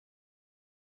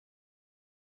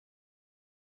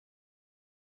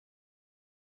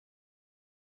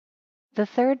The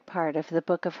third part of the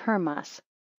book of Hermas,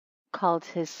 called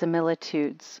his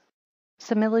Similitudes.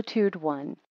 Similitude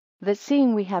 1. That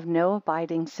seeing we have no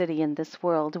abiding city in this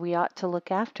world, we ought to look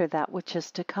after that which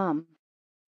is to come.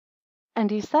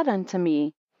 And he said unto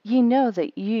me, Ye know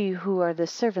that ye who are the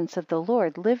servants of the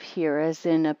Lord live here as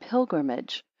in a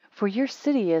pilgrimage, for your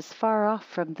city is far off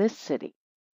from this city.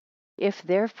 If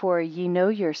therefore ye know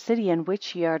your city in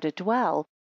which ye are to dwell,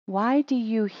 why do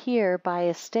you here buy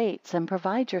estates, and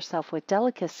provide yourself with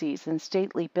delicacies and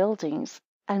stately buildings,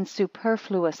 and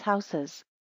superfluous houses?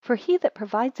 For he that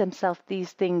provides himself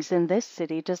these things in this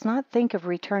city does not think of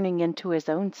returning into his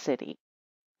own city.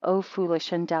 O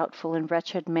foolish and doubtful and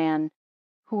wretched man,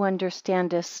 who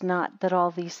understandest not that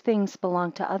all these things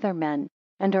belong to other men,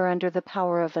 and are under the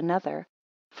power of another.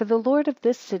 For the Lord of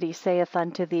this city saith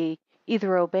unto thee,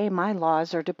 either obey my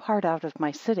laws, or depart out of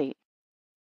my city.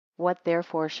 What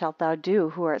therefore shalt thou do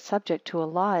who art subject to a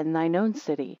law in thine own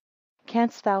city?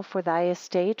 Canst thou for thy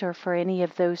estate, or for any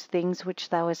of those things which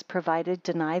thou hast provided,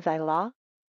 deny thy law?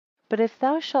 But if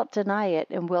thou shalt deny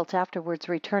it, and wilt afterwards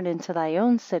return into thy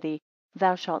own city,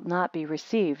 thou shalt not be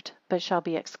received, but shall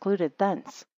be excluded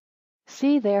thence.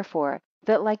 See therefore,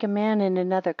 that like a man in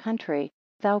another country,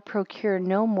 thou procure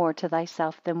no more to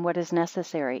thyself than what is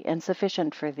necessary and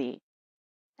sufficient for thee.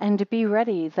 And be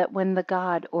ready that when the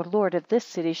God or Lord of this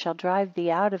city shall drive thee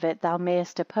out of it, thou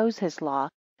mayest oppose his law,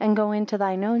 and go into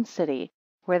thine own city,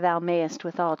 where thou mayest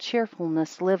with all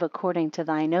cheerfulness live according to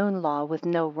thine own law with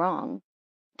no wrong.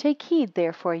 Take heed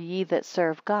therefore, ye that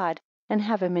serve God, and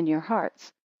have him in your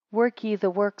hearts. Work ye the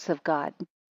works of God,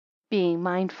 being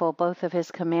mindful both of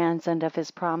his commands and of his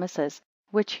promises,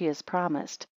 which he has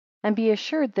promised. And be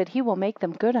assured that he will make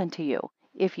them good unto you,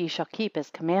 if ye shall keep his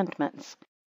commandments.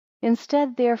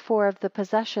 Instead therefore of the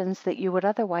possessions that you would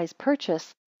otherwise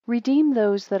purchase, redeem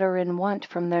those that are in want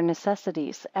from their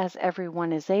necessities, as every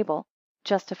one is able.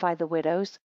 Justify the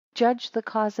widows, judge the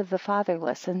cause of the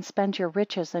fatherless, and spend your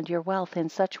riches and your wealth in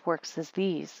such works as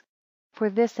these. For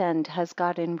this end has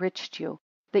God enriched you,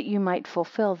 that you might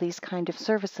fulfill these kind of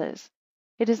services.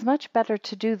 It is much better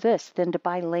to do this than to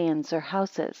buy lands or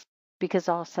houses, because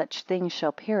all such things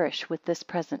shall perish with this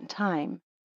present time.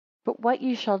 But what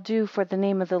ye shall do for the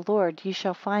name of the Lord ye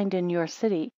shall find in your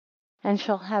city, and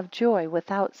shall have joy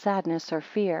without sadness or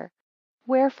fear.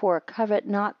 Wherefore covet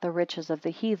not the riches of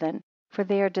the heathen, for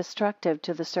they are destructive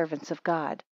to the servants of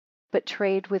God. But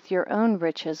trade with your own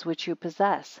riches which you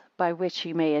possess, by which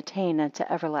ye may attain unto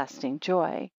everlasting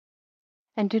joy.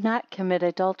 And do not commit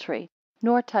adultery,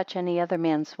 nor touch any other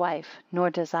man's wife,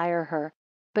 nor desire her,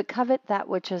 but covet that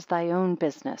which is thy own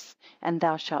business, and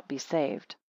thou shalt be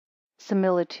saved.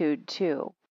 Similitude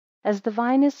 2. As the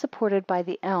vine is supported by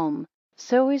the elm,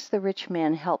 so is the rich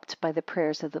man helped by the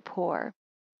prayers of the poor.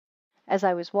 As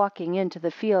I was walking into the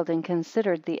field, and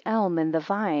considered the elm and the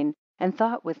vine, and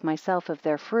thought with myself of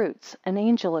their fruits, an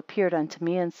angel appeared unto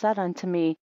me, and said unto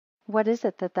me, What is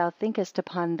it that thou thinkest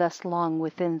upon thus long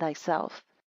within thyself?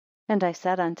 And I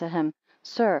said unto him,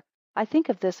 Sir, I think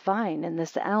of this vine and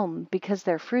this elm, because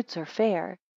their fruits are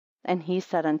fair. And he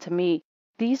said unto me,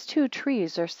 These two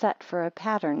trees are set for a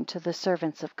pattern to the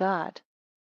servants of God.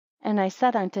 And I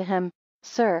said unto him,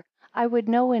 Sir, I would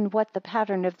know in what the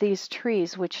pattern of these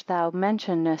trees which thou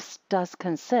mentionest does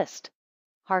consist.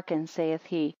 Hearken, saith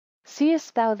he,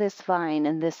 seest thou this vine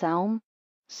and this elm?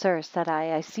 Sir, said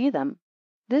I see them.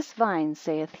 This vine,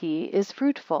 saith he, is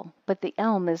fruitful, but the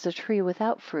elm is a tree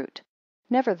without fruit.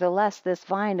 Nevertheless this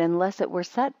vine, unless it were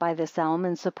set by this elm,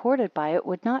 and supported by it,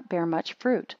 would not bear much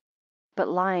fruit. But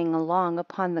lying along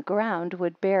upon the ground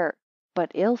would bear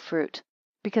but ill fruit,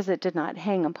 because it did not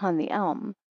hang upon the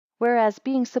elm. Whereas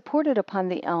being supported upon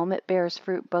the elm, it bears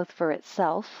fruit both for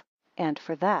itself and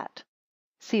for that.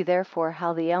 See therefore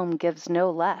how the elm gives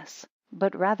no less,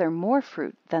 but rather more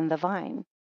fruit than the vine.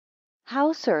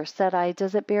 How, sir, said I,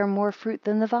 does it bear more fruit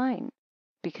than the vine?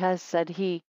 Because, said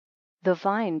he, the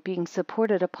vine being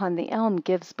supported upon the elm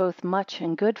gives both much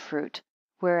and good fruit,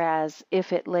 whereas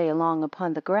if it lay long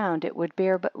upon the ground it would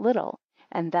bear but little,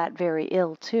 and that very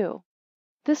ill too.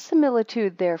 This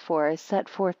similitude therefore is set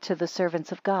forth to the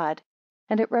servants of God,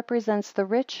 and it represents the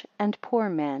rich and poor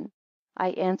man. I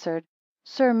answered,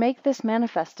 Sir, make this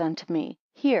manifest unto me.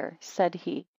 Hear, said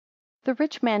he. The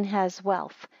rich man has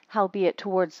wealth, howbeit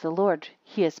towards the Lord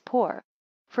he is poor.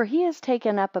 For he is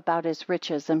taken up about his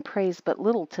riches, and prays but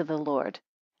little to the Lord,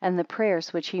 and the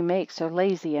prayers which he makes are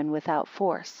lazy and without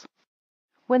force.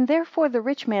 When therefore the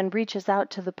rich man reaches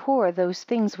out to the poor those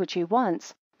things which he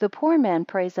wants, the poor man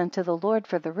prays unto the Lord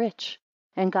for the rich,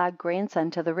 and God grants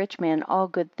unto the rich man all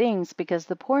good things, because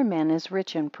the poor man is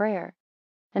rich in prayer,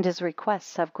 and his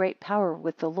requests have great power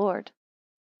with the Lord.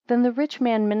 Then the rich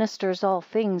man ministers all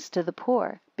things to the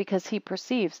poor, because he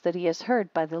perceives that he is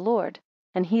heard by the Lord,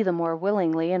 and he the more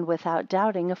willingly and without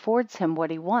doubting affords him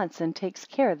what he wants, and takes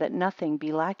care that nothing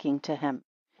be lacking to him.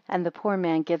 And the poor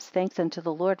man gives thanks unto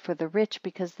the Lord for the rich,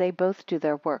 because they both do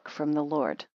their work from the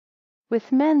Lord.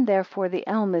 With men therefore the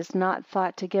elm is not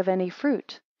thought to give any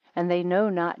fruit, and they know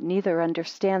not neither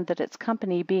understand that its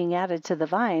company being added to the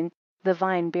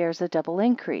vine bears a double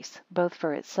increase, both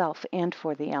for itself and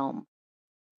for the elm.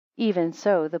 Even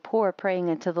so the poor praying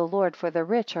unto the Lord for the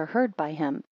rich are heard by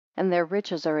him, and their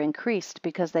riches are increased,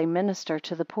 because they minister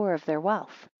to the poor of their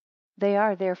wealth. They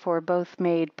are therefore both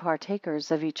made partakers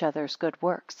of each other's good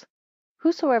works.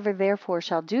 Whosoever therefore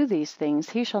shall do these things,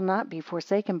 he shall not be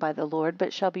forsaken by the Lord,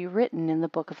 but shall be written in the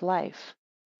book of life.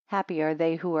 Happy are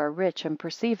they who are rich and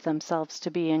perceive themselves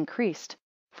to be increased,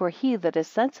 for he that is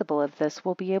sensible of this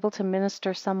will be able to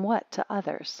minister somewhat to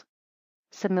others.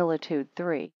 Similitude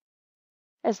 3.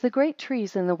 As the great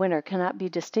trees in the winter cannot be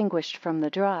distinguished from the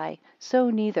dry,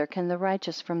 so neither can the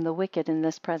righteous from the wicked in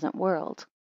this present world.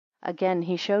 Again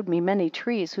he showed me many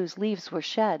trees whose leaves were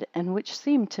shed, and which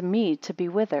seemed to me to be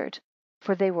withered,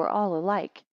 for they were all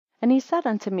alike. And he said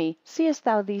unto me, Seest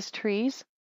thou these trees?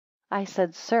 I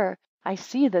said, Sir, I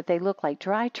see that they look like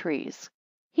dry trees.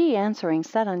 He answering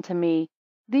said unto me,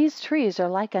 These trees are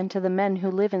like unto the men who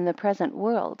live in the present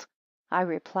world. I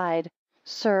replied,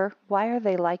 Sir, why are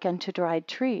they like unto dried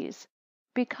trees?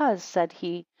 Because, said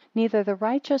he, neither the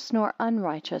righteous nor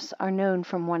unrighteous are known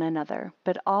from one another,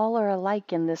 but all are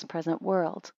alike in this present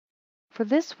world. For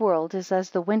this world is as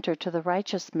the winter to the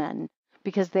righteous men,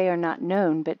 because they are not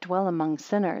known, but dwell among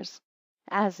sinners.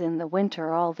 As in the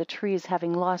winter all the trees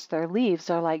having lost their leaves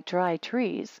are like dry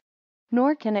trees,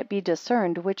 nor can it be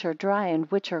discerned which are dry and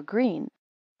which are green.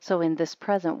 So in this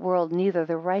present world neither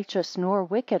the righteous nor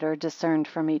wicked are discerned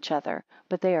from each other,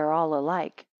 but they are all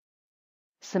alike.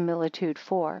 Similitude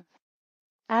 4.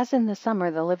 As in the summer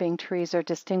the living trees are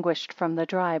distinguished from the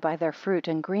dry by their fruit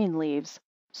and green leaves,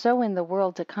 so in the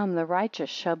world to come the righteous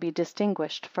shall be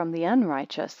distinguished from the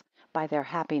unrighteous by their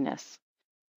happiness.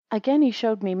 Again he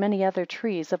showed me many other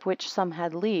trees, of which some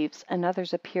had leaves, and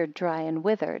others appeared dry and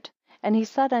withered. And he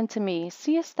said unto me,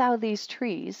 Seest thou these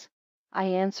trees? I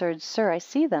answered, Sir, I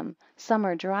see them. Some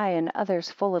are dry, and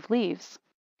others full of leaves.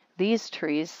 These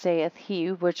trees, saith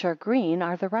he, which are green,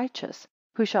 are the righteous,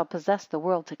 who shall possess the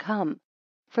world to come.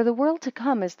 For the world to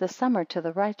come is the summer to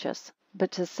the righteous,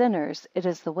 but to sinners it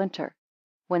is the winter.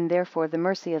 When therefore the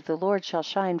mercy of the Lord shall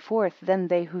shine forth, then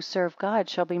they who serve God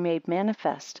shall be made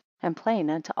manifest and plain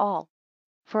unto all.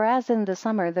 For as in the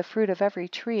summer the fruit of every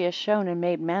tree is shown and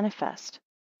made manifest,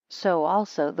 so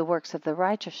also the works of the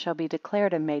righteous shall be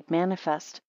declared and made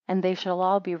manifest, and they shall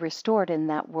all be restored in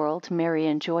that world merry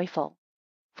and joyful.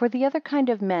 For the other kind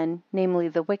of men, namely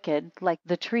the wicked, like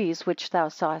the trees which thou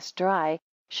sawest dry,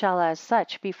 shall as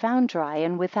such be found dry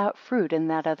and without fruit in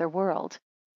that other world,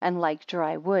 and like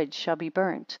dry wood shall be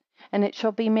burnt, and it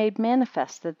shall be made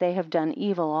manifest that they have done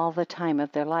evil all the time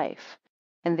of their life.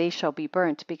 And they shall be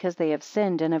burnt because they have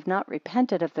sinned and have not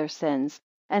repented of their sins,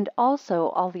 and also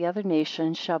all the other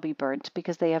nations shall be burnt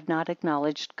because they have not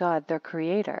acknowledged God their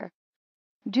Creator.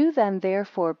 Do then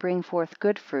therefore bring forth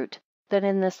good fruit, that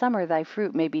in the summer thy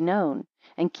fruit may be known,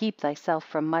 and keep thyself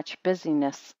from much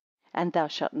busyness, and thou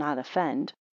shalt not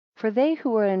offend. For they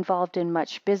who are involved in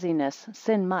much busyness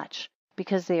sin much,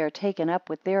 because they are taken up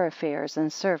with their affairs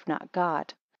and serve not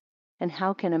God. And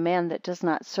how can a man that does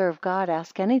not serve God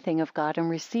ask anything of God and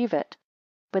receive it?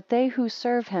 But they who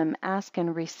serve him ask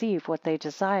and receive what they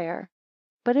desire.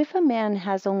 But if a man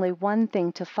has only one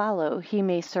thing to follow, he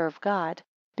may serve God,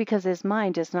 because his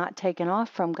mind is not taken off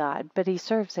from God, but he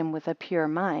serves him with a pure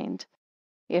mind.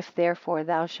 If therefore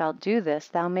thou shalt do this,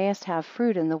 thou mayest have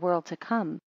fruit in the world to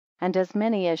come, and as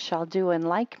many as shall do in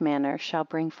like manner shall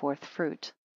bring forth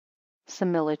fruit.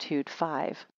 Similitude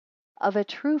 5. Of a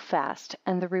true fast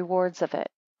and the rewards of it,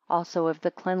 also of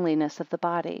the cleanliness of the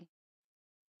body.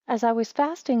 As I was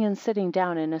fasting and sitting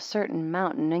down in a certain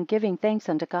mountain, and giving thanks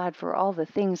unto God for all the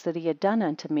things that he had done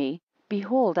unto me,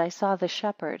 behold, I saw the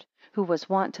shepherd, who was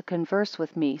wont to converse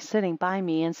with me, sitting by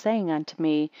me, and saying unto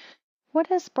me, What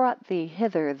has brought thee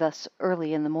hither thus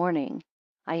early in the morning?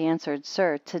 I answered,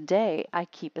 Sir, today I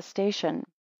keep a station.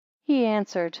 He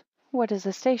answered, What is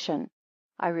a station?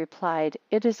 I replied,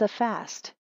 It is a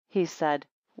fast. He said,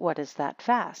 What is that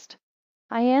fast?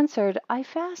 I answered, I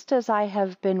fast as I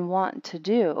have been wont to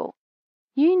do.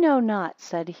 Ye know not,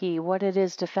 said he, what it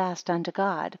is to fast unto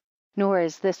God, nor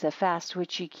is this a fast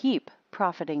which ye keep,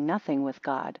 profiting nothing with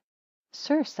God.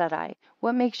 Sir, said I,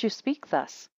 what makes you speak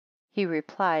thus? He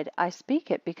replied, I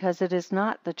speak it because it is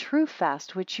not the true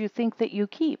fast which you think that you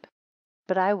keep.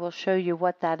 But I will show you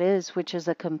what that is which is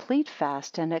a complete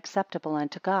fast and acceptable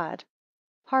unto God.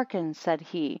 Hearken, said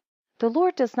he, the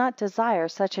Lord does not desire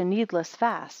such a needless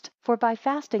fast, for by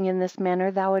fasting in this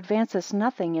manner thou advancest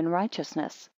nothing in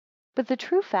righteousness. But the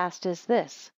true fast is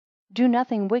this: do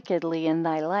nothing wickedly in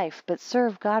thy life, but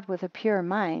serve God with a pure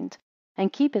mind,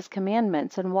 and keep his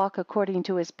commandments, and walk according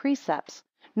to his precepts,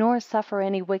 nor suffer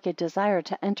any wicked desire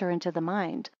to enter into the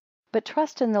mind. But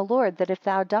trust in the Lord, that if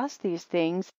thou dost these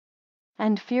things,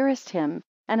 and fearest him,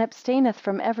 and abstaineth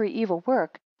from every evil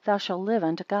work, thou shalt live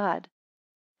unto God.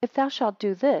 If thou shalt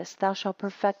do this, thou shalt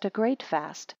perfect a great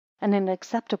fast, and an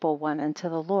acceptable one unto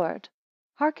the Lord.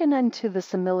 Hearken unto the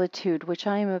similitude which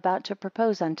I am about to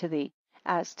propose unto thee,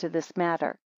 as to this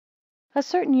matter. A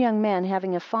certain young man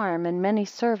having a farm and many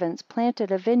servants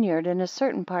planted a vineyard in a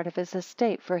certain part of his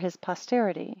estate for his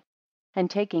posterity.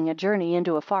 And taking a journey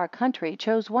into a far country,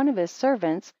 chose one of his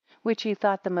servants, which he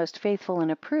thought the most faithful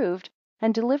and approved,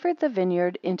 and delivered the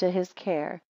vineyard into his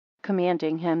care,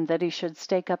 commanding him that he should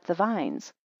stake up the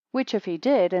vines. Which if he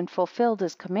did, and fulfilled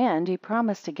his command, he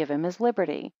promised to give him his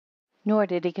liberty. Nor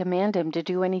did he command him to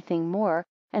do anything more,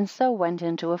 and so went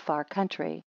into a far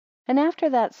country. And after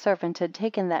that servant had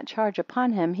taken that charge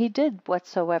upon him, he did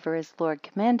whatsoever his Lord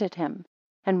commanded him.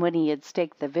 And when he had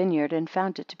staked the vineyard, and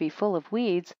found it to be full of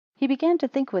weeds, he began to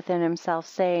think within himself,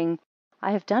 saying,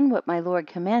 I have done what my Lord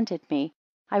commanded me.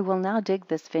 I will now dig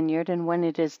this vineyard, and when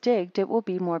it is digged, it will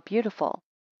be more beautiful.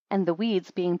 And the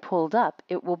weeds being pulled up,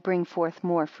 it will bring forth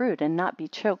more fruit, and not be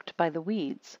choked by the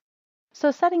weeds.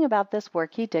 So setting about this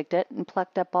work, he digged it, and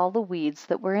plucked up all the weeds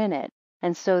that were in it.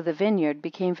 And so the vineyard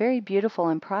became very beautiful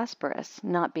and prosperous,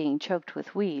 not being choked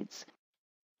with weeds.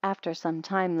 After some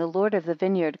time the Lord of the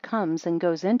vineyard comes and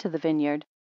goes into the vineyard.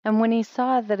 And when he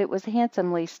saw that it was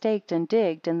handsomely staked and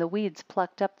digged, and the weeds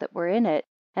plucked up that were in it,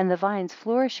 and the vines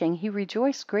flourishing, he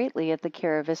rejoiced greatly at the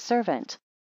care of his servant.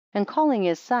 And calling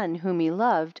his son, whom he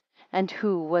loved, and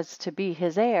who was to be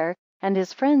his heir, and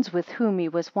his friends with whom he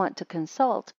was wont to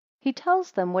consult, he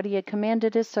tells them what he had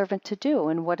commanded his servant to do,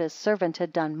 and what his servant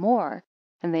had done more.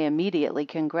 And they immediately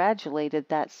congratulated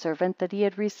that servant that he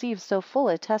had received so full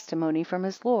a testimony from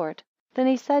his Lord. Then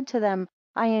he said to them,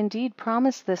 I indeed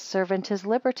promised this servant his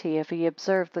liberty, if he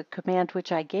observed the command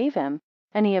which I gave him,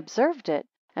 and he observed it,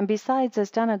 and besides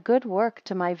has done a good work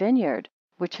to my vineyard,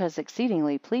 which has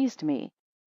exceedingly pleased me.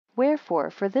 Wherefore,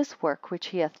 for this work which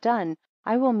he hath done,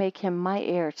 I will make him my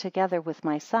heir together with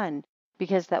my son,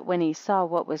 because that when he saw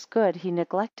what was good, he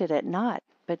neglected it not,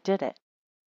 but did it.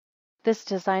 This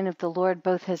design of the Lord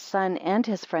both his son and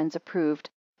his friends approved,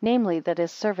 namely, that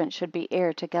his servant should be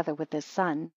heir together with his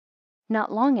son.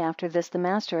 Not long after this, the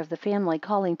master of the family,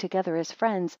 calling together his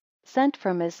friends, sent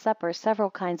from his supper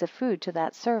several kinds of food to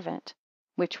that servant,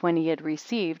 which when he had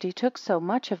received, he took so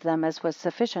much of them as was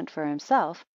sufficient for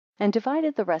himself, and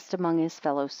divided the rest among his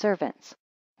fellow servants.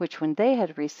 Which when they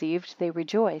had received, they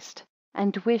rejoiced,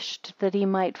 and wished that he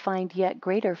might find yet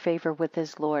greater favour with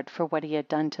his Lord for what he had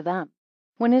done to them.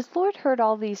 When his Lord heard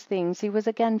all these things, he was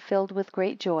again filled with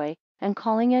great joy, and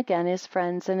calling again his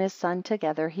friends and his son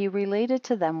together, he related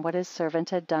to them what his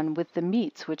servant had done with the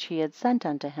meats which he had sent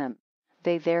unto him.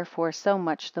 They therefore so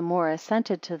much the more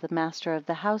assented to the master of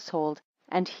the household,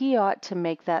 and he ought to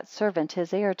make that servant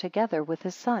his heir together with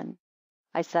his son.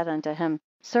 I said unto him,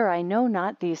 Sir, I know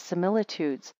not these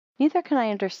similitudes, neither can I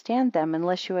understand them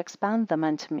unless you expound them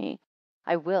unto me.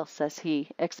 I will, says he,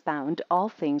 expound all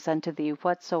things unto thee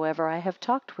whatsoever I have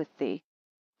talked with thee,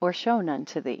 or shown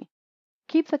unto thee.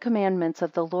 Keep the commandments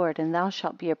of the Lord, and thou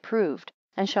shalt be approved,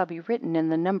 and shall be written in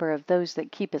the number of those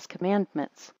that keep his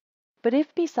commandments. But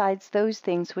if besides those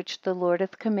things which the Lord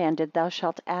hath commanded thou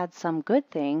shalt add some good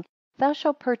thing, thou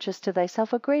shalt purchase to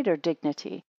thyself a greater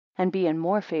dignity, and be in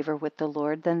more favour with the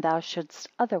Lord than thou shouldst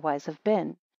otherwise have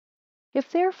been.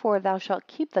 If therefore thou shalt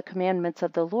keep the commandments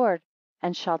of the Lord,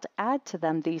 and shalt add to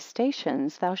them these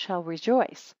stations, thou shalt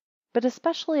rejoice, but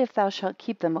especially if thou shalt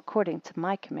keep them according to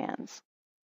my commands.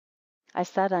 I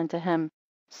said unto him,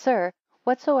 Sir,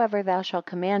 whatsoever thou shalt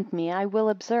command me, I will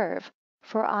observe,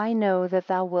 for I know that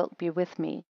thou wilt be with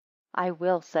me. I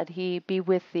will, said he, be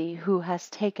with thee, who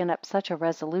hast taken up such a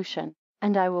resolution,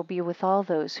 and I will be with all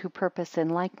those who purpose in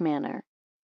like manner.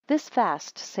 This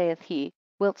fast, saith he,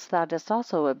 whilst thou dost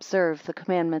also observe the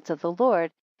commandments of the Lord,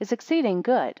 is exceeding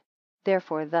good,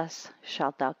 therefore thus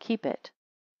shalt thou keep it.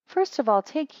 First of all,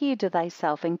 take heed to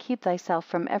thyself, and keep thyself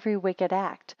from every wicked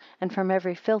act, and from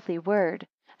every filthy word,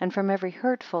 and from every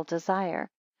hurtful desire,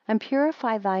 and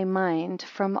purify thy mind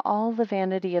from all the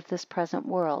vanity of this present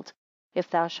world. If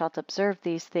thou shalt observe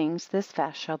these things, this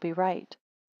fast shall be right.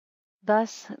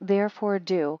 Thus therefore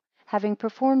do, having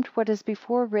performed what is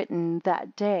before written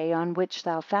that day on which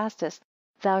thou fastest,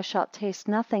 thou shalt taste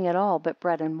nothing at all but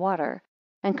bread and water.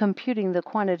 And computing the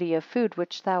quantity of food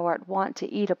which thou art wont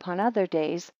to eat upon other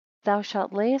days, thou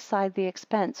shalt lay aside the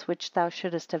expense which thou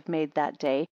shouldest have made that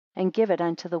day, and give it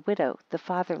unto the widow, the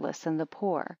fatherless, and the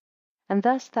poor. And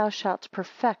thus thou shalt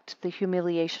perfect the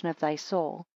humiliation of thy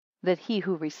soul, that he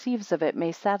who receives of it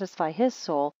may satisfy his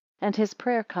soul, and his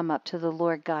prayer come up to the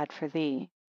Lord God for thee.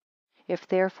 If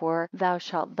therefore thou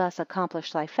shalt thus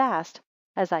accomplish thy fast,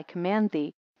 as I command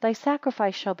thee, thy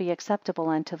sacrifice shall be acceptable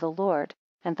unto the Lord,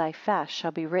 and thy fast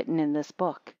shall be written in this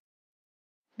book.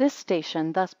 This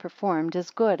station thus performed is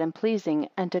good and pleasing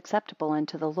and acceptable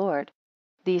unto the Lord.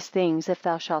 These things if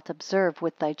thou shalt observe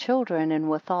with thy children and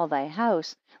with all thy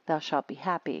house, thou shalt be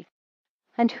happy.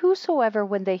 And whosoever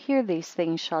when they hear these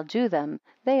things shall do them,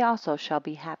 they also shall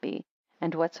be happy.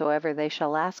 And whatsoever they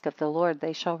shall ask of the Lord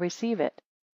they shall receive it.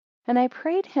 And I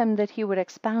prayed him that he would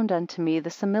expound unto me the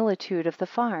similitude of the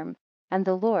farm, and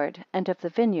the Lord, and of the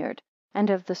vineyard, and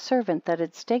of the servant that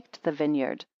had staked the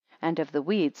vineyard, and of the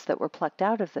weeds that were plucked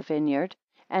out of the vineyard,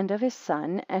 and of his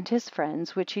son and his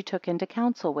friends which he took into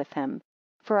counsel with him,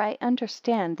 for I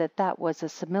understand that that was a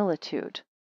similitude.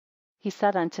 He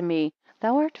said unto me,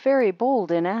 Thou art very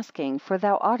bold in asking, for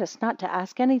thou oughtest not to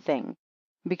ask anything,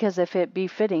 because if it be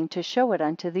fitting to show it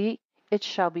unto thee, it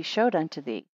shall be showed unto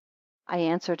thee. I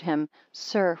answered him,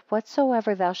 Sir,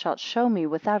 whatsoever thou shalt show me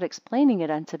without explaining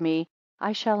it unto me,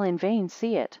 I shall in vain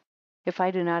see it, if I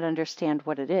do not understand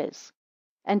what it is.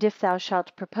 And if thou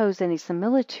shalt propose any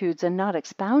similitudes and not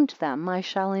expound them, I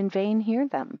shall in vain hear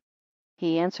them.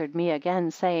 He answered me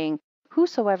again, saying,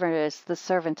 Whosoever is the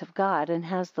servant of God, and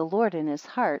has the Lord in his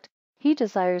heart, he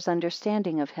desires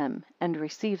understanding of him, and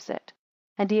receives it.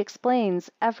 And he explains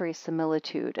every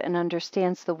similitude, and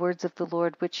understands the words of the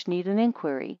Lord which need an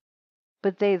inquiry.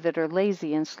 But they that are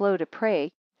lazy and slow to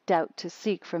pray, doubt to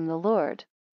seek from the Lord.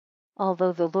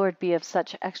 Although the Lord be of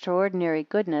such extraordinary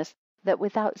goodness, that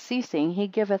without ceasing he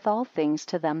giveth all things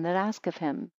to them that ask of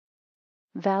him.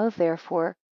 Thou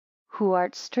therefore, who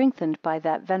art strengthened by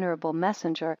that venerable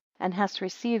messenger, and hast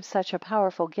received such a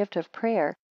powerful gift of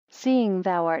prayer, seeing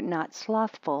thou art not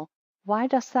slothful, why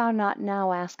dost thou not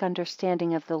now ask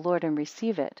understanding of the Lord and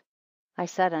receive it? I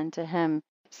said unto him,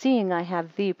 Seeing I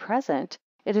have thee present,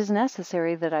 it is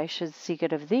necessary that I should seek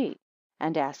it of thee,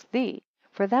 and ask thee,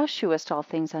 for thou shewest all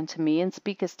things unto me, and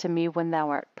speakest to me when thou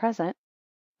art present.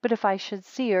 But if I should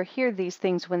see or hear these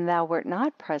things when thou wert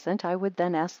not present, I would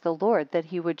then ask the Lord that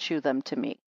he would shew them to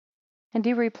me. And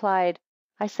he replied,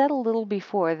 I said a little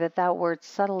before that thou wert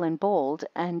subtle and bold,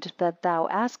 and that thou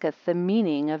askest the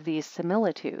meaning of these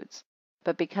similitudes.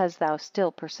 But because thou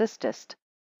still persistest,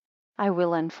 I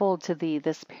will unfold to thee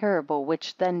this parable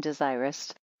which then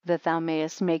desirest, that thou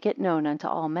mayest make it known unto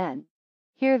all men.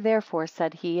 Hear therefore,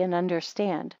 said he, and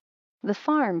understand. The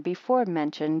farm before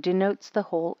mentioned denotes the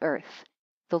whole earth.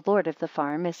 The Lord of the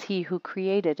farm is he who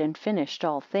created and finished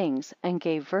all things, and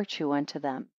gave virtue unto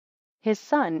them. His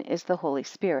Son is the Holy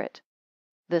Spirit.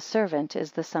 The servant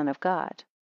is the Son of God.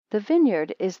 The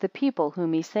vineyard is the people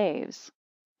whom he saves.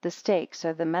 The stakes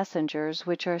are the messengers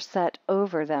which are set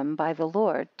over them by the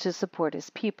Lord, to support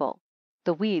his people.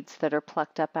 The weeds that are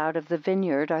plucked up out of the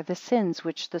vineyard are the sins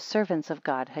which the servants of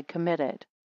God had committed.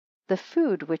 The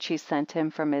food which he sent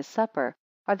him from his supper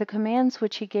are the commands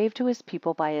which he gave to his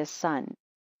people by his Son.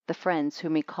 The friends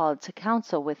whom he called to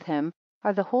counsel with him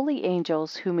are the holy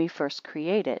angels whom he first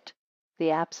created. The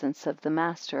absence of the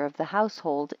master of the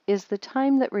household is the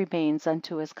time that remains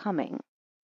unto his coming.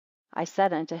 I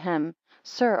said unto him,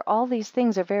 Sir, all these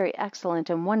things are very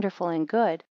excellent and wonderful and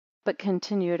good. But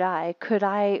continued I, could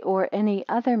I or any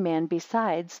other man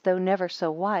besides, though never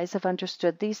so wise, have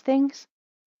understood these things?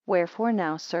 Wherefore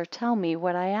now, sir, tell me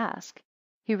what I ask.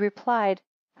 He replied,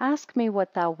 Ask me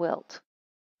what thou wilt.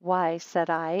 Why, said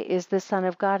I, is the Son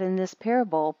of God in this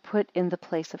parable put in the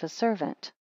place of a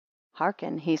servant?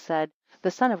 Hearken, he said, the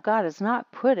Son of God is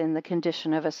not put in the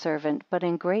condition of a servant, but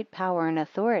in great power and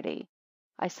authority.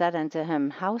 I said unto him,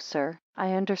 How, sir?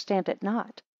 I understand it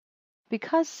not.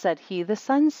 Because, said he, the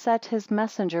Son set his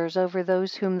messengers over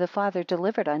those whom the Father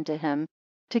delivered unto him,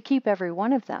 to keep every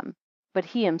one of them. But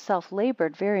he himself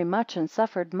labored very much and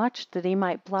suffered much that he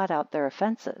might blot out their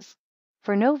offences.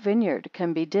 For no vineyard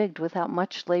can be digged without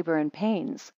much labor and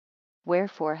pains.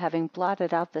 Wherefore, having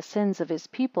blotted out the sins of his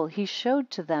people, he showed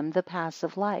to them the paths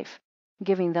of life,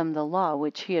 giving them the law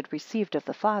which he had received of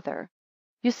the Father.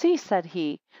 You see, said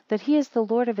he, that he is the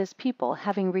Lord of his people,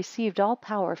 having received all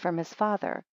power from his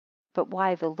Father. But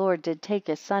why the Lord did take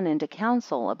his Son into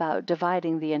counsel about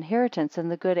dividing the inheritance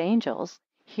and the good angels,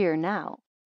 hear now.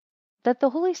 That the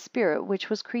Holy Spirit, which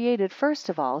was created first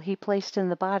of all, he placed in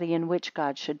the body in which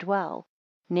God should dwell.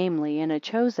 namely, in a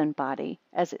chosen body,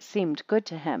 as it seemed good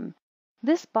to him.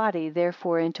 This body,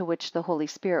 therefore, into which the Holy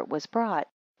Spirit was brought,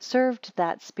 served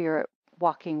that Spirit,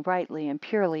 walking rightly and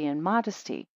purely in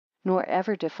modesty, nor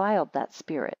ever defiled that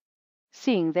Spirit.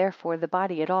 Seeing therefore the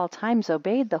body at all times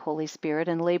obeyed the Holy Spirit,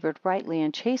 and labored rightly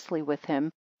and chastely with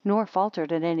him, nor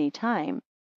faltered at any time,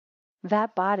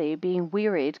 that body, being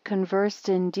wearied, conversed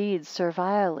in deeds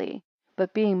servilely,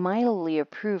 but being mightily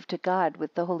approved to God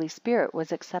with the Holy Spirit,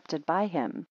 was accepted by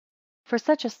him. For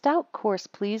such a stout course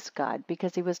pleased God,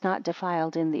 because he was not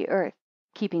defiled in the earth,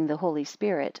 keeping the Holy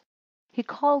Spirit. He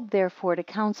called therefore to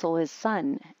counsel his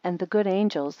Son, and the good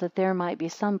angels, that there might be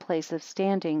some place of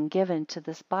standing given to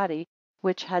this body,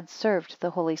 which had served the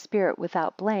Holy Spirit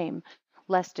without blame,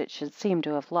 lest it should seem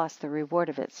to have lost the reward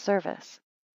of its service.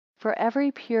 For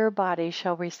every pure body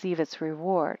shall receive its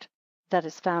reward, that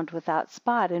is found without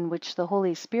spot, in which the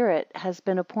Holy Spirit has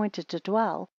been appointed to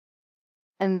dwell.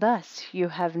 And thus you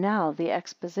have now the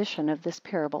exposition of this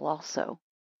parable also.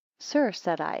 Sir,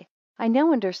 said I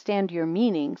now understand your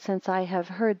meaning, since I have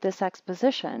heard this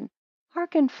exposition.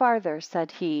 Hearken farther,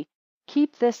 said he.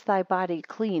 Keep this thy body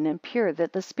clean and pure,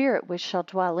 that the Spirit which shall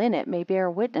dwell in it may bear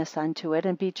witness unto it,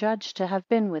 and be judged to have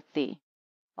been with thee.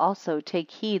 Also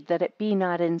take heed that it be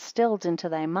not instilled into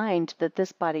thy mind that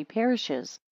this body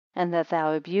perishes, and that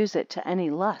thou abuse it to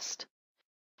any lust.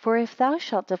 For if thou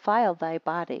shalt defile thy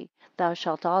body, thou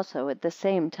shalt also at the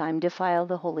same time defile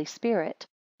the Holy Spirit.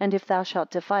 And if thou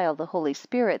shalt defile the Holy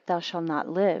Spirit, thou shalt not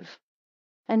live.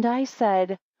 And I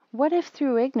said, what if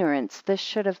through ignorance this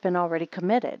should have been already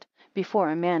committed, before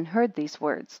a man heard these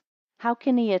words? How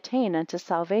can he attain unto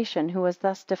salvation, who has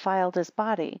thus defiled his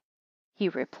body? He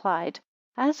replied,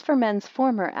 as for men's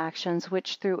former actions,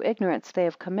 which through ignorance they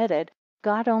have committed,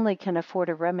 God only can afford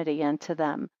a remedy unto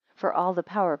them, for all the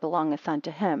power belongeth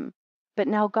unto him. But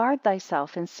now guard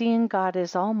thyself, and seeing God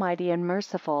is almighty and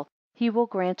merciful, he will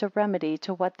grant a remedy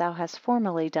to what thou hast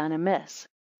formerly done amiss,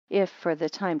 if for the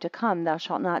time to come thou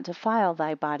shalt not defile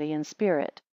thy body and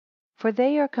spirit. For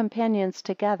they are companions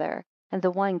together, and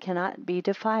the one cannot be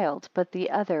defiled, but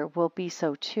the other will be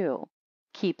so too.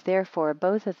 Keep therefore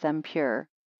both of them pure,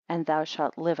 and thou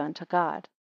shalt live unto God.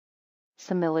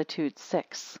 Similitudes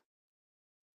 6.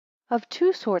 Of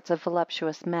two sorts of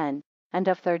voluptuous men, and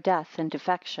of their death and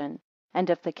defection, and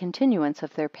of the continuance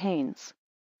of their pains.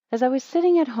 As I was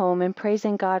sitting at home, and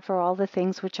praising God for all the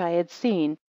things which I had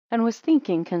seen, and was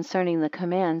thinking concerning the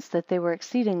commands, that they were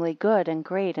exceedingly good and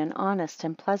great and honest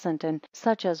and pleasant, and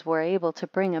such as were able to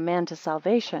bring a man to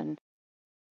salvation,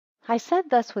 I said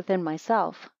thus within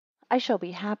myself, I shall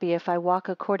be happy if I walk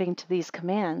according to these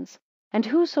commands, and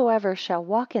whosoever shall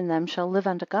walk in them shall live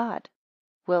unto God.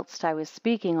 Whilst I was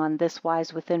speaking on this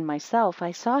wise within myself,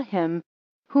 I saw him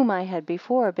whom I had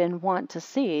before been wont to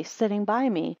see, sitting by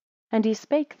me, and he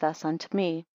spake thus unto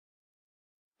me.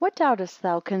 What doubtest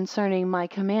thou concerning my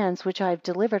commands which I have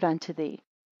delivered unto thee?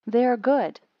 They are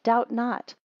good, doubt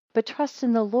not, but trust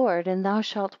in the Lord, and thou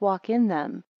shalt walk in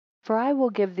them, for I will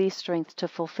give thee strength to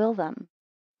fulfill them.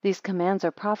 These commands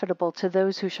are profitable to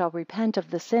those who shall repent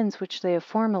of the sins which they have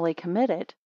formerly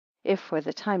committed, if for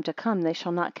the time to come they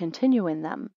shall not continue in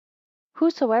them.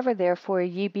 Whosoever therefore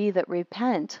ye be that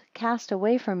repent, cast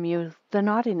away from you the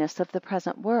naughtiness of the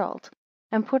present world,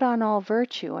 and put on all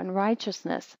virtue and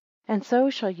righteousness, and so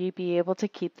shall ye be able to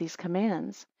keep these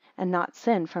commands, and not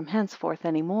sin from henceforth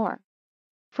any more.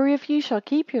 For if ye shall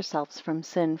keep yourselves from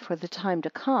sin for the time to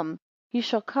come, ye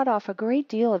shall cut off a great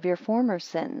deal of your former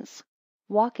sins.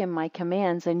 Walk in my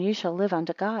commands, and ye shall live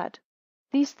unto God.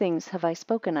 These things have I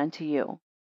spoken unto you.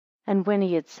 And when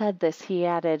he had said this, he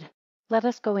added, let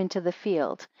us go into the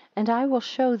field, and I will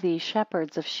show thee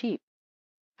shepherds of sheep.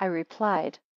 I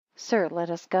replied, Sir, let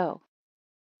us go.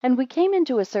 And we came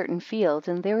into a certain field,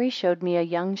 and there he showed me a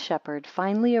young shepherd,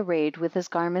 finely arrayed with his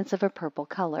garments of a purple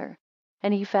colour.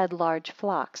 And he fed large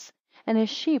flocks, and his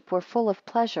sheep were full of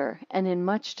pleasure, and in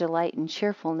much delight and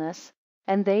cheerfulness,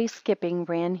 and they skipping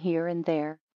ran here and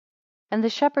there. And the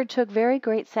shepherd took very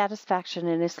great satisfaction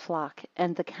in his flock,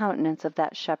 and the countenance of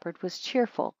that shepherd was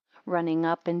cheerful, running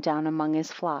up and down among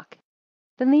his flock.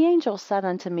 Then the angel said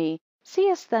unto me,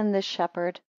 seest then this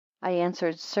shepherd? I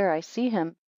answered, Sir, I see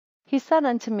him. He said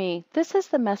unto me, this is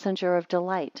the messenger of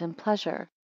delight and pleasure.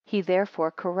 He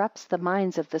therefore corrupts the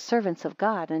minds of the servants of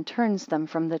God, and turns them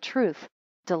from the truth,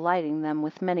 delighting them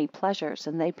with many pleasures,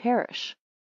 and they perish.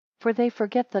 For they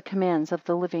forget the commands of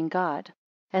the living God,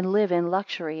 and live in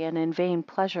luxury and in vain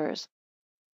pleasures,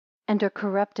 and are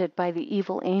corrupted by the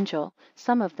evil angel,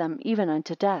 some of them even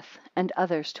unto death, and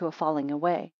others to a falling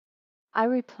away. I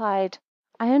replied,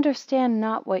 I understand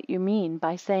not what you mean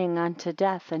by saying unto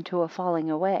death and to a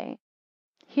falling away.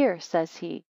 Here, says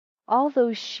he, All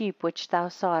those sheep which thou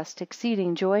sawest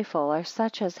exceeding joyful are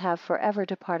such as have for ever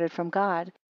departed from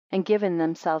God, and given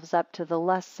themselves up to the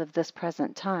lusts of this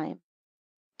present time.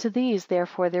 To these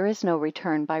therefore there is no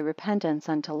return by repentance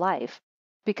unto life,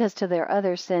 because to their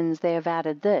other sins they have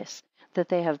added this, that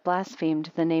they have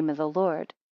blasphemed the name of the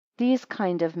Lord. These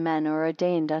kind of men are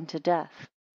ordained unto death.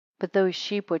 But those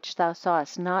sheep which thou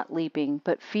sawest not leaping,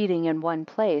 but feeding in one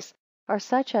place, are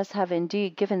such as have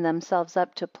indeed given themselves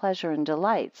up to pleasure and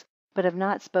delights, but have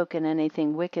not spoken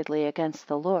anything wickedly against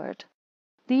the Lord.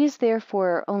 These therefore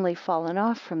are only fallen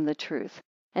off from the truth,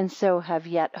 and so have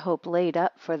yet hope laid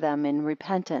up for them in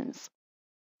repentance.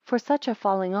 For such a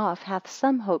falling off hath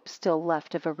some hope still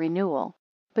left of a renewal,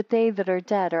 but they that are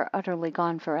dead are utterly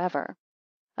gone for ever.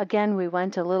 Again we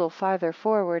went a little farther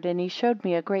forward, and he showed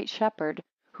me a great shepherd,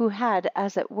 who had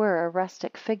as it were a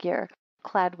rustic figure,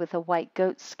 clad with a white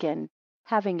goat's skin,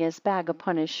 having his bag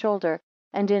upon his shoulder,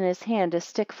 and in his hand a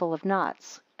stick full of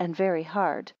knots, and very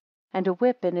hard, and a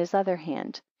whip in his other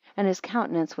hand, and his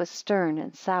countenance was stern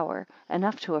and sour,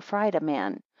 enough to affright a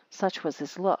man, such was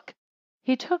his look.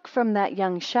 He took from that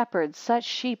young shepherd such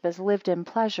sheep as lived in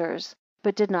pleasures,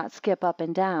 but did not skip up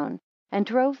and down, and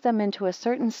drove them into a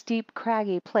certain steep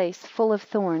craggy place full of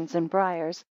thorns and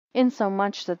briars,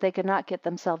 insomuch that they could not get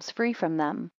themselves free from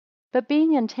them. But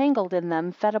being entangled in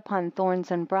them, fed upon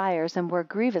thorns and briars, and were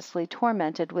grievously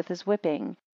tormented with his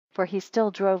whipping. For he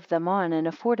still drove them on, and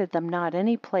afforded them not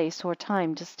any place or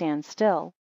time to stand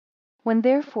still. When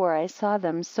therefore I saw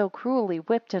them so cruelly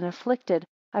whipped and afflicted,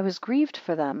 I was grieved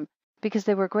for them, because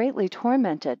they were greatly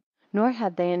tormented, nor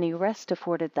had they any rest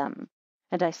afforded them.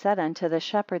 And I said unto the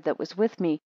shepherd that was with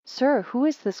me, Sir, who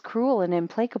is this cruel and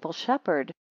implacable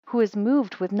shepherd, who is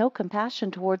moved with no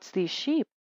compassion towards these sheep?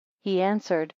 He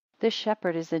answered, This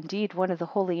shepherd is indeed one of the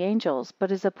holy angels,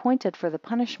 but is appointed for the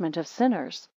punishment of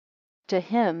sinners. To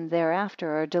him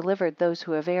thereafter are delivered those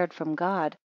who have erred from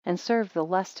God, and serve the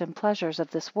lust and pleasures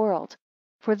of this world.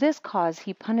 For this cause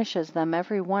he punishes them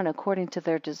every one according to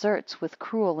their deserts with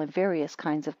cruel and various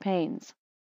kinds of pains.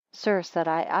 Sir, said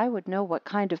I would know what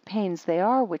kind of pains they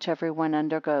are which every one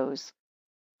undergoes.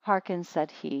 Hearken,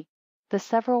 said he, the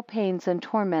several pains and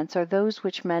torments are those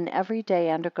which men every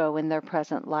day undergo in their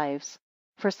present lives.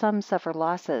 For some suffer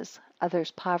losses,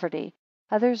 others poverty,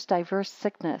 others divers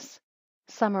sickness.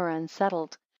 Some are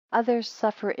unsettled, others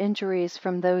suffer injuries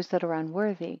from those that are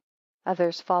unworthy,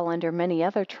 others fall under many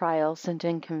other trials and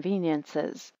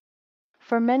inconveniences.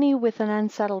 For many with an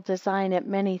unsettled design at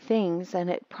many things, and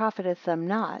it profiteth them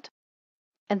not.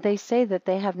 And they say that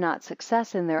they have not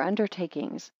success in their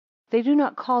undertakings. They do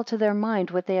not call to their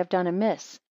mind what they have done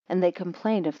amiss, and they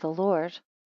complain of the Lord.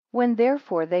 When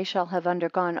therefore they shall have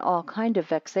undergone all kind of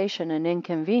vexation and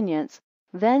inconvenience,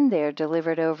 then they are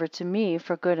delivered over to me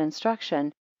for good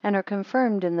instruction, and are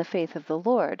confirmed in the faith of the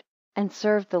Lord, and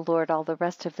serve the Lord all the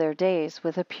rest of their days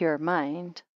with a pure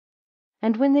mind.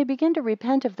 And when they begin to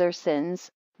repent of their sins,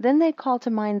 then they call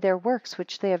to mind their works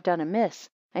which they have done amiss,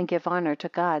 and give honor to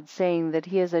God, saying that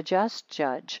he is a just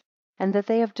judge, and that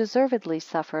they have deservedly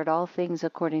suffered all things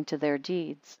according to their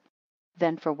deeds.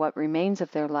 Then for what remains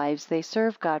of their lives they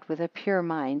serve God with a pure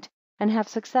mind, and have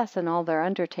success in all their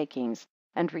undertakings,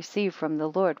 and receive from the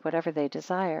Lord whatever they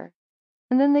desire.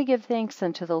 And then they give thanks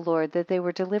unto the Lord that they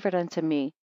were delivered unto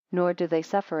me, nor do they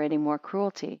suffer any more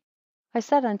cruelty. I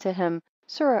said unto him,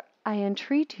 Sir, I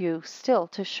entreat you still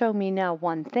to show me now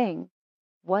one thing.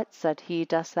 What, said he,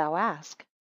 dost thou ask?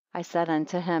 I said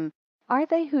unto him, Are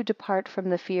they who depart from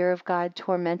the fear of God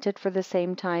tormented for the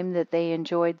same time that they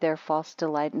enjoyed their false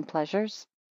delight and pleasures?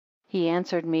 He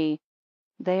answered me,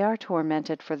 They are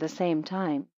tormented for the same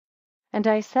time. And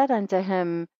I said unto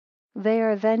him, They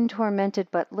are then tormented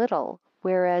but little,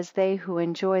 whereas they who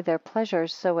enjoy their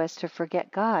pleasures so as to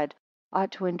forget God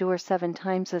ought to endure 7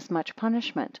 times as much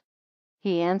punishment.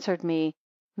 He answered me,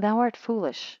 Thou art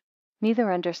foolish,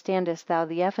 neither understandest thou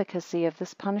the efficacy of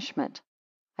this punishment.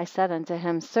 I said unto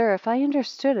him, Sir, if I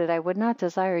understood it, I would not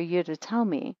desire you to tell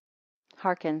me.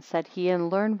 Hearken, said he,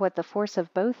 and learn what the force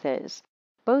of both is,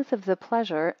 both of the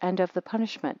pleasure and of the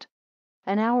punishment.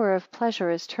 An hour of pleasure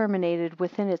is terminated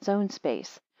within its own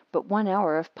space, but 1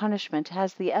 hour of punishment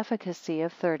has the efficacy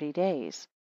of 30 days.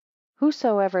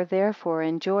 Whosoever therefore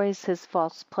enjoys his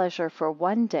false pleasure for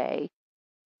 1 day,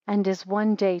 and is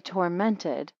 1 day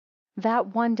tormented, that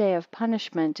 1 day of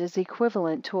punishment is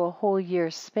equivalent to a whole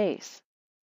year's space.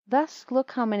 Thus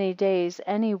look how many days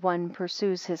any one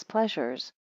pursues his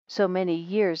pleasures, so many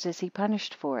years is he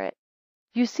punished for it.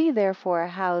 You see therefore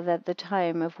how that the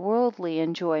time of worldly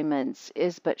enjoyments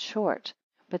is but short,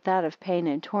 but that of pain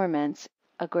and torments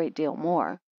a great deal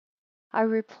more. I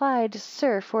replied,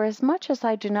 Sir, forasmuch as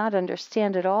I do not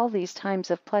understand at all these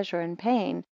times of pleasure and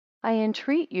pain, I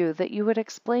entreat you that you would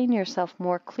explain yourself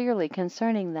more clearly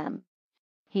concerning them.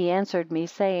 He answered me,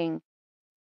 saying,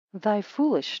 Thy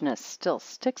foolishness still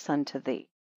sticks unto thee.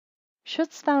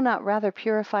 Shouldst thou not rather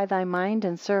purify thy mind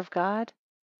and serve God?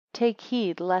 Take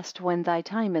heed lest when thy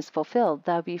time is fulfilled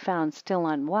thou be found still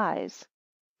unwise.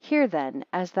 Hear then,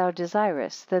 as thou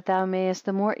desirest, that thou mayest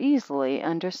the more easily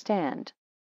understand.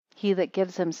 He that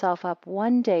gives himself up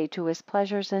one day to his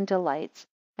pleasures and delights,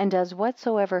 and does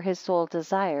whatsoever his soul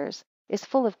desires, is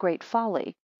full of great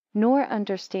folly, nor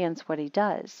understands what he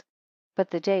does,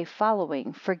 but the day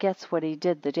following forgets what he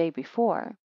did the day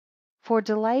before. For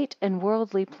delight and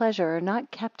worldly pleasure are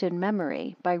not kept in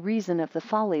memory, by reason of the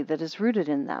folly that is rooted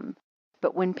in them.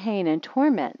 But when pain and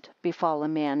torment befall a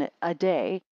man a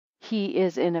day, he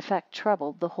is in effect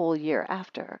troubled the whole year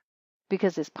after,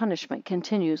 because his punishment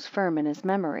continues firm in his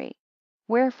memory.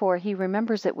 Wherefore he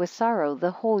remembers it with sorrow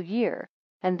the whole year,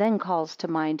 and then calls to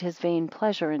mind his vain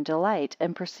pleasure and delight,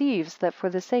 and perceives that for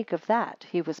the sake of that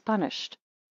he was punished.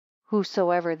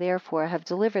 Whosoever therefore have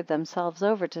delivered themselves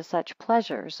over to such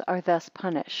pleasures are thus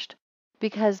punished,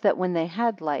 because that when they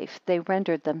had life they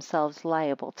rendered themselves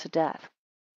liable to death.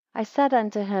 I said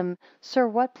unto him, Sir,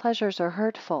 what pleasures are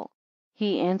hurtful?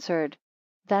 He answered,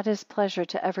 That is pleasure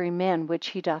to every man which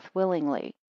he doth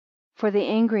willingly. For the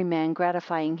angry man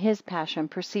gratifying his passion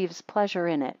perceives pleasure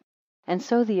in it, and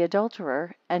so the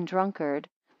adulterer and drunkard,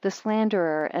 the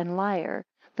slanderer and liar,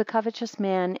 the covetous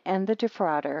man and the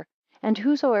defrauder, and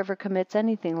whosoever commits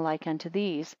anything like unto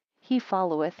these, he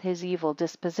followeth his evil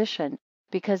disposition,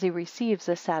 because he receives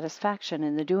a satisfaction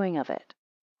in the doing of it.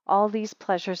 All these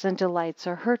pleasures and delights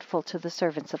are hurtful to the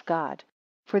servants of God.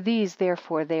 For these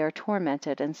therefore they are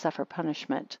tormented and suffer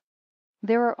punishment.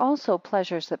 There are also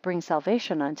pleasures that bring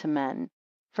salvation unto men.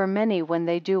 For many when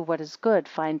they do what is good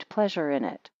find pleasure in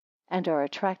it, and are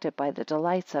attracted by the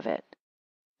delights of it.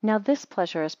 Now this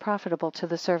pleasure is profitable to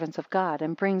the servants of God,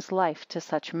 and brings life to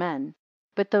such men.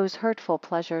 But those hurtful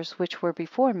pleasures which were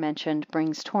before mentioned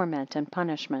brings torment and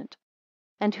punishment.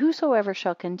 And whosoever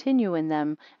shall continue in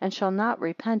them, and shall not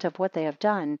repent of what they have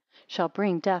done, shall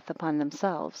bring death upon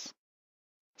themselves.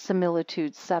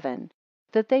 Similitudes 7.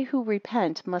 That they who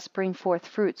repent must bring forth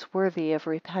fruits worthy of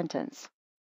repentance.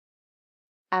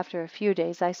 After a few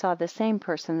days I saw the same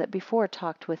person that before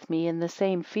talked with me in the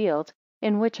same field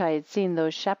in which I had seen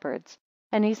those shepherds,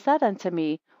 and he said unto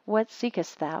me, What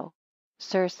seekest thou?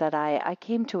 Sir, said I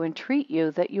came to entreat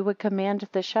you that you would command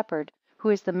the shepherd, who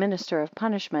is the minister of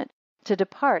punishment, to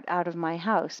depart out of my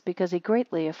house, because he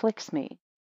greatly afflicts me.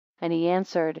 And he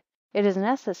answered, It is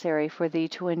necessary for thee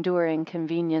to endure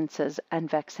inconveniences and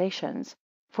vexations,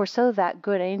 for so that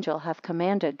good angel hath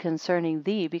commanded concerning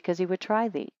thee, because he would try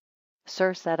thee.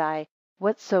 Sir, said I,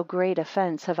 what so great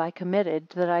offence have I committed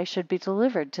that I should be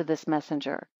delivered to this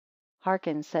messenger?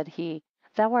 Hearken, said he,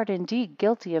 thou art indeed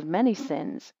guilty of many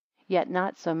sins, yet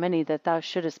not so many that thou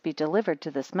shouldest be delivered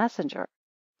to this messenger.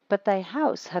 But thy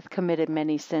house hath committed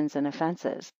many sins and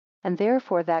offences, and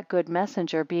therefore that good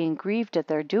messenger, being grieved at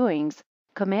their doings,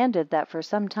 commanded that for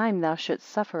some time thou shouldst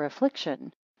suffer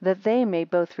affliction, that they may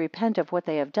both repent of what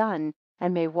they have done,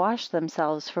 and may wash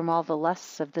themselves from all the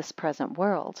lusts of this present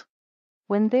world.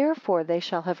 When therefore they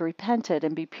shall have repented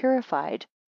and be purified,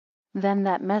 then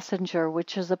that messenger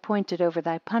which is appointed over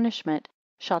thy punishment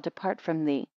shall depart from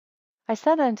thee. I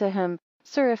said unto him,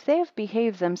 Sir, if they have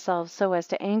behaved themselves so as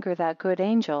to anger that good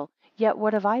angel, yet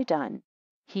what have I done?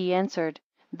 He answered,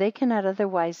 They cannot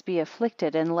otherwise be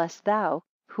afflicted, unless thou,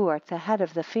 who art the head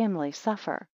of the family,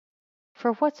 suffer.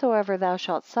 For whatsoever thou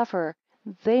shalt suffer,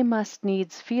 they must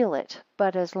needs feel it,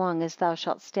 but as long as thou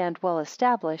shalt stand well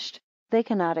established, they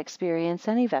cannot experience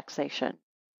any vexation.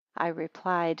 I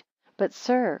replied, But,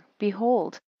 sir,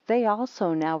 behold, they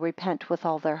also now repent with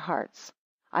all their hearts.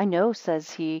 I know,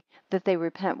 says he, that they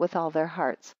repent with all their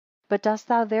hearts. But dost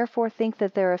thou therefore think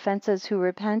that their offences who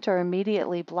repent are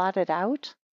immediately blotted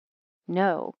out?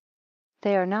 No,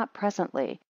 they are not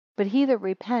presently. But he that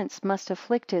repents must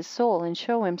afflict his soul, and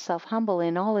show himself humble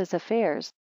in all his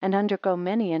affairs, and undergo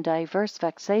many and diverse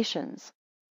vexations.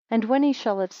 And when he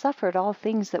shall have suffered all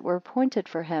things that were appointed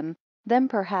for him, then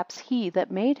perhaps he that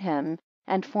made him,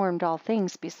 and formed all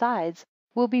things besides,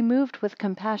 will be moved with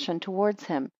compassion towards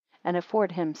him, and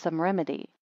afford him some remedy.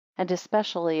 And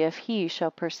especially if he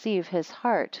shall perceive his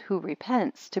heart, who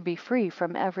repents, to be free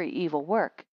from every evil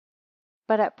work.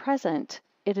 But at present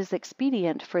it is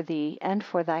expedient for thee and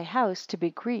for thy house to be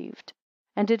grieved,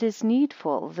 and it is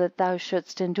needful that thou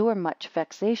shouldst endure much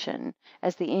vexation,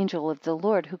 as the angel of the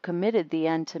Lord who committed thee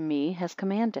unto me has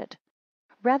commanded.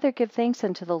 Rather give thanks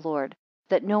unto the Lord,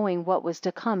 that knowing what was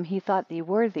to come he thought thee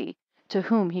worthy, to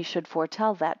whom he should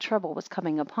foretell that trouble was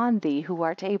coming upon thee, who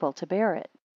art able to bear it.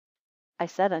 I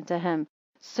said unto him,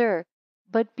 Sir,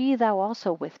 but be thou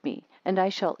also with me, and I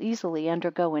shall easily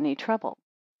undergo any trouble.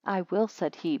 I will,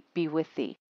 said he, be with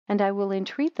thee, and I will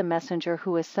entreat the messenger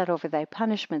who is set over thy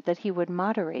punishment, that he would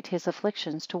moderate his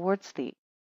afflictions towards thee.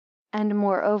 And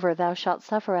moreover thou shalt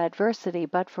suffer adversity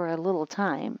but for a little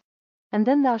time, and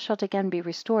then thou shalt again be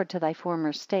restored to thy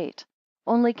former state.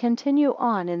 Only continue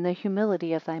on in the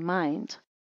humility of thy mind.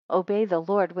 Obey the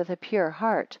Lord with a pure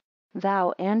heart,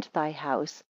 thou and thy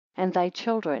house, and thy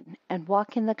children, and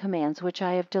walk in the commands which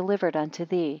I have delivered unto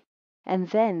thee, and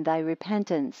then thy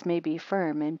repentance may be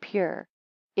firm and pure.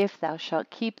 If thou shalt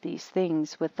keep these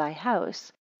things with thy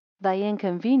house, thy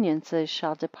inconveniences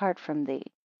shall depart from thee,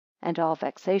 and all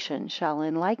vexation shall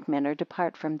in like manner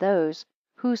depart from those,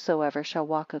 whosoever shall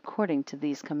walk according to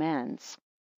these commands.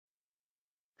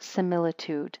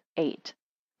 Similitude 8.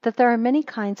 That there are many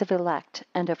kinds of elect,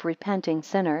 and of repenting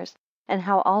sinners, and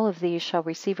how all of these shall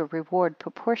receive a reward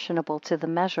proportionable to the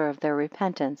measure of their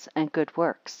repentance and good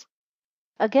works.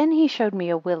 Again he showed me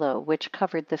a willow, which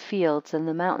covered the fields and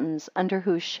the mountains, under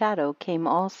whose shadow came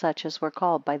all such as were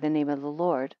called by the name of the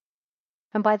Lord.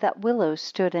 And by that willow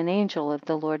stood an angel of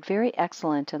the Lord, very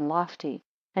excellent and lofty,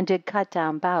 and did cut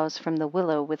down boughs from the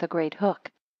willow with a great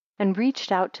hook, and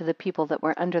reached out to the people that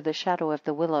were under the shadow of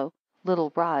the willow,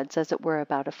 little rods, as it were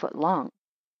about a foot long.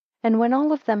 And when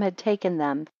all of them had taken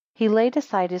them, he laid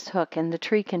aside his hook, and the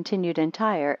tree continued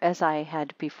entire, as I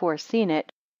had before seen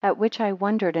it, at which I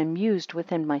wondered and mused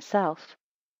within myself.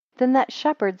 Then that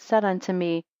shepherd said unto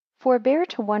me, Forbear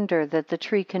to wonder that the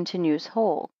tree continues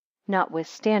whole,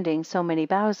 notwithstanding so many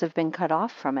boughs have been cut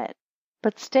off from it.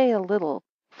 But stay a little,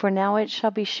 for now it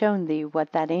shall be shown thee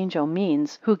what that angel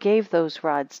means, who gave those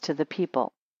rods to the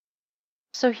people.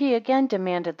 So he again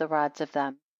demanded the rods of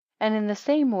them, and in the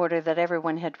same order that every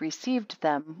one had received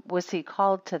them, was he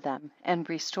called to them, and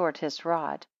restored his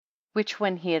rod, which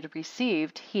when he had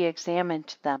received, he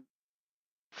examined them.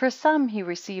 For some he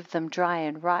received them dry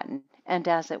and rotten, and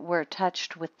as it were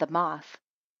touched with the moth.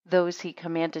 Those he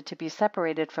commanded to be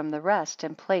separated from the rest,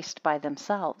 and placed by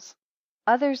themselves.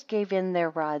 Others gave in their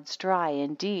rods dry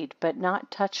indeed, but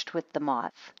not touched with the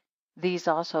moth. These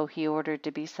also he ordered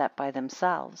to be set by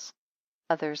themselves.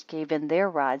 Others gave in their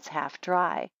rods half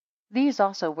dry. These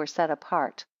also were set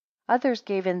apart. Others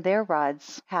gave in their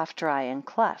rods half dry and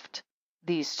cleft.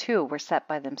 These too were set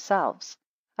by themselves.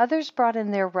 Others brought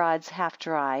in their rods half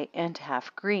dry and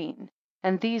half green,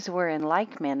 and these were in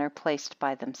like manner placed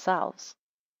by themselves.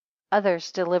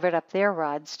 Others delivered up their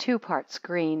rods 2 parts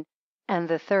green, and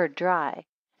the third dry,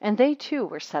 and they too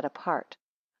were set apart.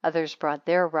 Others brought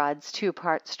their rods 2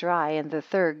 parts dry, and the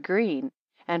third green,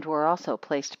 and were also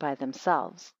placed by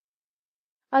themselves.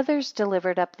 Others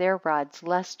delivered up their rods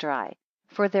less dry,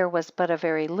 for there was but a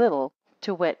very little,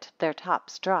 to wit, their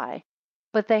tops dry,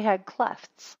 but they had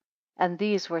clefts, and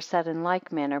these were set in like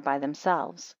manner by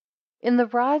themselves. In the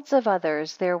rods of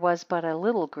others there was but a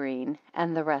little green,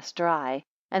 and the rest dry,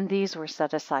 and these were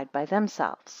set aside by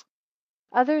themselves.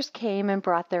 Others came and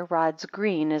brought their rods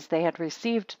green as they had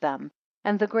received them,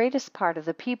 and the greatest part of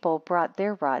the people brought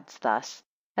their rods thus,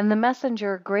 and the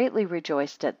messenger greatly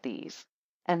rejoiced at these,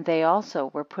 and they also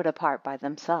were put apart by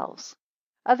themselves.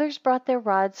 Others brought their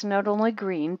rods not only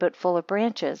green, but full of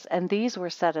branches, and these were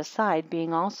set aside,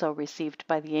 being also received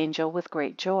by the angel with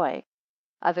great joy.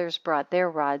 Others brought their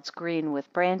rods green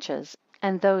with branches,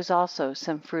 and those also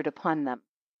some fruit upon them.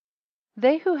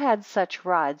 They who had such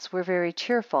rods were very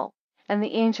cheerful, and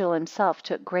the angel himself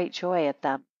took great joy at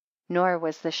them, nor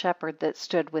was the shepherd that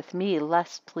stood with me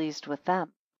less pleased with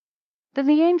them. Then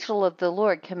the angel of the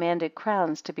Lord commanded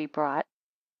crowns to be brought,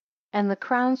 and the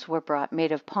crowns were brought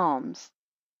made of palms.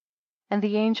 And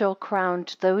the angel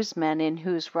crowned those men in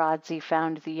whose rods he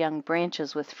found the young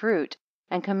branches with fruit,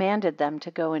 and commanded them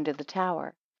to go into the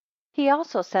tower. He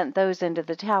also sent those into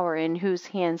the tower in whose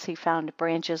hands he found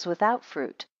branches without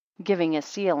fruit, giving a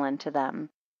seal unto them.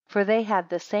 For they had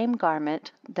the same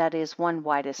garment, that is one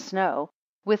white as snow,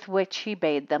 with which he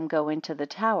bade them go into the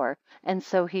tower, and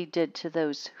so he did to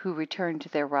those who returned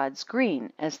their rods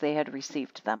green, as they had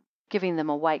received them, giving them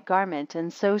a white garment,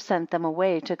 and so sent them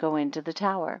away to go into the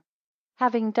tower.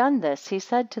 Having done this, he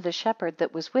said to the shepherd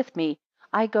that was with me,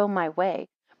 I go my way,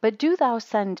 but do thou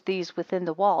send these within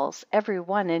the walls, every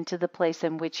one into the place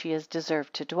in which he has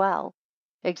deserved to dwell,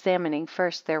 examining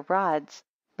first their rods,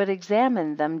 but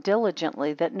examine them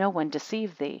diligently, that no one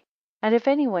deceive thee. And if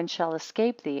any one shall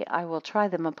escape thee, I will try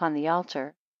them upon the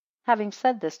altar. Having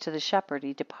said this to the shepherd,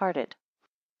 he departed.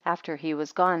 After he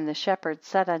was gone, the shepherd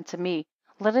said unto me,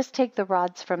 Let us take the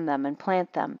rods from them, and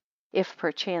plant them, if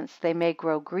perchance they may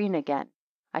grow green again.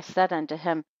 I said unto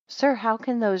him, Sir, how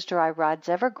can those dry rods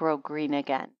ever grow green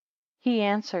again? He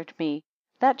answered me,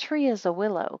 That tree is a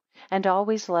willow, and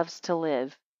always loves to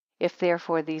live. If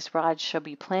therefore these rods shall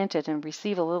be planted and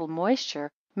receive a little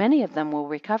moisture, many of them will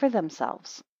recover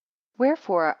themselves.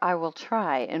 Wherefore I will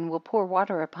try, and will pour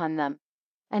water upon them.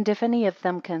 And if any of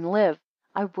them can live,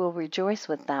 I will rejoice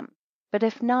with them. But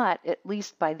if not, at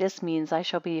least by this means I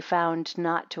shall be found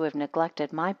not to have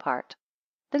neglected my part.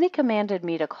 Then he commanded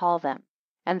me to call them.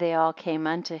 And they all came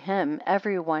unto him,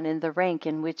 every one in the rank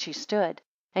in which he stood,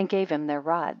 and gave him their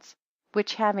rods;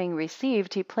 which having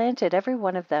received, he planted every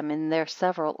one of them in their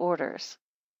several orders.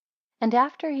 And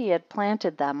after he had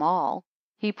planted them all,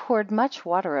 he poured much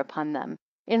water upon them,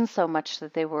 insomuch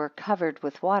that they were covered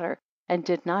with water, and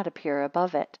did not appear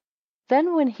above it.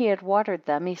 Then when he had watered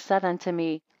them, he said unto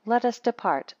me, Let us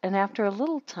depart, and after a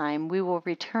little time we will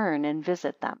return and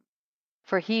visit them.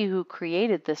 For he who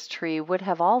created this tree would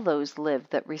have all those live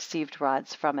that received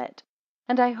rods from it.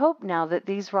 And I hope now that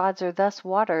these rods are thus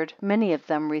watered, many of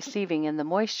them receiving in the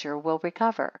moisture will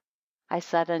recover. I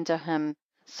said unto him,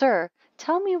 Sir,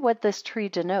 tell me what this tree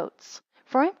denotes.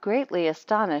 For I am greatly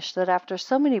astonished that after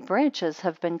so many branches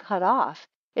have been cut off,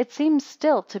 it seems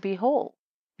still to be whole.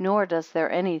 Nor does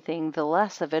there anything the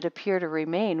less of it appear to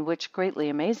remain, which greatly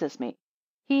amazes me.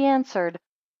 He answered,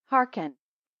 Hearken.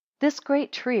 This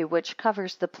great tree which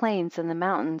covers the plains and the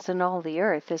mountains and all the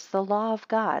earth is the law of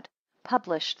God,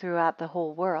 published throughout the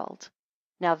whole world.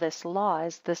 Now this law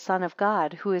is the Son of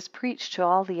God, who is preached to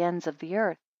all the ends of the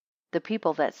earth. The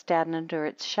people that stand under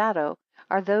its shadow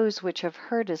are those which have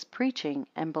heard his preaching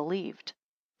and believed.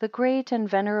 The great and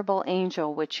venerable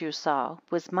angel which you saw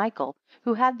was Michael,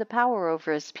 who had the power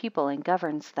over his people and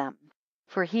governs them.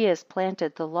 For he has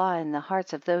planted the law in the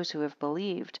hearts of those who have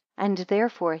believed, and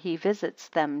therefore he visits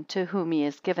them to whom he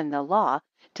has given the law,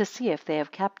 to see if they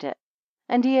have kept it.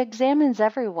 And he examines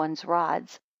every one's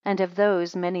rods, and of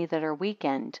those many that are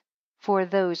weakened, for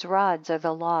those rods are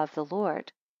the law of the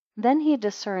Lord. Then he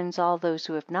discerns all those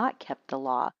who have not kept the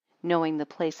law, knowing the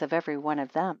place of every one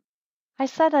of them. I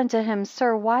said unto him,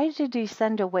 Sir, why did he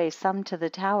send away some to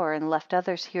the tower, and left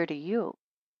others here to you?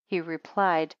 He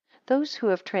replied, Those who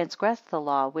have transgressed the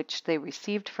law which they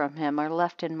received from him are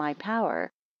left in my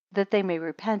power, that they may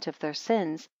repent of their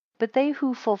sins, but they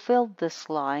who fulfilled this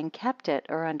law and kept it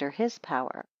are under his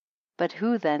power. But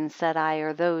who then, said I,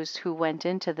 are those who went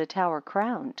into the tower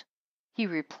crowned? He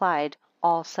replied,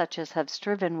 All such as have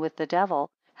striven with the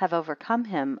devil, have overcome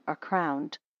him, are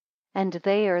crowned. And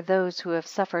they are those who have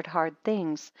suffered hard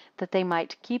things, that they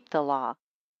might keep the law.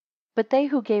 But they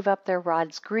who gave up their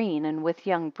rods green and with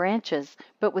young branches,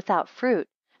 but without fruit,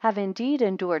 have indeed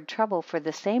endured trouble for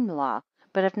the same law,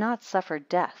 but have not suffered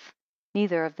death,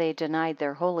 neither have they denied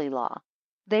their holy law.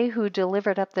 They who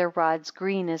delivered up their rods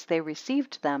green as they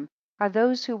received them, are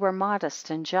those who were modest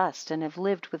and just, and have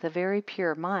lived with a very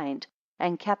pure mind,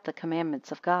 and kept the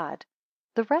commandments of God.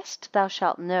 The rest thou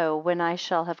shalt know, when I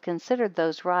shall have considered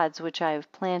those rods which I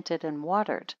have planted and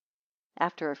watered.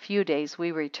 After a few days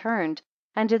we returned,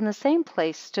 and in the same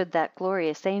place stood that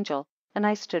glorious angel, and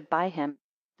I stood by him.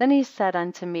 Then he said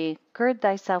unto me, Gird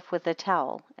thyself with a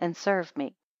towel, and serve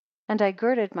me. And I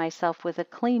girded myself with a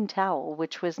clean towel,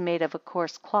 which was made of a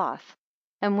coarse cloth.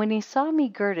 And when he saw me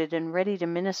girded and ready to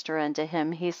minister unto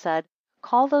him, he said,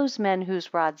 Call those men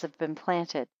whose rods have been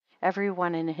planted, every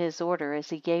one in his order as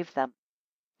he gave them.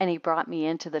 And he brought me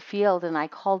into the field, and I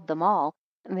called them all,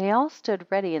 and they all stood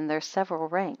ready in their several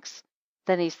ranks.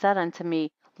 Then he said unto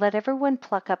me, Let every one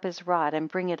pluck up his rod, and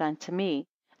bring it unto me.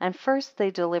 And first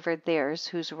they delivered theirs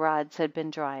whose rods had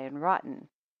been dry and rotten.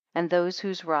 And those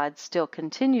whose rods still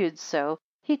continued so,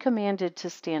 he commanded to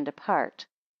stand apart.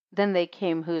 Then they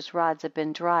came whose rods had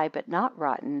been dry but not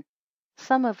rotten.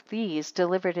 Some of these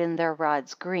delivered in their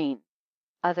rods green,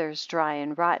 others dry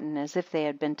and rotten, as if they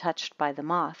had been touched by the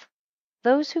moth.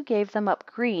 Those who gave them up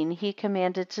green he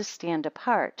commanded to stand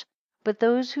apart, but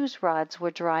those whose rods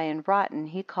were dry and rotten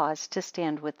he caused to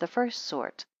stand with the first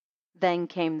sort. Then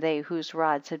came they whose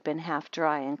rods had been half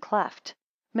dry and cleft.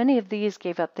 Many of these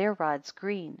gave up their rods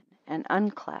green and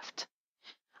uncleft.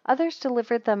 Others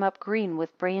delivered them up green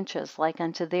with branches, like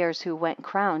unto theirs who went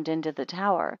crowned into the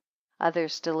tower.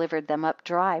 Others delivered them up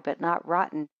dry but not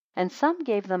rotten, and some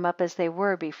gave them up as they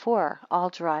were before,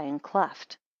 all dry and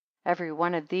cleft. Every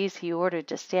one of these he ordered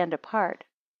to stand apart,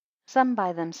 some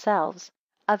by themselves,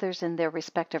 others in their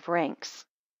respective ranks.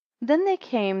 Then they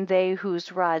came they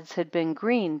whose rods had been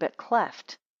green but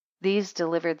cleft. These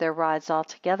delivered their rods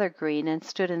altogether green, and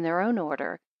stood in their own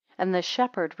order. And the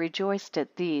shepherd rejoiced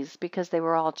at these, because they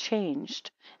were all changed,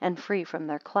 and free from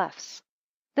their clefts.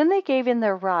 Then they gave in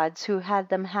their rods, who had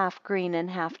them half green and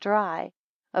half dry.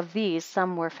 Of these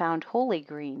some were found wholly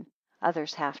green,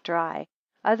 others half dry,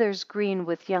 others green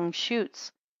with young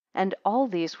shoots, and all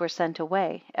these were sent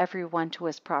away, every one to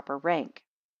his proper rank.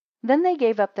 Then they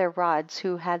gave up their rods,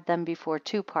 who had them before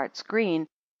 2 parts green,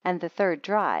 and the third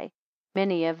dry.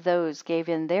 Many of those gave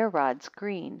in their rods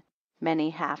green, many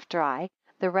half dry,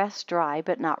 the rest dry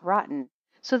but not rotten.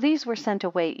 So these were sent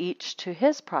away each to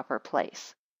his proper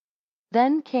place.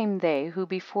 Then came they who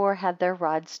before had their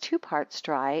rods 2 parts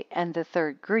dry, and the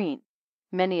third green.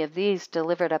 Many of these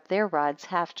delivered up their rods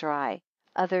half dry,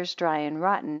 others dry and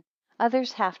rotten,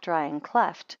 others half dry and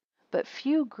cleft, but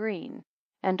few green.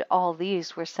 And all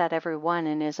these were set every one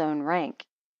in his own rank.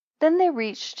 Then they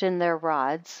reached in their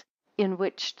rods, in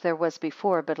which there was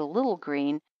before but a little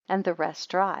green, and the rest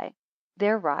dry.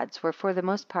 Their rods were for the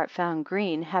most part found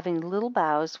green, having little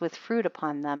boughs with fruit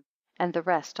upon them, and the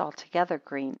rest altogether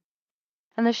green.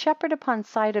 And the shepherd upon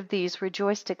sight of these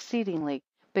rejoiced exceedingly,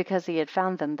 because he had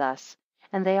found them thus,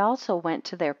 and they also went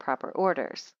to their proper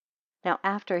orders. Now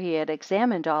after he had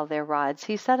examined all their rods,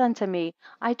 he said unto me,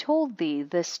 I told thee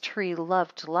this tree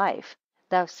loved life.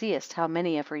 Thou seest how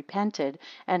many have repented,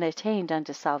 and attained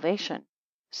unto salvation.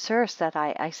 Sir, said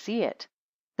I see it.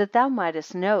 That thou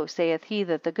mightest know, saith he,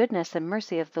 that the goodness and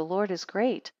mercy of the Lord is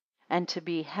great, and to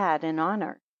be had in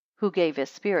honor, who gave his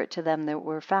Spirit to them that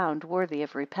were found worthy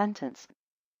of repentance.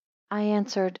 I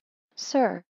answered,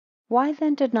 Sir, why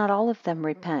then did not all of them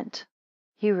repent?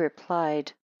 He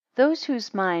replied, those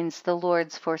whose minds the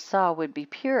Lord foresaw would be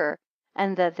pure,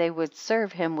 and that they would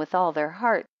serve him with all their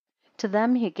heart, to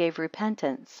them he gave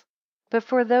repentance. But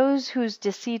for those whose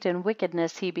deceit and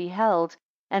wickedness he beheld,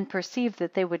 and perceived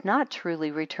that they would not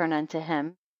truly return unto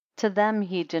him, to them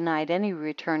he denied any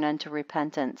return unto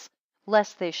repentance,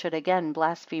 lest they should again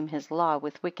blaspheme his law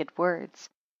with wicked words.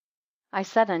 I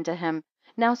said unto him,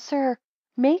 now, sir,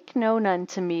 make known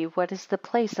unto me what is the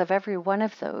place of every one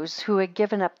of those who had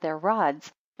given up their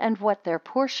rods, and what their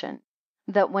portion,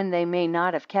 that when they may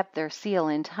not have kept their seal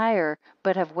entire,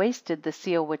 but have wasted the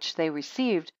seal which they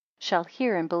received, shall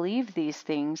hear and believe these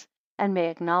things, and may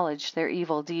acknowledge their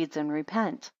evil deeds and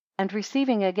repent, and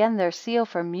receiving again their seal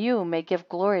from you, may give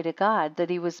glory to God, that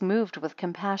he was moved with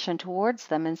compassion towards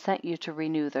them, and sent you to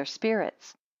renew their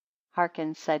spirits.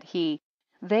 Hearken, said he,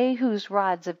 they whose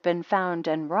rods have been found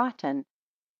and rotten,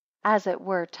 as it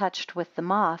were touched with the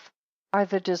moth, are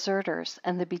the deserters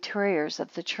and the betrayers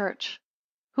of the church,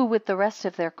 who with the rest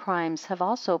of their crimes have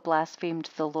also blasphemed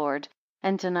the Lord,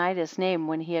 and denied his name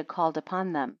when he had called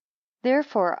upon them.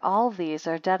 Therefore all these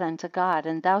are dead unto God,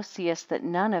 and thou seest that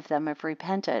none of them have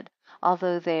repented,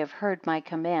 although they have heard my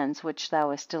commands which thou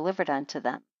hast delivered unto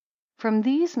them. From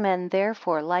these men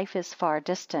therefore life is far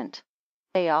distant.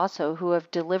 They also who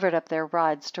have delivered up their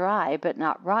rods dry, but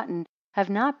not rotten, have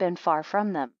not been far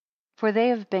from them. For they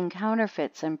have been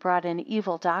counterfeits, and brought in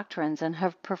evil doctrines, and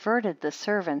have perverted the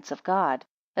servants of God,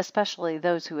 especially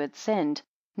those who had sinned,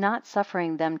 not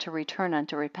suffering them to return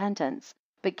unto repentance,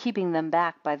 but keeping them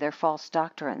back by their false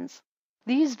doctrines.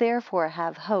 These therefore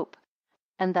have hope,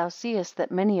 and thou seest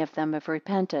that many of them have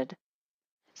repented,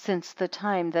 since the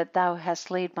time that thou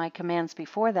hast laid my commands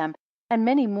before them, and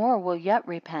many more will yet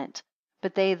repent.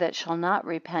 But they that shall not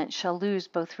repent shall lose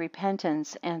both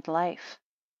repentance and life.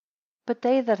 But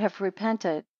they that have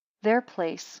repented, their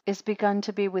place is begun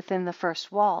to be within the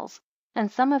first walls,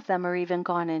 and some of them are even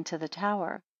gone into the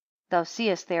tower. Thou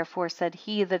seest therefore, said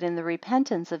he, that in the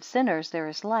repentance of sinners there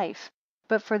is life,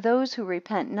 but for those who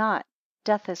repent not,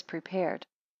 death is prepared.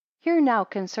 Hear now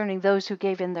concerning those who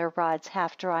gave in their rods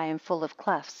half dry and full of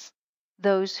clefts.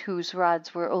 Those whose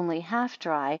rods were only half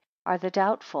dry are the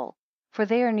doubtful, for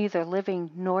they are neither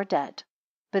living nor dead.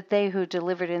 But they who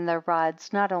delivered in their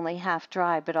rods not only half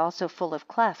dry, but also full of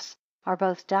clefts, are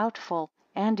both doubtful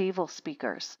and evil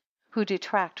speakers, who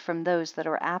detract from those that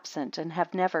are absent, and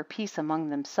have never peace among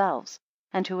themselves,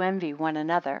 and who envy one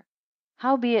another.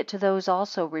 Howbeit to those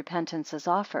also repentance is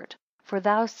offered, for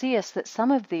thou seest that some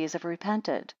of these have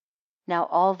repented. Now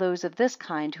all those of this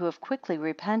kind who have quickly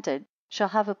repented shall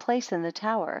have a place in the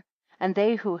tower, and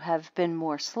they who have been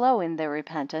more slow in their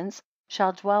repentance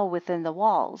shall dwell within the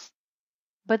walls.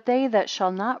 But they that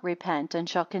shall not repent, and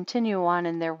shall continue on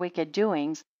in their wicked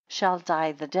doings, shall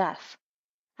die the death.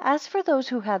 As for those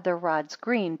who had their rods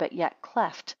green, but yet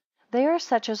cleft, they are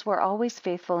such as were always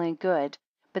faithful and good,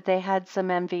 but they had some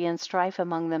envy and strife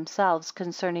among themselves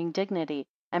concerning dignity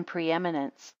and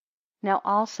preeminence. Now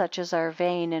all such as are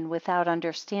vain and without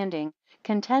understanding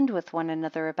contend with one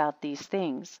another about these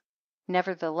things.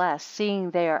 Nevertheless, seeing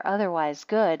they are otherwise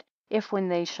good, if when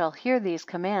they shall hear these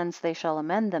commands they shall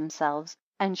amend themselves,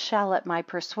 and shall at my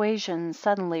persuasion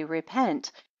suddenly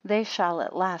repent, they shall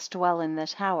at last dwell in the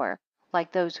tower,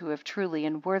 like those who have truly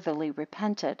and worthily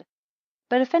repented.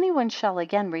 But if any one shall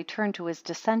again return to his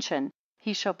dissension,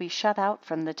 he shall be shut out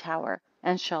from the tower,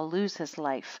 and shall lose his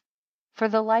life. For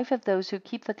the life of those who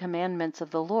keep the commandments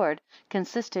of the Lord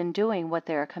consists in doing what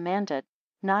they are commanded,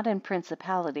 not in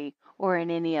principality or in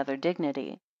any other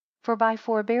dignity. For by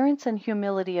forbearance and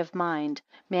humility of mind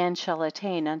man shall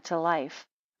attain unto life,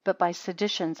 but by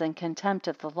seditions and contempt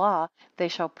of the law they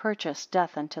shall purchase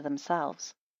death unto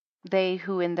themselves. They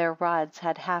who in their rods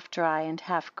had half dry and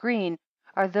half green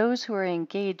are those who are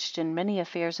engaged in many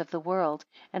affairs of the world,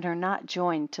 and are not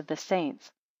joined to the saints,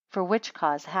 for which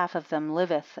cause half of them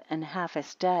liveth and half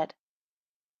is dead.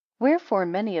 Wherefore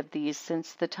many of these,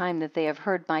 since the time that they have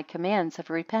heard my commands, have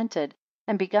repented,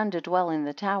 and begun to dwell in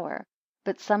the tower.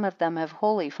 But some of them have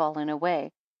wholly fallen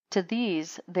away. To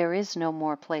these there is no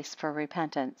more place for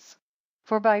repentance.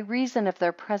 For by reason of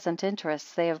their present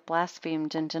interests they have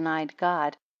blasphemed and denied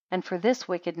God, and for this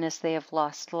wickedness they have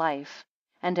lost life.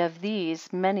 And of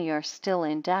these many are still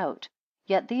in doubt.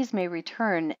 Yet these may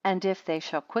return, and if they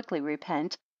shall quickly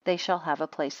repent, they shall have a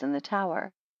place in the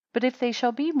tower. But if they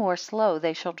shall be more slow,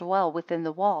 they shall dwell within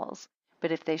the walls.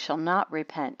 But if they shall not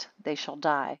repent, they shall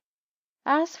die.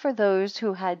 As for those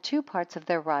who had 2 parts of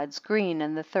their rods green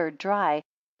and the third dry,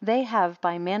 they have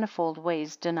by manifold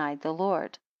ways denied the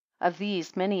Lord. Of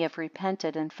these many have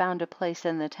repented and found a place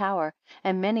in the tower,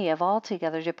 and many have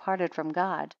altogether departed from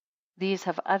God. These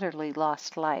have utterly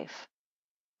lost life.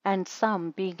 And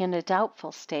some, being in a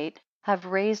doubtful state, have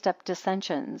raised up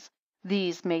dissensions.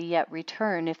 These may yet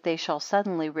return, if they shall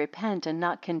suddenly repent and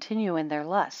not continue in their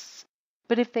lusts.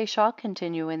 But if they shall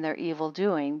continue in their evil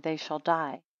doing, they shall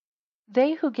die.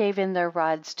 They who gave in their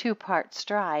rods 2 parts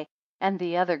dry, and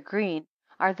the other green,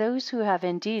 are those who have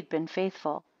indeed been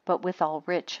faithful, but withal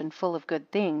rich and full of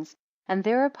good things, and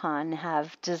thereupon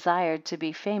have desired to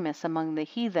be famous among the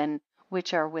heathen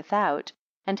which are without,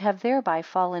 and have thereby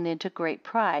fallen into great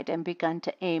pride, and begun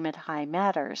to aim at high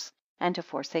matters, and to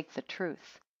forsake the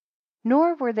truth.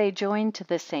 Nor were they joined to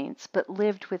the saints, but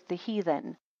lived with the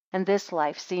heathen, and this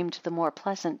life seemed the more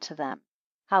pleasant to them.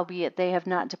 Howbeit they have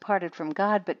not departed from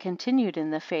God, but continued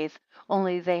in the faith,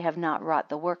 only they have not wrought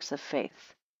the works of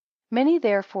faith. Many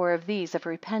therefore of these have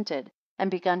repented,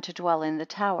 and begun to dwell in the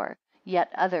tower.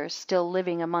 Yet others, still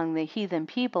living among the heathen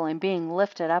people, and being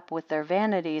lifted up with their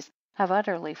vanities, have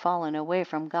utterly fallen away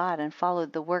from God, and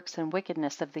followed the works and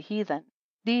wickedness of the heathen.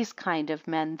 These kind of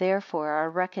men therefore are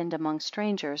reckoned among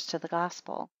strangers to the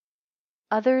gospel.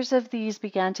 Others of these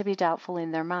began to be doubtful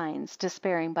in their minds,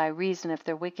 despairing by reason of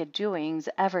their wicked doings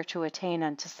ever to attain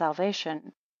unto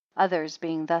salvation. Others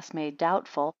being thus made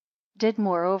doubtful, did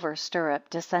moreover stir up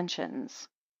dissensions.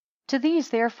 To these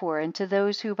therefore, and to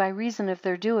those who by reason of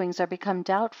their doings are become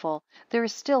doubtful, there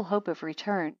is still hope of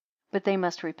return, but they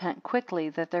must repent quickly,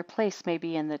 that their place may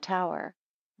be in the tower.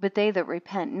 But they that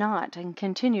repent not, and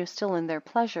continue still in their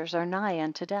pleasures, are nigh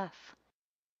unto death.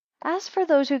 As for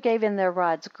those who gave in their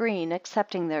rods green,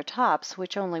 excepting their tops,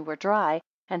 which only were dry,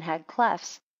 and had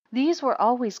clefts, these were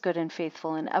always good and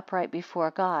faithful and upright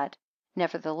before God.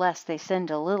 Nevertheless they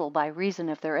sinned a little by reason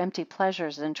of their empty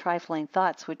pleasures and trifling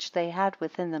thoughts which they had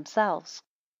within themselves.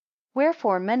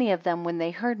 Wherefore many of them, when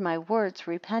they heard my words,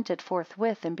 repented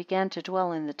forthwith, and began to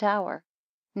dwell in the tower.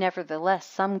 Nevertheless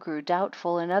some grew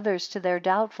doubtful, and others to their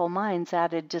doubtful minds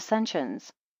added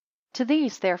dissensions. To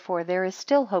these therefore there is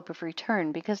still hope of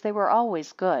return, because they were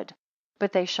always good,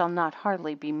 but they shall not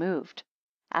hardly be moved.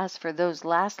 As for those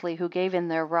lastly who gave in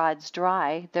their rods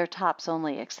dry, their tops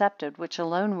only excepted, which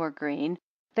alone were green,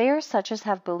 they are such as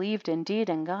have believed indeed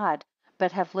in God,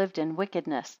 but have lived in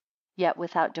wickedness, yet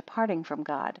without departing from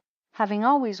God, having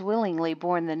always willingly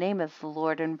borne the name of the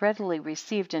Lord, and readily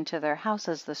received into their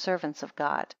houses the servants of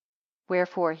God.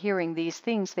 Wherefore hearing these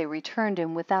things they returned,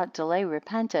 and without delay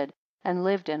repented, and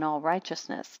lived in all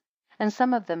righteousness. And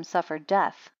some of them suffered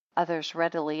death, others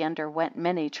readily underwent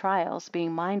many trials,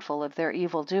 being mindful of their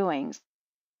evil doings.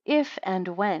 If and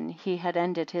when he had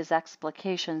ended his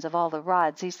explications of all the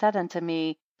rods, he said unto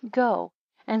me, Go,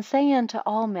 and say unto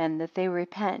all men that they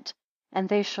repent, and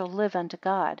they shall live unto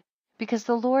God, because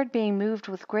the Lord being moved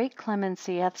with great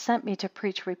clemency hath sent me to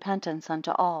preach repentance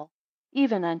unto all,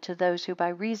 even unto those who by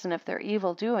reason of their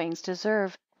evil doings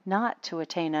deserve not to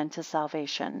attain unto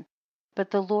salvation. But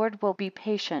the Lord will be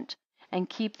patient, and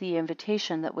keep the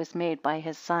invitation that was made by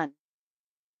his Son.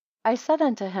 I said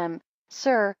unto him,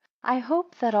 Sir, I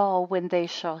hope that all, when they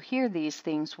shall hear these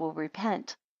things, will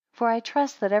repent. For I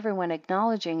trust that everyone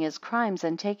acknowledging his crimes,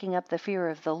 and taking up the fear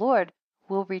of the Lord,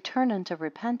 will return unto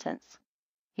repentance.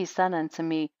 He said unto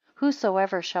me,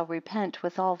 Whosoever shall repent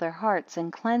with all their hearts,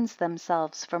 and cleanse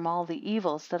themselves from all the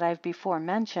evils that I have before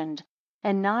mentioned,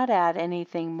 and not add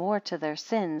anything more to their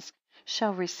sins,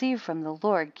 shall receive from the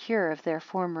Lord cure of their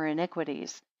former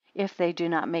iniquities, if they do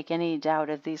not make any doubt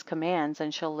of these commands,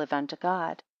 and shall live unto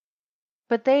God.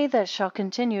 But they that shall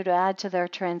continue to add to their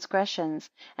transgressions,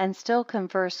 and still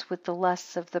converse with the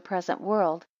lusts of the present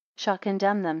world, shall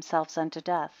condemn themselves unto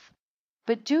death.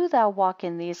 But do thou walk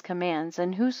in these commands,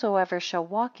 and whosoever shall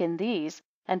walk in these,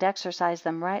 and exercise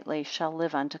them rightly, shall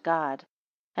live unto God.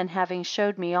 And having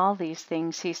showed me all these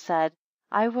things, he said,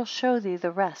 I will show thee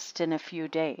the rest in a few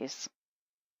days.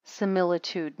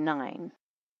 Similitude 9.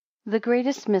 The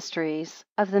greatest mysteries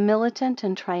of the militant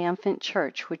and triumphant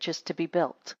church which is to be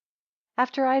built.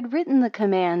 After I had written the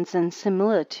commands and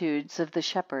similitudes of the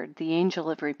shepherd, the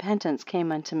angel of repentance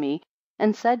came unto me,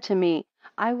 and said to me,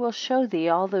 I will show thee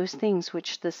all those things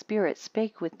which the Spirit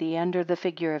spake with thee under the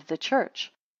figure of the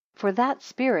church. For that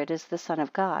Spirit is the Son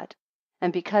of God.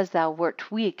 And because thou wert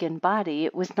weak in body,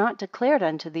 it was not declared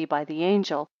unto thee by the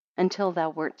angel, until thou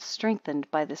wert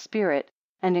strengthened by the Spirit,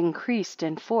 and increased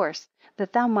in force,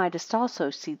 that thou mightest also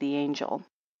see the angel.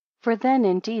 For then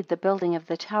indeed the building of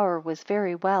the tower was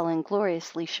very well and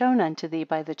gloriously shown unto thee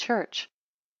by the church.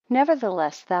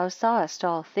 Nevertheless thou sawest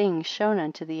all things shown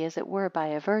unto thee as it were by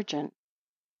a virgin.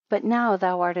 But now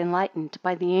thou art enlightened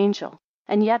by the angel,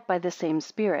 and yet by the same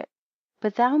Spirit.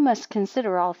 But thou must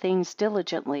consider all things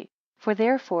diligently, for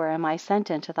therefore am I sent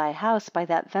into thy house by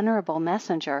that venerable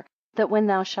messenger, that when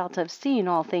thou shalt have seen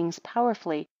all things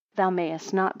powerfully, thou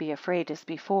mayest not be afraid as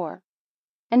before.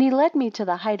 And he led me to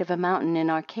the height of a mountain in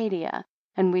Arcadia,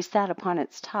 and we sat upon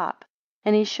its top.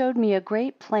 And he showed me a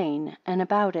great plain, and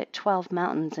about it 12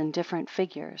 mountains in different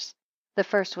figures. The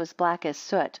first was black as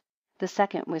soot, the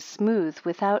second was smooth,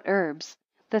 without herbs,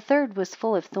 the third was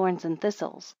full of thorns and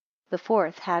thistles, the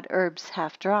fourth had herbs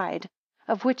half dried,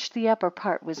 of which the upper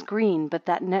part was green, but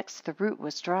that next the root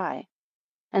was dry.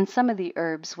 And some of the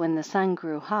herbs, when the sun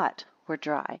grew hot, were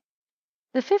dry.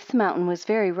 The fifth mountain was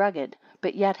very rugged,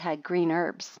 but yet had green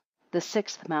herbs. The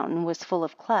sixth mountain was full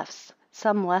of clefts,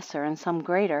 some lesser and some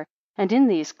greater, and in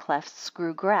these clefts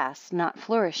grew grass, not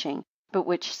flourishing, but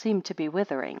which seemed to be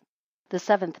withering. The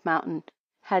seventh mountain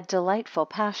had delightful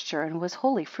pasture, and was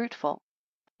wholly fruitful.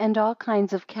 And all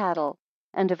kinds of cattle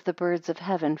and of the birds of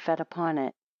heaven fed upon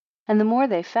it. And the more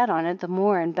they fed on it, the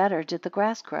more and better did the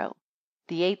grass grow.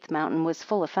 The eighth mountain was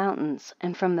full of fountains,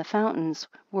 and from the fountains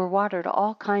were watered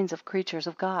all kinds of creatures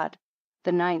of God.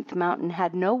 The ninth mountain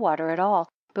had no water at all,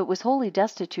 but was wholly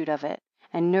destitute of it,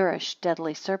 and nourished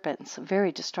deadly serpents,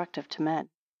 very destructive to men.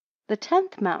 The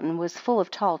 10th mountain was full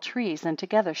of tall trees, and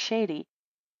together shady,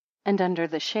 and under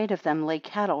the shade of them lay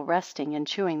cattle resting and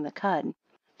chewing the cud.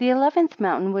 The 11th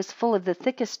mountain was full of the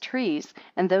thickest trees,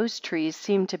 and those trees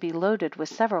seemed to be loaded with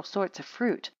several sorts of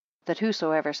fruit, that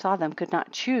whosoever saw them could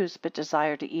not choose but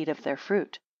desire to eat of their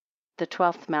fruit. The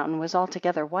 12th mountain was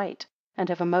altogether white, and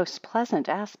of a most pleasant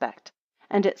aspect,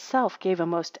 and itself gave a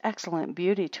most excellent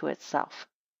beauty to itself.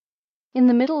 In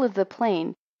the middle of the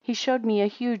plain he showed me a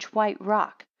huge white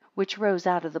rock, which rose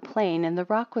out of the plain, and the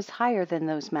rock was higher than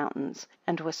those mountains,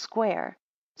 and was square,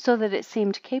 so that it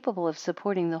seemed capable of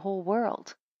supporting the whole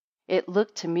world. It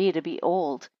looked to me to be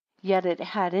old, yet it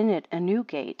had in it a new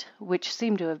gate, which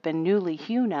seemed to have been newly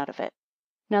hewn out of it.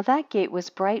 Now that gate was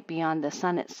bright beyond the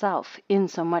sun itself,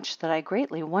 insomuch that I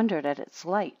greatly wondered at its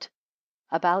light.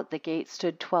 About the gate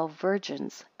stood 12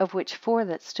 virgins, of which 4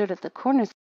 that stood at the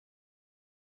corners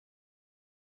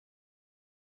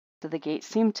of the gate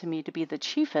seemed to me to be the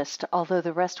chiefest, although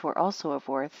the rest were also of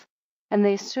worth, and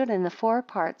they stood in the 4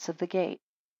 parts of the gate.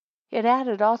 It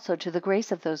added also to the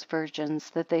grace of those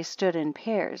virgins, that they stood in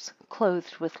pairs,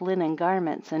 clothed with linen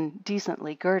garments, and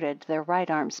decently girded, their right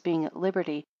arms being at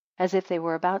liberty, as if they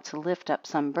were about to lift up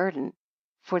some burden,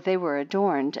 for they were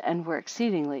adorned, and were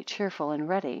exceedingly cheerful and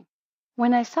ready.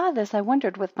 When I saw this, I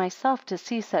wondered with myself to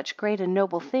see such great and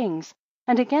noble things,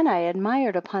 and again I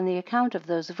admired upon the account of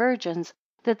those virgins,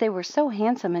 that they were so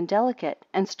handsome and delicate,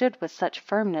 and stood with such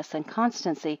firmness and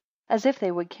constancy, as if they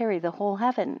would carry the whole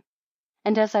heaven.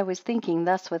 And as I was thinking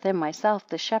thus within myself,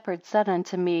 the shepherd said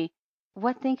unto me,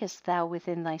 What thinkest thou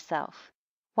within thyself?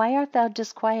 Why art thou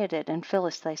disquieted, and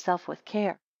fillest thyself with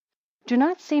care? Do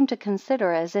not seem to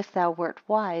consider, as if thou wert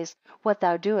wise, what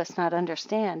thou doest not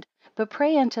understand, but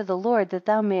pray unto the Lord that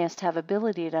thou mayest have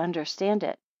ability to understand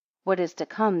it. What is to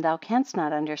come thou canst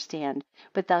not understand,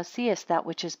 but thou seest that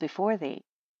which is before thee.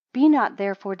 Be not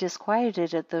therefore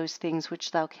disquieted at those things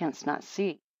which thou canst not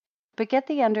see, but get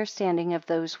the understanding of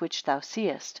those which thou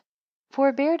seest.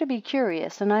 Forbear to be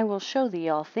curious, and I will show thee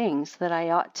all things that I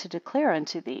ought to declare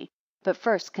unto thee, but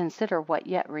first consider what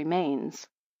yet remains.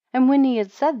 And when he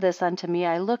had said this unto me,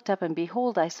 I looked up, and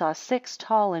behold, I saw 6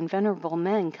 tall and venerable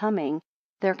men coming.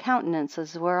 Their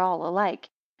countenances were all alike,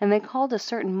 and they called a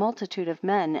certain multitude of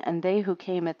men, and they who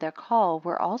came at their call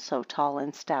were also tall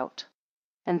and stout.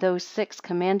 And those 6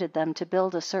 commanded them to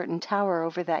build a certain tower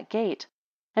over that gate.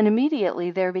 And immediately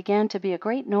there began to be a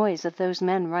great noise of those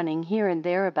men running here and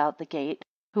there about the gate,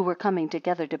 who were coming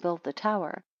together to build the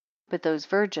tower. But those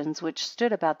virgins which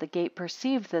stood about the gate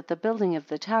perceived that the building of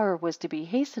the tower was to be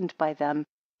hastened by them,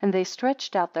 and they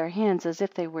stretched out their hands as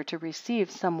if they were to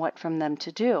receive somewhat from them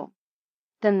to do.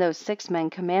 Then those 6 men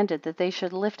commanded that they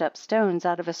should lift up stones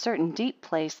out of a certain deep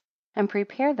place, and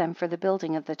prepare them for the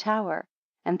building of the tower.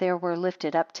 And there were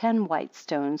lifted up 10 white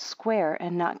stones, square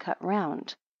and not cut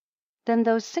round. Then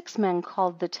those 6 men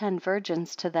called the 10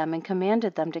 virgins to them, and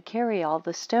commanded them to carry all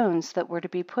the stones that were to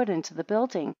be put into the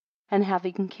building, and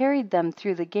having carried them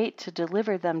through the gate, to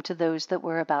deliver them to those that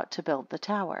were about to build the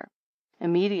tower.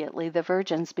 Immediately the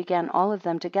virgins began all of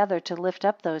them together to lift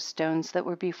up those stones that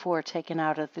were before taken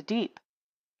out of the deep.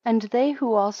 And they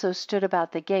who also stood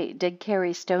about the gate did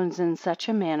carry stones in such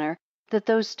a manner, that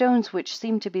those stones which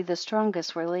seemed to be the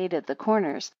strongest were laid at the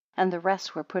corners, and the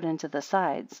rest were put into the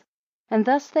sides. And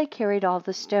thus they carried all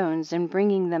the stones, and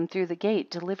bringing them through the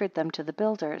gate, delivered them to the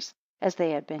builders, as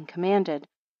they had been commanded,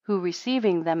 who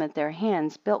receiving them at their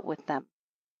hands built with them.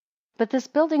 But this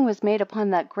building was made upon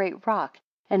that great rock,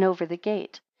 and over the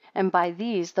gate, and by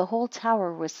these the whole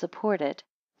tower was supported.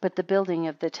 But the building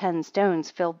of the 10 stones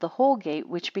filled the whole gate,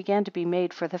 which began to be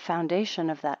made for the foundation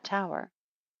of that tower.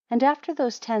 And after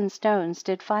those 10 stones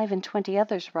did 25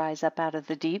 others rise up out of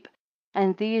the deep,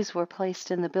 and these were placed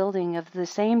in the building of the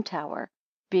same tower,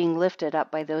 being lifted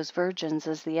up by those virgins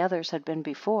as the others had been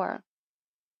before.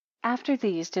 After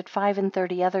these did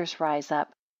 35 others rise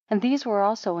up, and these were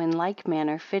also in like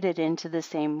manner fitted into the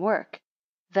same work.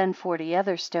 Then 40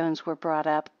 other stones were brought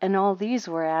up, and all these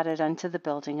were added unto the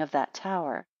building of that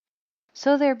tower.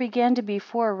 So there began to be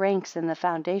 4 ranks in the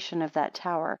foundation of that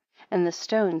tower, and the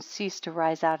stones ceased to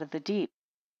rise out of the deep,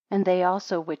 and they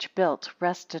also which built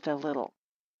rested a little.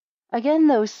 Again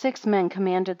those 6 men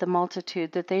commanded the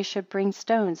multitude that they should bring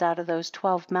stones out of those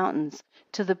 12 mountains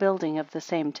to the building of the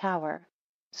same tower.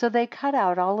 So they cut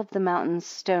out all of the mountains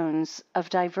stones of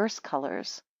divers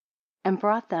colors, and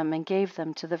brought them and gave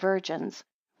them to the virgins,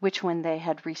 which when they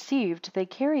had received, they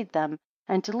carried them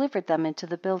and delivered them into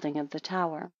the building of the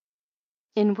tower.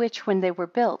 In which when they were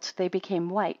built, they became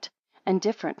white, and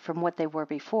different from what they were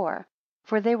before,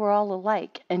 for they were all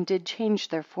alike, and did change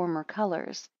their former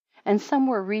colors. And some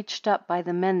were reached up by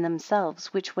the men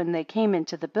themselves, which when they came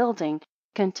into the building,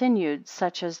 continued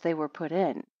such as they were put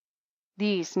in.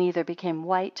 These neither became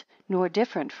white nor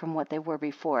different from what they were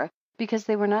before, because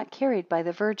they were not carried by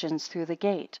the virgins through the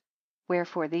gate.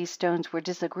 Wherefore these stones were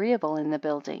disagreeable in the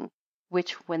building,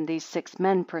 which when these 6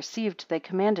 men perceived, they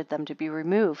commanded them to be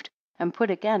removed, and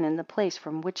put again in the place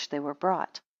from which they were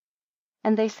brought.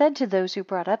 And they said to those who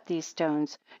brought up these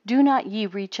stones, Do not ye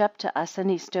reach up to us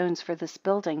any stones for this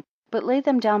building, but lay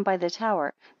them down by the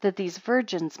tower, that these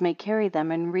virgins may carry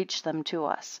them and reach them to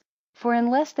us. For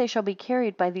unless they shall be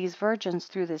carried by these virgins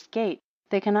through this gate,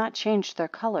 they cannot change their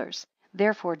colors.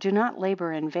 Therefore do not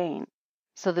labor in vain.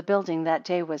 So the building that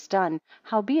day was done,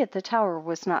 howbeit the tower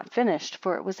was not finished,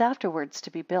 for it was afterwards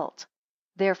to be built.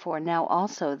 Therefore now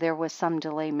also there was some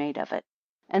delay made of it.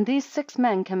 And these 6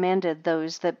 men commanded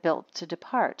those that built to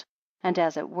depart, and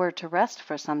as it were to rest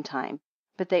for some time.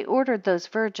 But they ordered those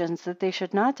virgins that they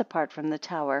should not depart from the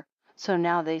tower, so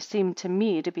now they seemed to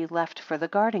me to be left for the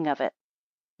guarding of it.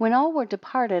 When all were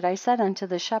departed, I said unto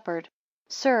the shepherd,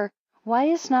 Sir, why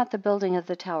is not the building of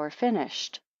the tower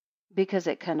finished? Because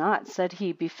it cannot, said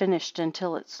he, be finished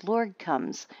until its Lord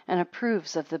comes and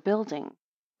approves of the building,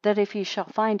 that if he shall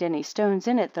find any stones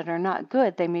in it that are not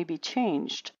good, they may be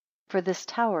changed, for this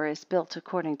tower is built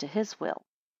according to his will.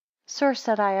 Sir,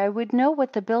 said I would know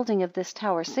what the building of this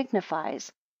tower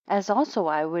signifies, as also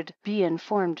I would be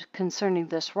informed concerning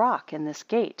this rock and this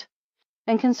gate,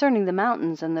 and concerning the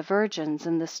mountains and the virgins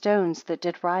and the stones that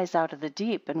did rise out of the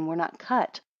deep and were not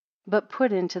cut, but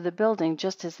put into the building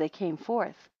just as they came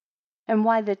forth. And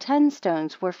why the 10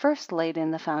 stones were first laid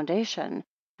in the foundation,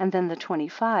 and then the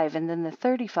 25, and then the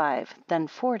 35, then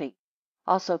 40.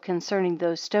 Also concerning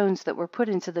those stones that were put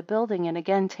into the building and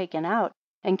again taken out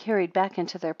and carried back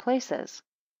into their places.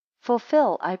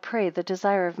 Fulfill, I pray, the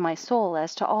desire of my soul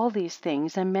as to all these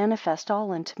things, and manifest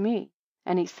all unto me.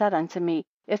 And he said unto me,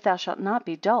 If thou shalt not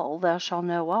be dull, thou shalt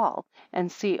know all,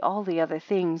 and see all the other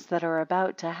things that are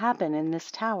about to happen in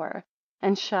this tower,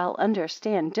 and shall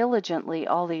understand diligently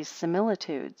all these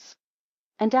similitudes.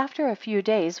 And after a few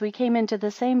days we came into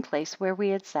the same place where we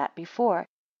had sat before,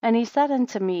 And he said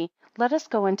unto me, Let us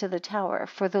go into the tower,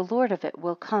 for the Lord of it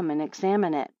will come and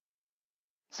examine it.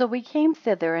 So we came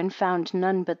thither, and found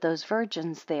none but those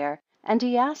virgins there. And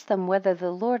he asked them whether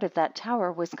the Lord of that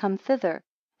tower was come thither?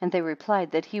 And they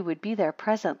replied that he would be there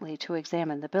presently to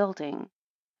examine the building.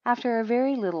 After a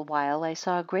very little while I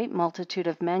saw a great multitude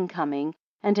of men coming,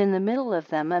 and in the middle of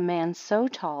them a man so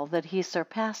tall that he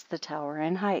surpassed the tower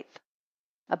in height.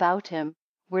 About him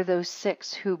were those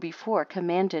 6 who before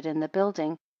commanded in the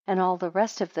building, and all the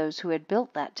rest of those who had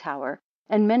built that tower,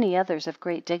 and many others of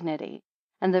great dignity.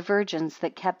 And the virgins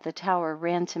that kept the tower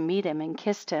ran to meet him, and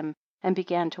kissed him, and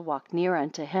began to walk near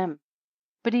unto him.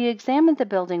 But he examined the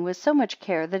building with so much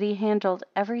care, that he handled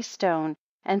every stone,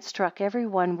 and struck every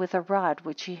one with a rod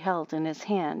which he held in his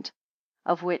hand;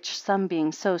 of which some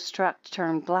being so struck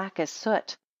turned black as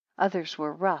soot, others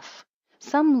were rough,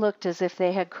 some looked as if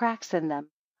they had cracks in them,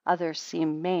 others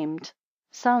seemed maimed,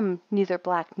 some neither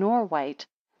black nor white,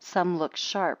 some looked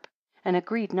sharp, and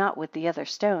agreed not with the other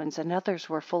stones, and others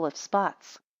were full of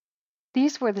spots.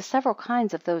 These were the several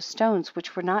kinds of those stones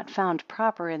which were not found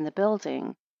proper in the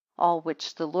building, all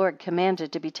which the Lord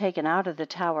commanded to be taken out of the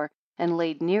tower and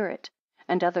laid near it,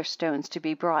 and other stones to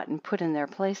be brought and put in their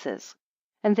places.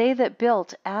 And they that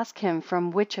built asked him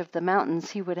from which of the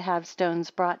mountains he would have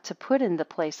stones brought to put in the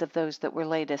place of those that were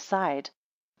laid aside.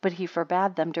 But he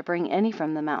forbade them to bring any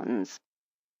from the mountains,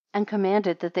 and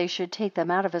commanded that they should take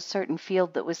them out of a certain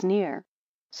field that was near.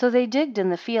 So they digged in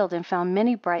the field, and found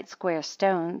many bright square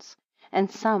stones,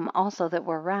 and some also that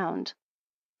were round.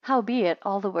 Howbeit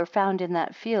all that were found in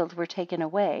that field were taken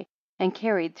away, and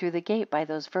carried through the gate by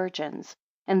those virgins,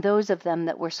 and those of them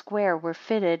that were square were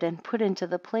fitted and put into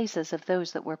the places of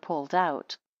those that were pulled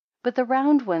out. But the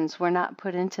round ones were not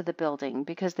put into the building,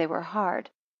 because they were hard,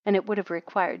 and it would have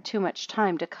required too much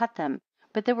time to cut them,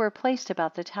 but they were placed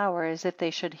about the tower, as if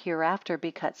they should hereafter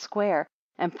be cut square,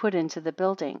 and put into the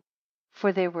building,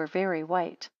 for they were very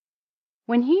white.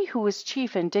 When he who was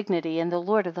chief in dignity, and the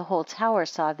Lord of the whole tower,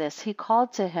 saw this, he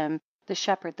called to him the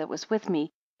shepherd that was with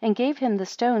me, and gave him the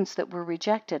stones that were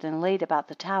rejected and laid about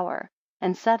the tower,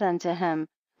 and said unto him,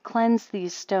 Cleanse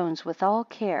these stones with all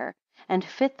care, and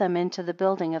fit them into the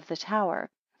building of the tower,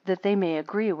 that they may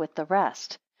agree with the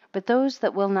rest, but those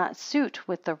that will not suit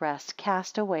with the rest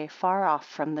cast away far off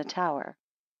from the tower.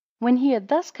 When he had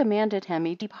thus commanded him,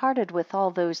 he departed with all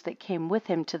those that came with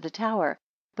him to the tower,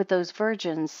 but those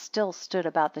virgins still stood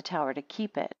about the tower to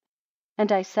keep it.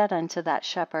 And I said unto that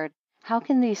shepherd, How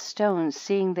can these stones,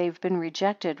 seeing they've been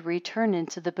rejected, return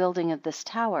into the building of this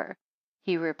tower?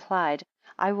 He replied,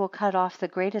 I will cut off the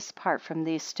greatest part from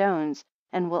these stones,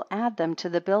 and will add them to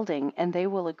the building, and they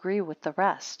will agree with the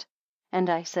rest. And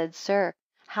I said, Sir,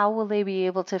 how will they be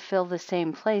able to fill the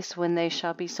same place when they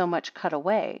shall be so much cut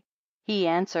away? He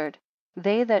answered,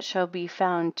 They that shall be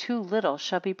found too little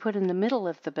shall be put in the middle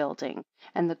of the building,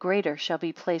 and the greater shall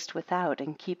be placed without,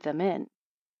 and keep them in.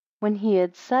 When he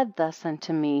had said thus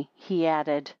unto me, he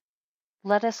added,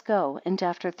 Let us go, and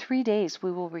after 3 days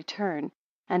we will return,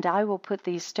 and I will put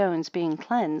these stones, being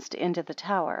cleansed, into the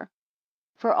tower.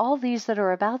 For all these that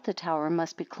are about the tower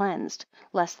must be cleansed,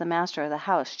 lest the master of the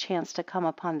house chance to come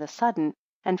upon the sudden,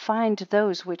 and find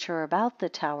those which are about the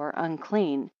tower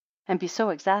unclean, and be so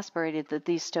exasperated that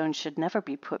these stones should never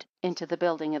be put into the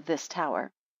building of this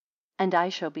tower. And I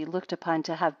shall be looked upon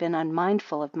to have been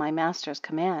unmindful of my master's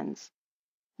commands.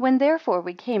 When therefore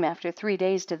we came after 3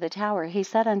 days to the tower, he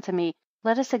said unto me,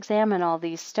 Let us examine all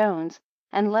these stones,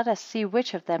 and let us see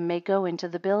which of them may go into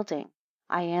the building.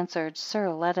 I answered,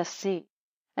 Sir, let us see.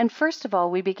 And first of all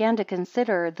we began to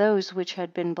consider those which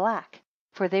had been black,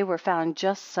 for they were found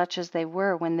just such as they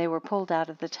were when they were pulled out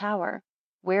of the tower.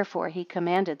 Wherefore he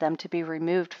commanded them to be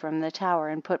removed from the tower,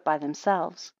 and put by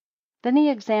themselves. Then he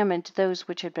examined those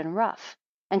which had been rough,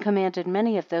 and commanded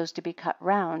many of those to be cut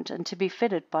round, and to be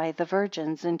fitted by the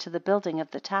virgins into the building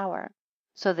of the tower.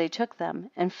 So they took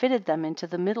them, and fitted them into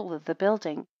the middle of the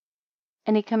building.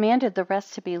 And he commanded the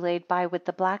rest to be laid by with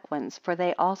the black ones, for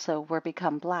they also were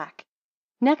become black.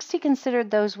 Next he considered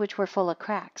those which were full of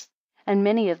cracks, and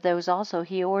many of those also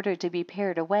he ordered to be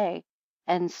pared away,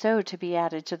 and so to be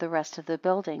added to the rest of the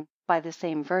building, by the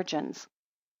same virgins.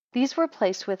 These were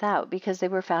placed without, because they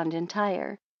were found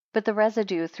entire, but the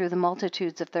residue through the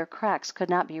multitudes of their cracks could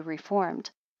not be reformed,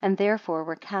 and therefore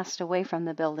were cast away from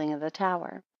the building of the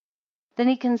tower. Then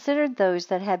he considered those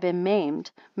that had been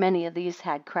maimed, many of these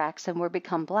had cracks and were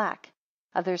become black,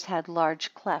 others had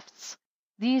large clefts.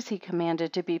 These he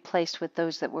commanded to be placed with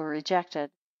those that were rejected,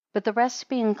 but the rest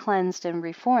being cleansed and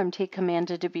reformed he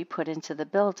commanded to be put into the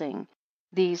building.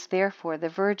 These therefore the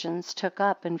virgins took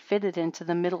up and fitted into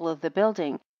the middle of the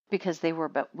building, because they were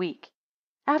but weak.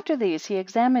 After these he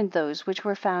examined those which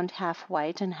were found half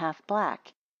white and half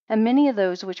black, and many of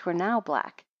those which were now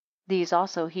black. These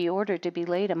also he ordered to be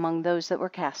laid among those that were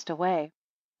cast away.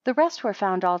 The rest were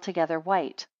found altogether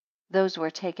white. Those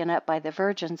were taken up by the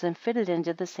virgins and fitted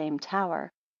into the same tower,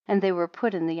 and they were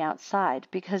put in the outside,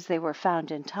 because they were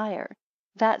found entire,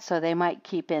 that so they might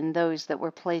keep in those that were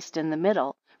placed in the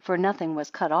middle, for nothing was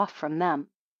cut off from them.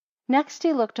 Next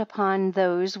he looked upon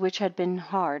those which had been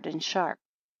hard and sharp.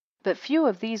 But few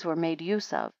of these were made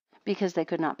use of, because they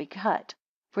could not be cut,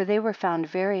 for they were found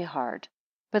very hard.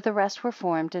 But the rest were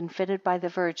formed and fitted by the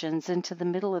virgins into the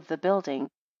middle of the building,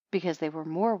 because they were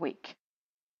more weak.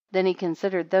 Then he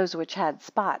considered those which had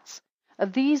spots.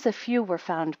 Of these a few were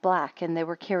found black, and they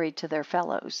were carried to their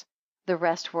fellows. The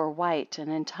rest were white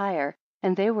and entire,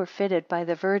 and they were fitted by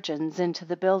the virgins into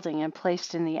the building and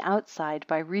placed in the outside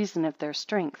by reason of their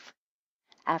strength.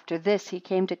 After this he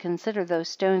came to consider those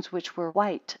stones which were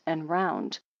white and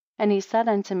round. And he said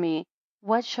unto me,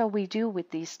 What shall we do with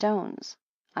these stones?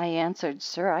 I answered,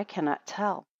 Sir, I cannot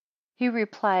tell. He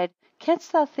replied,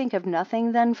 Canst thou think of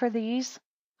nothing then for these?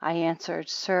 I answered,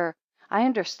 Sir, I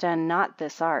understand not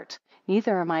this art,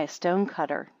 neither am I a stone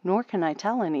cutter, nor can I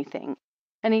tell anything.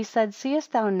 And he said,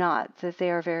 Seest thou not that they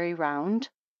are very round?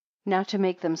 Now to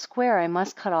make them square I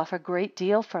must cut off a great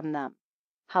deal from them.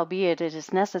 Howbeit it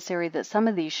is necessary that some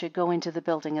of these should go into the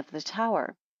building of the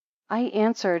tower. I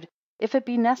answered, If it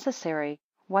be necessary,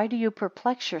 why do you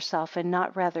perplex yourself, and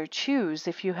not rather choose,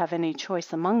 if you have any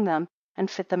choice among them, and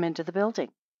fit them into the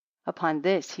building? Upon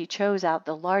this he chose out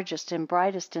the largest and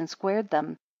brightest and squared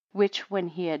them, which when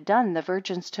he had done, the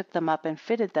virgins took them up and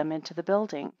fitted them into the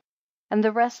building. And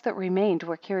the rest that remained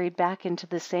were carried back into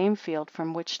the same field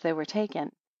from which they were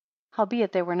taken.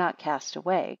 Howbeit they were not cast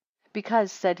away,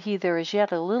 because, said he, there is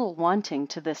yet a little wanting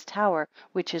to this tower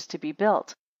which is to be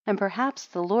built, and perhaps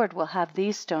the Lord will have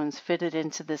these stones fitted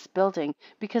into this building,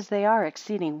 because they are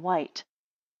exceeding white.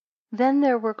 Then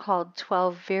there were called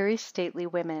 12 very stately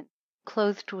women,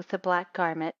 clothed with a black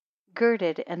garment,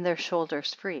 girded and their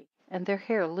shoulders free, and their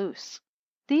hair loose.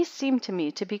 These seemed to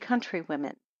me to be country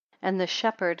women. And the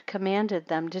shepherd commanded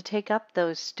them to take up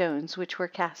those stones which were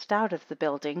cast out of the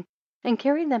building, and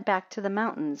carry them back to the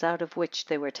mountains out of which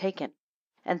they were taken.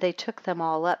 And they took them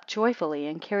all up joyfully,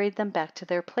 and carried them back to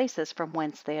their places from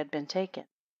whence they had been taken.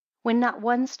 When not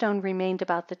one stone remained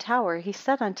about the tower, he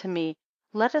said unto me,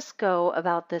 Let us go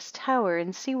about this tower,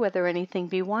 and see whether anything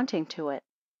be wanting to it.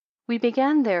 We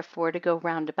began therefore to go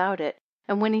round about it,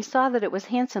 and when he saw that it was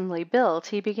handsomely built,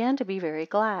 he began to be very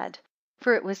glad.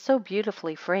 For it was so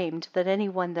beautifully framed, that any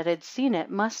one that had seen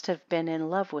it must have been in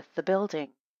love with the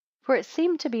building. For it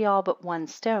seemed to be all but one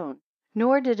stone,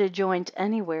 nor did a joint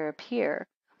anywhere appear,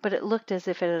 but it looked as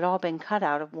if it had all been cut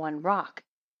out of one rock.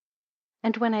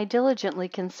 And when I diligently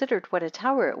considered what a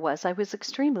tower it was, I was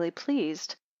extremely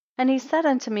pleased. And he said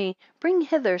unto me, Bring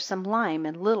hither some lime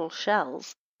and little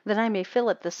shells, that I may fill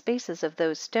up the spaces of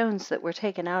those stones that were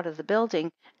taken out of the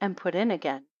building, and put in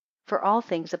again. For all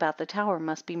things about the tower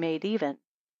must be made even.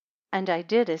 And I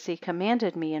did as he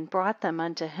commanded me, and brought them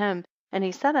unto him. And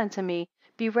he said unto me,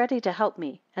 Be ready to help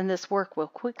me, and this work will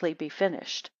quickly be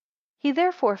finished. He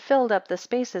therefore filled up the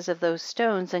spaces of those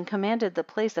stones, and commanded the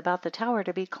place about the tower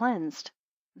to be cleansed.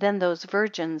 Then those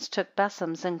virgins took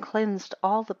besoms and cleansed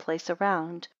all the place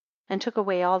around, and took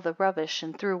away all the rubbish,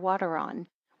 and threw water on.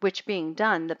 Which being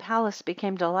done, the palace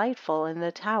became delightful, and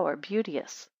the tower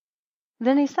beauteous.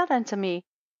 Then he said unto me,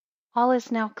 All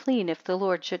is now clean. If the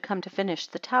Lord should come to finish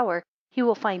the tower, he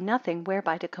will find nothing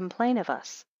whereby to complain of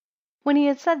us. When he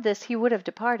had said this, he would have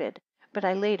departed. But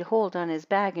I laid hold on his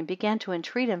bag, and began to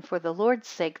entreat him for the Lord's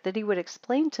sake, that he would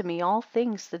explain to me all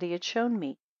things that he had shown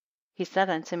me. He said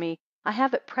unto me, I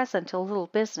have at present a little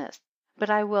business,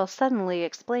 but I will suddenly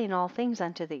explain all things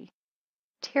unto thee.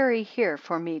 Tarry here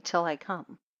for me till I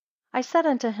come. I said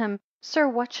unto him, Sir,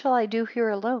 what shall I do here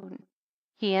alone?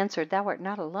 He answered, Thou art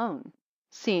not alone,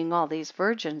 seeing all these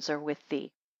virgins are with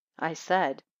thee. I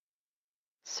said,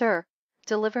 Sir,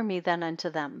 deliver me then unto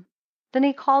them. Then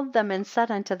he called them, and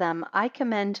said unto them, I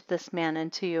commend this man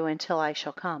unto you until I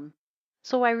shall come.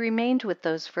 So I remained with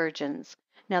those virgins.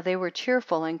 Now they were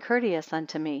cheerful and courteous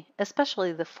unto me,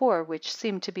 especially the 4 which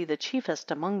seemed to be the chiefest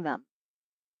among them.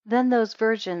 Then those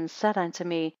virgins said unto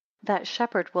me, That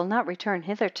shepherd will not return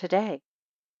hither today.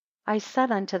 I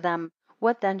said unto them,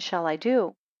 What then shall I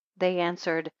do? They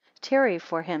answered, Tarry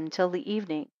for him till the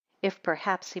evening, if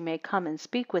perhaps he may come and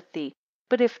speak with thee.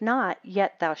 But if not,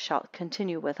 yet thou shalt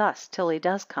continue with us till he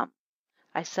does come.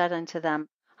 I said unto them,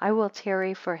 I will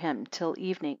tarry for him till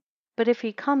evening. But if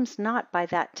he comes not by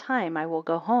that time, I will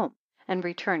go home, and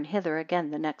return hither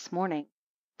again the next morning.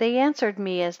 They answered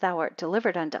me, As thou art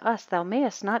delivered unto us, thou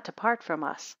mayest not depart from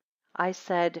us. I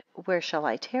said, Where shall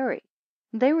I tarry?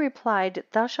 They replied,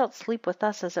 Thou shalt sleep with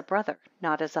us as a brother,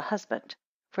 not as a husband.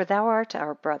 For thou art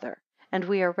our brother, and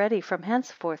we are ready from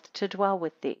henceforth to dwell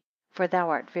with thee, for thou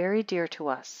art very dear to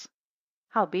us.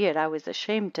 Howbeit I was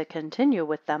ashamed to continue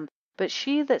with them, but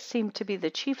she that seemed to be the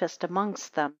chiefest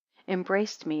amongst them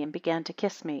embraced me and began to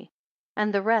kiss me.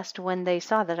 And the rest, when they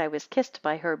saw that I was kissed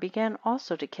by her, began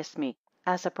also to kiss me,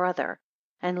 as a brother,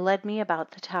 and led me about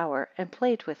the tower, and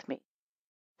played with me.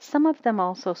 Some of them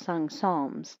also sung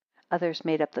psalms, others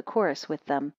made up the chorus with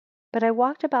them. But I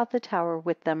walked about the tower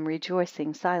with them,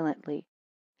 rejoicing silently,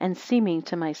 and seeming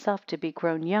to myself to be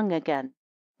grown young again.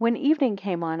 When evening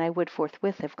came on, I would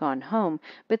forthwith have gone home,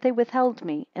 but they withheld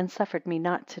me, and suffered me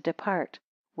not to depart.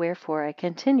 Wherefore I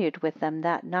continued with them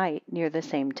that night near the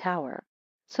same tower.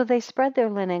 So they spread their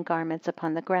linen garments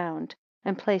upon the ground,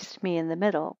 and placed me in the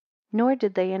middle, nor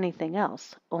did they anything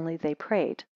else, only they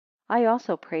prayed. I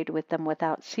also prayed with them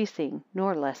without ceasing,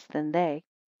 nor less than they,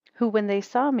 who when they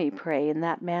saw me pray in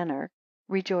that manner,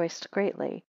 rejoiced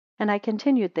greatly. And I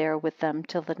continued there with them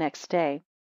till the next day.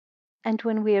 And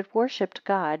when we had worshipped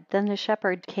God, then the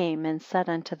shepherd came and said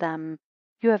unto them,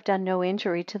 You have done no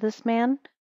injury to this man?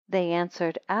 They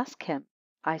answered, Ask him.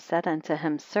 I said unto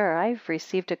him, Sir, I have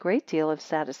received a great deal of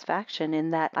satisfaction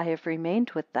in that I have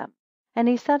remained with them. And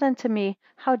he said unto me,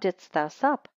 How didst thou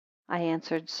sup? I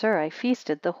answered, Sir, I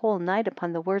feasted the whole night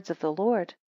upon the words of the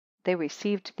Lord. They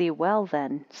received thee well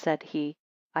then, said he.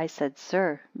 I said,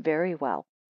 Sir, very well.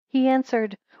 He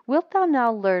answered, Wilt thou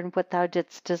now learn what thou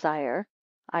didst desire?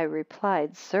 I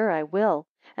replied, Sir, I will.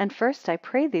 And first I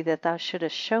pray thee that thou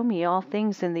shouldest show me all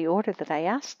things in the order that I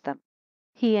asked them.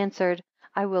 He answered,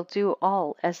 I will do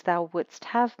all as thou wouldst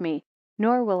have me,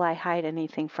 nor will I hide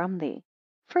anything from thee.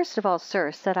 First of all,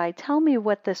 sir, said I, tell me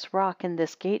what this rock and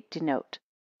this gate denote.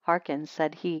 Hearken,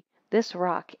 said he, this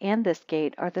rock and this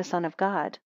gate are the Son of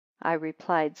God. I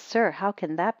replied, Sir, how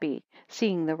can that be,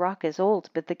 seeing the rock is old,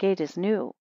 but the gate is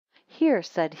new? Hear,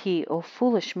 said he, O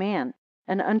foolish man,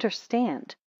 and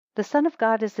understand. The Son of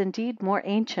God is indeed more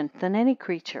ancient than any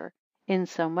creature,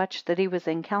 insomuch that he was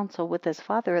in council with his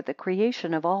Father at the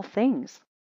creation of all things.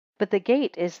 But the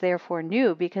gate is therefore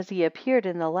new, because he appeared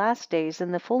in the last days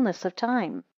in the fullness of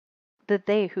time, that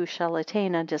they who shall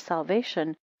attain unto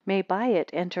salvation may by it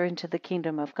enter into the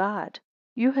kingdom of God.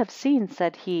 You have seen,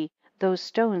 said he, those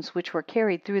stones which were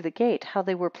carried through the gate, how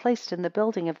they were placed in the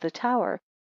building of the tower,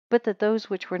 but that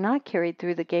those which were not carried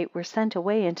through the gate were sent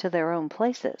away into their own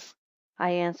places.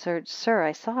 I answered, Sir,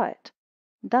 I saw it.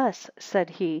 Thus, said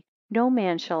he, no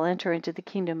man shall enter into the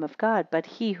kingdom of God, but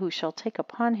he who shall take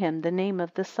upon him the name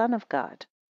of the Son of God.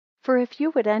 For if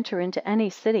you would enter into any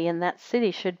city, and that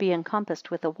city should be encompassed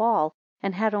with a wall,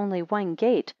 and had only one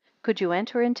gate, could you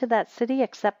enter into that city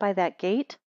except by that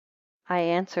gate? I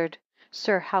answered,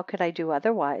 Sir, how could I do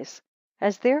otherwise?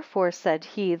 As therefore, said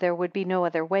he, there would be no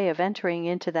other way of entering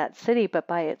into that city but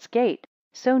by its gate,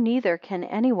 so neither can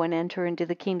any one enter into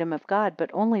the kingdom of God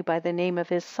but only by the name of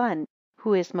his Son,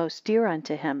 who is most dear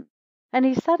unto him. And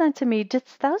he said unto me,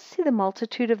 Didst thou see the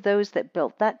multitude of those that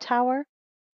built that tower?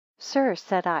 Sir,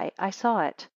 said I saw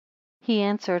it. He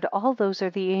answered, All those are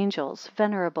the angels,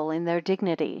 venerable in their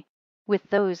dignity. With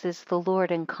those is the Lord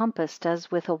encompassed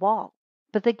as with a wall.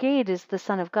 But the gate is the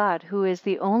Son of God, who is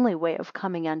the only way of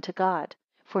coming unto God.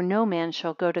 For no man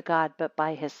shall go to God but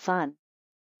by his Son.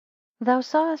 Thou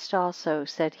sawest also,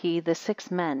 said he, the 6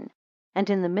 men, and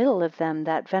in the middle of them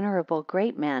that venerable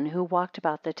great man who walked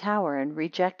about the tower, and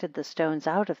rejected the stones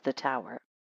out of the tower.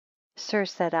 Sir,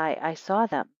 said I saw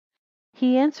them.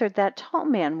 He answered, That tall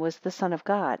man was the Son of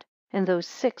God, and those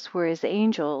 6 were his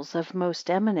angels of most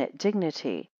eminent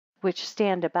dignity, which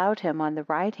stand about him on the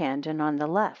right hand and on the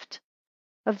left.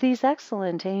 Of these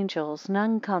excellent angels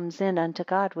none comes in unto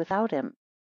God without him.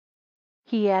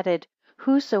 He added,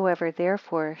 Whosoever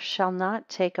therefore shall not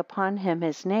take upon him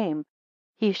his name,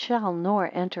 he shall nor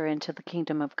enter into the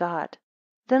kingdom of God.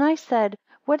 Then I said,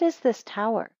 What is this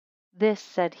tower? This,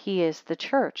 said he, is the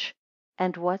church.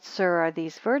 And what, sir, are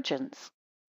these virgins?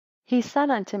 He said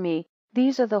unto me,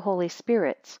 These are the Holy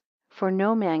Spirits, for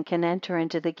no man can enter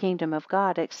into the kingdom of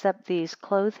God except these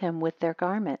clothe him with their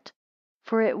garment.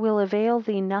 For it will avail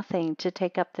thee nothing to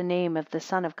take up the name of the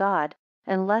Son of God,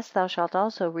 unless thou shalt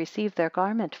also receive their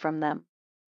garment from them.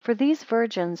 For these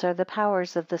virgins are the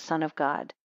powers of the Son of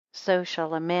God. So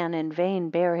shall a man in vain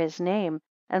bear his name,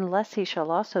 unless he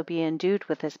shall also be endued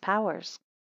with his powers.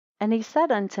 And he said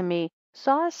unto me,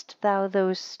 Sawest thou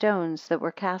those stones that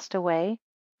were cast away?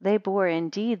 They bore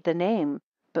indeed the name,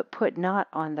 but put not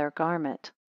on their garment.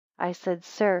 I said,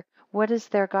 Sir, what is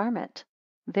their garment?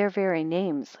 Their very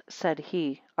names, said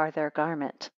he, are their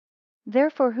garment.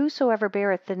 Therefore whosoever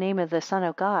beareth the name of the Son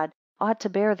of God ought to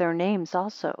bear their names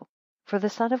also. For the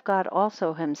Son of God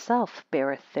also himself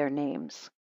beareth their names.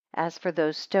 As for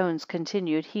those stones,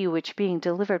 continued he, which being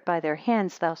delivered by their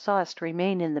hands thou sawest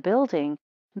remain in the building,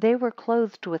 they were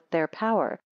clothed with their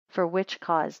power, for which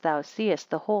cause thou seest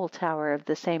the whole tower of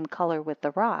the same colour with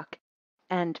the rock,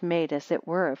 and made as it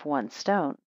were of one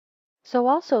stone. So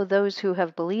also those who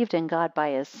have believed in God by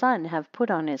his Son have put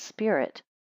on his Spirit.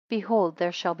 Behold,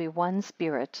 there shall be one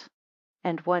Spirit,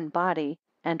 and one body,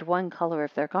 and one colour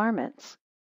of their garments.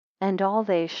 And all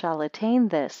they shall attain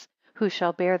this, who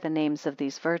shall bear the names of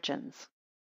these virgins.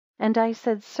 And I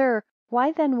said, Sir,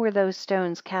 why then were those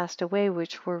stones cast away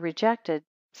which were rejected,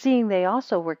 seeing they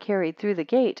also were carried through the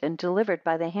gate, and delivered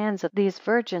by the hands of these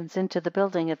virgins into the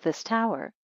building of this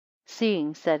tower?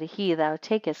 Seeing, said he, thou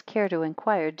takest care to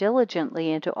inquire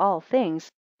diligently into all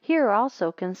things, hear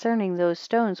also concerning those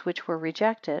stones which were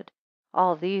rejected.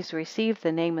 All these received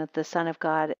the name of the Son of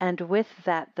God, and with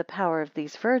that the power of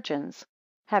these virgins.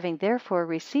 Having therefore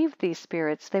received these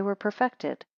spirits, they were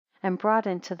perfected, and brought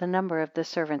into the number of the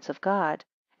servants of God.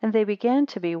 And they began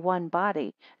to be one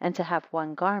body, and to have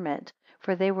one garment,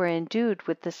 for they were endued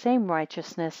with the same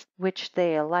righteousness which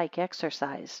they alike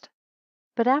exercised.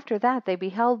 But after that they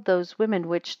beheld those women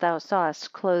which thou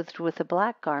sawest clothed with a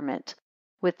black garment,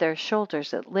 with their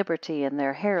shoulders at liberty, and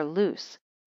their hair loose.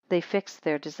 They fixed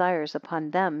their desires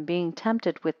upon them, being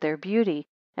tempted with their beauty,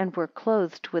 and were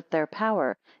clothed with their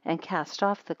power, and cast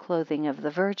off the clothing of the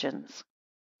virgins.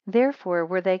 Therefore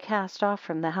were they cast off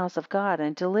from the house of God,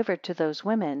 and delivered to those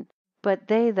women. But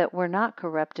they that were not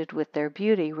corrupted with their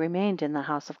beauty remained in the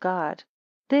house of God.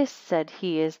 This, said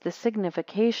he, is the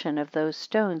signification of those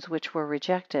stones which were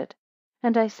rejected.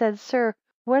 And I said, Sir,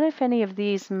 what if any of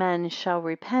these men shall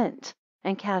repent,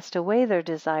 and cast away their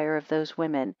desire of those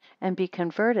women, and be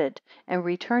converted, and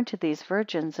return to these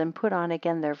virgins, and put on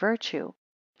again their virtue?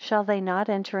 Shall they not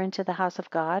enter into the house of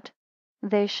God?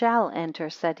 They shall enter,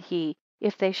 said he,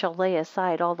 if they shall lay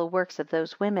aside all the works of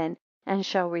those women, and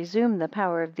shall resume the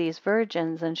power of these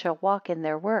virgins, and shall walk in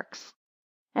their works.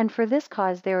 And for this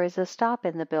cause there is a stop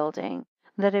in the building,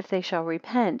 that if they shall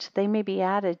repent, they may be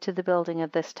added to the building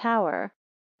of this tower.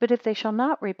 But if they shall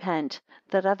not repent,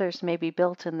 that others may be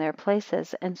built in their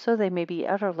places, and so they may be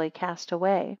utterly cast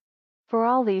away. For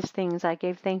all these things I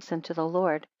gave thanks unto the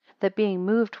Lord, that being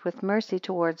moved with mercy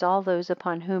towards all those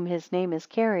upon whom his name is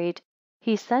carried,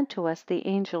 he sent to us the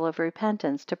angel of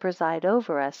repentance to preside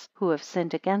over us who have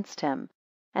sinned against him,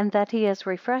 and that he has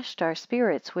refreshed our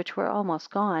spirits which were almost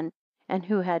gone, and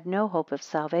who had no hope of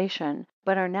salvation,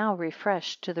 but are now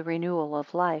refreshed to the renewal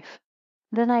of life.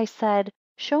 Then I said,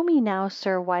 Show me now,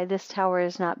 sir, why this tower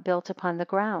is not built upon the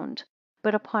ground,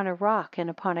 but upon a rock and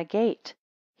upon a gate.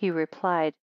 He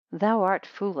replied, Thou art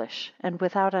foolish, and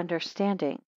without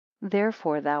understanding,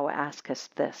 therefore thou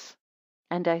askest this.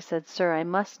 And I said, Sir, I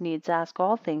must needs ask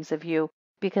all things of you,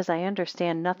 because I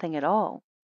understand nothing at all.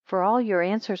 For all your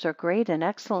answers are great and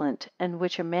excellent, and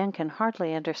which a man can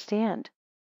hardly understand.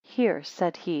 Here,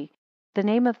 said he, the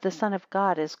name of the Son of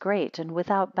God is great and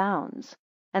without bounds,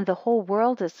 and the whole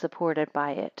world is supported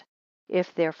by it.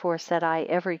 If therefore, said I,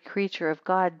 every creature of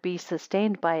God be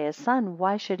sustained by his Son,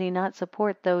 why should he not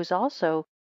support those also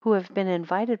who have been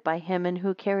invited by him, and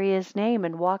who carry his name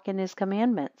and walk in his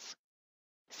commandments?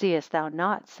 Seest thou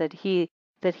not, said he,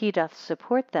 that he doth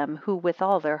support them who with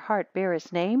all their heart bear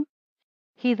his name?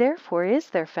 He therefore is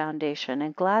their foundation,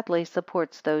 and gladly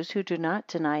supports those who do not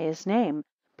deny his name,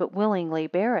 but willingly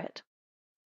bear it.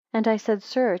 And I said,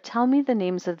 Sir, tell me the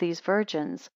names of these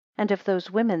virgins, and of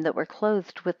those women that were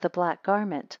clothed with the black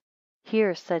garment.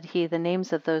 Here, said he, the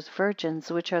names of those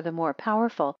virgins which are the more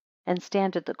powerful, and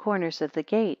stand at the corners of the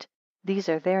gate. These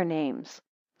are their names.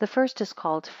 The first is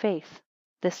called Faith,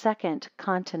 the second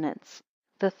Continence,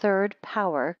 the third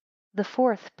Power, the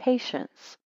fourth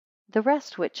Patience. The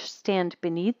rest which stand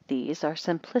beneath these are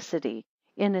Simplicity,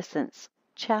 Innocence,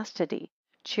 Chastity,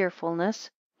 Cheerfulness,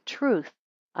 Truth,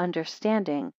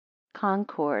 Understanding,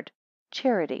 Concord,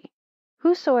 Charity.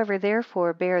 Whosoever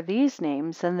therefore bear these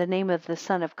names, and the name of the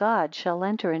Son of God, shall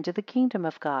enter into the kingdom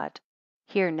of God.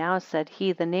 Hear now, said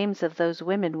he, the names of those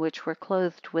women which were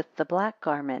clothed with the black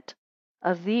garment.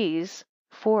 Of these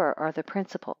 4 are the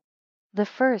principal. The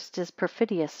first is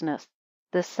Perfidiousness,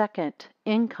 the second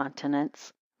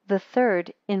Incontinence, the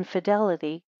third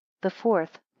Infidelity, the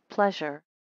fourth Pleasure.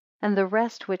 And the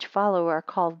rest which follow are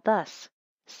called thus: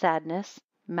 sadness,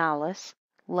 malice,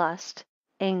 lust,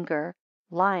 anger,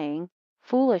 lying,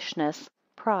 foolishness,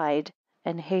 pride,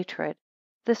 and hatred.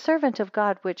 The servant of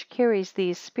God which carries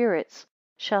these spirits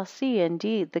shall see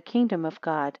indeed the kingdom of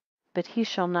God. but he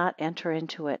shall not enter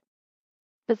into it.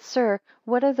 But, sir,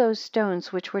 what are those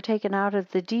stones which were taken out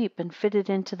of the deep and fitted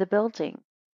into the building?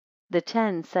 The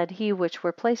 10, said he, which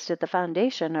were placed at the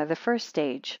foundation, are the first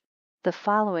stage. The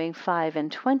following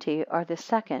 25 are the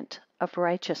second, of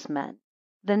righteous men.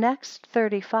 The next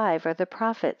 35 are the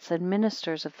prophets and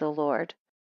ministers of the Lord.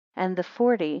 And the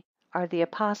 40 are the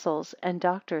apostles and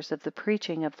doctors of the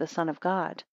preaching of the Son of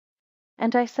God.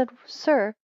 And I said,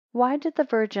 Sir, why did the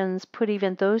virgins put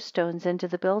even those stones into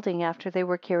the building after they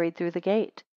were carried through the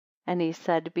gate? And he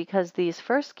said, because these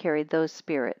first carried those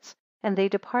spirits, and they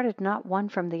departed not one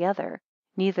from the other,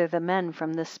 neither the men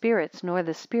from the spirits, nor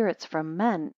the spirits from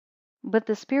men, but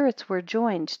the spirits were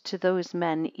joined to those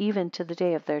men even to the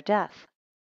day of their death,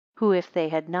 who if they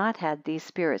had not had these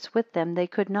spirits with them, they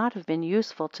could not have been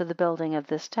useful to the building of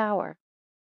this tower.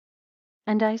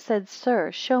 And I said, Sir,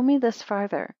 show me this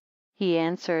farther. He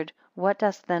answered, what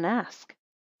dost then ask?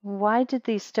 Why did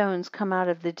these stones come out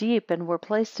of the deep, and were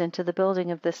placed into the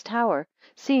building of this tower,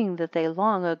 seeing that they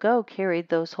long ago carried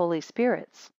those holy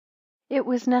spirits? It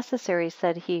was necessary,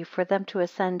 said he, for them to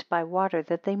ascend by water,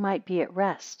 that they might be at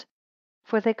rest.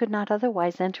 For they could not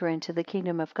otherwise enter into the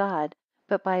kingdom of God,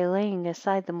 but by laying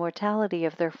aside the mortality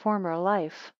of their former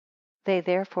life. They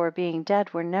therefore, being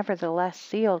dead, were nevertheless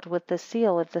sealed with the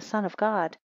seal of the Son of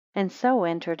God, and so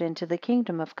entered into the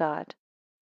kingdom of God.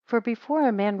 For before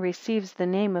a man receives the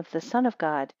name of the Son of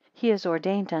God, he is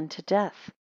ordained unto death.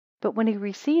 But when he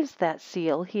receives that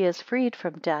seal, he is freed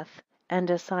from death, and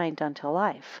assigned unto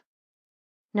life.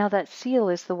 Now that seal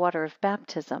is the water of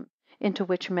baptism, into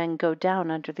which men go down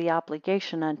under the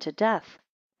obligation unto death,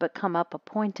 but come up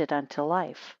appointed unto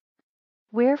life.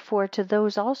 Wherefore to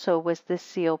those also was this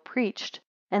seal preached,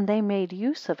 and they made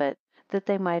use of it, that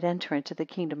they might enter into the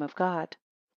kingdom of God.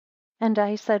 And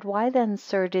I said, why then,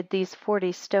 sir, did these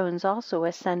 40 stones also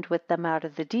ascend with them out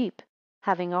of the deep,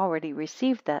 having already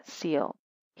received that seal?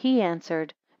 He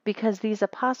answered, because these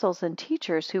apostles and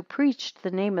teachers who preached the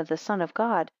name of the Son of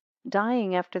God,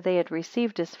 dying after they had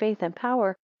received his faith and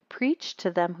power, preached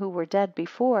to them who were dead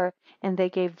before, and they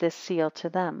gave this seal to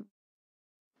them.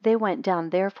 They went down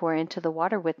therefore into the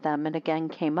water with them, and again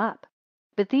came up.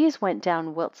 But these went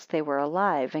down whilst they were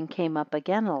alive, and came up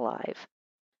again alive.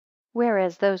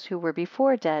 Whereas those who were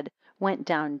before dead went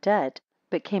down dead,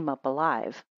 but came up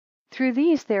alive. Through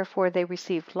these therefore they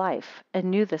received life, and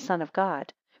knew the Son of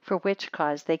God, for which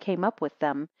cause they came up with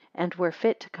them, and were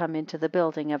fit to come into the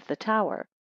building of the tower,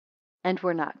 and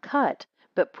were not cut,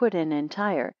 but put in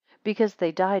entire, because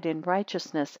they died in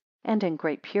righteousness and in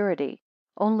great purity.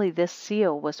 Only this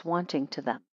seal was wanting to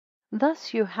them.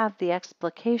 Thus you have the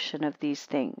explication of these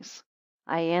things.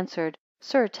 I answered,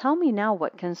 Sir, tell me now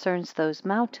what concerns those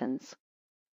mountains.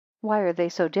 Why are they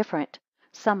so different,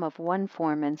 some of one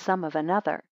form and some of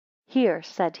another? Here,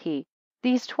 said he,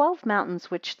 these 12 mountains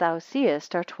which thou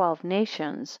seest are 12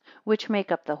 nations, which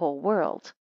make up the whole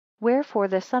world. Wherefore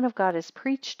the Son of God is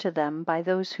preached to them by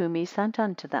those whom he sent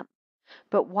unto them.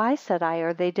 But why, said I,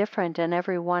 are they different, and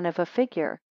every one of a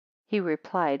figure? He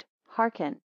replied,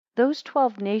 hearken, those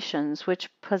 12 nations which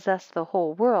possess the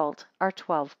whole world are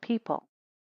 12 people.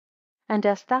 And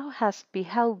as thou hast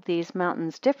beheld these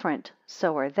mountains different,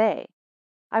 so are they.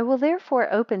 I will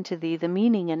therefore open to thee the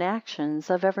meaning and actions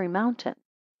of every mountain.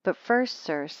 But first,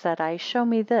 sir, said I, show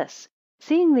me this,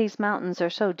 seeing these mountains are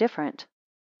so different,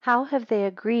 how have they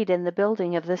agreed in the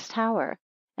building of this tower,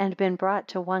 and been brought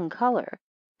to one color,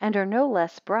 and are no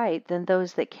less bright than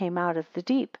those that came out of the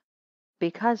deep?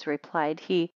 Because, replied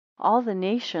he, all the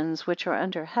nations which are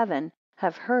under heaven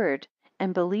have heard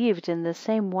and believed in the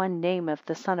same one name of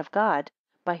the Son of God,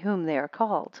 by whom they are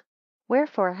called.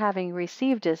 Wherefore, having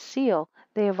received his seal,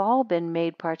 they have all been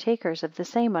made partakers of the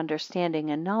same understanding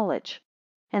and knowledge,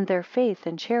 and their faith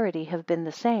and charity have been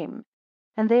the same,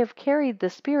 and they have carried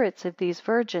the spirits of these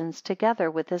virgins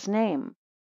together with his name.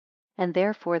 And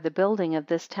therefore the building of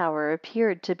this tower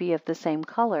appeared to be of the same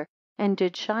color, and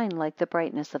did shine like the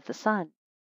brightness of the sun.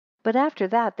 But after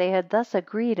that they had thus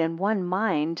agreed in one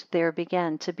mind, there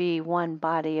began to be one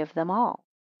body of them all.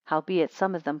 Howbeit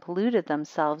some of them polluted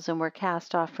themselves, and were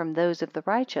cast off from those of the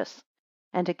righteous,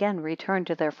 and again returned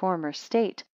to their former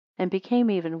state, and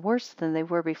became even worse than they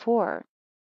were before.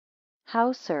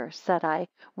 How, sir, said I,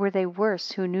 were they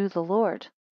worse who knew the Lord?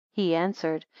 He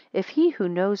answered, if he who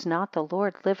knows not the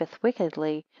Lord liveth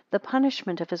wickedly, the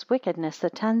punishment of his wickedness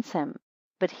attends him.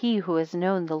 But he who has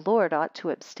known the Lord ought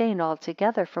to abstain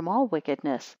altogether from all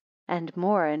wickedness, and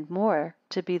more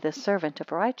to be the servant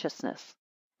of righteousness.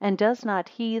 And does not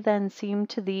he then seem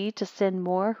to thee to sin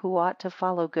more who ought to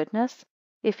follow goodness,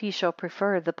 if he shall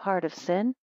prefer the part of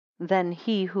sin, than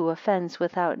he who offends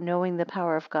without knowing the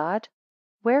power of God?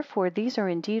 Wherefore these are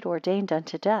indeed ordained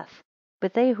unto death.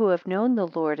 But they who have known the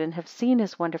Lord, and have seen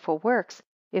his wonderful works,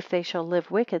 if they shall live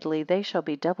wickedly, they shall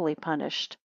be doubly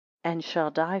punished, and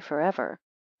shall die for ever.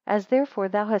 As therefore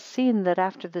thou hast seen that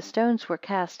after the stones were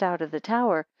cast out of the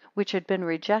tower, which had been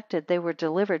rejected, they were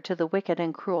delivered to the wicked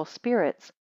and cruel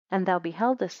spirits, and thou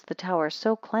beheldest the tower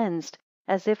so cleansed,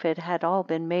 as if it had all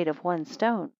been made of one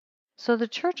stone. So the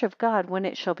church of God, when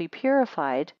it shall be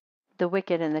purified, the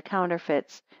wicked and the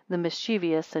counterfeits, the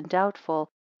mischievous and doubtful,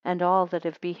 and all that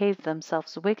have behaved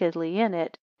themselves wickedly in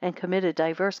it, and committed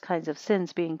divers kinds of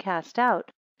sins being cast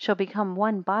out, shall become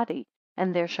one body,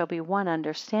 and there shall be one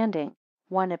understanding,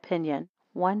 one opinion,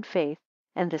 one faith,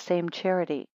 and the same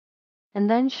charity. And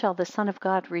then shall the Son of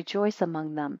God rejoice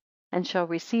among them, and shall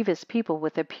receive his people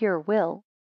with a pure will.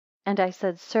 And I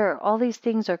said, Sir, all these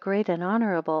things are great and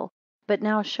honorable, but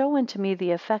now show unto me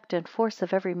the effect and force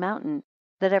of every mountain,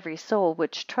 that every soul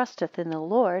which trusteth in the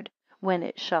Lord, when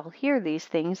it shall hear these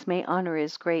things, may honor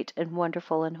his great and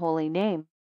wonderful and holy name.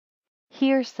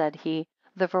 Hear, said he,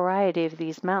 the variety of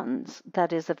these mountains,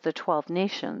 that is, of the 12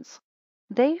 nations.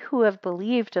 They who have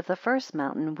believed of the first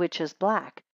mountain, which is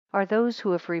black, are those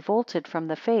who have revolted from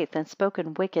the faith, and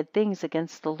spoken wicked things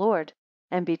against the Lord,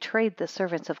 and betrayed the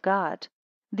servants of God.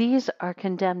 These are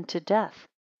condemned to death.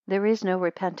 There is no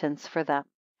repentance for them,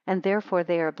 and therefore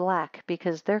they are black,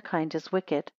 because their kind is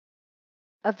wicked.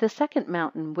 Of the second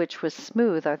mountain, which was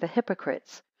smooth, are the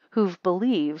hypocrites, who've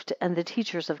believed, and the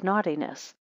teachers of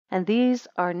naughtiness. And these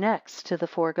are next to the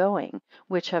foregoing,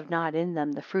 which have not in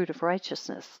them the fruit of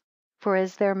righteousness. For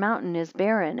as their mountain is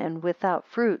barren and without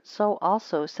fruit, so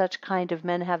also such kind of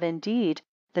men have indeed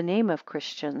the name of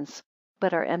Christians,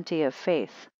 but are empty of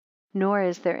faith, nor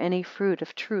is there any fruit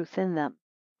of truth in them.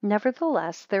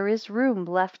 Nevertheless, there is room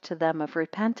left to them of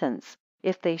repentance,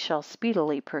 if they shall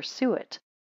speedily pursue it.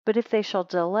 But if they shall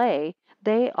delay,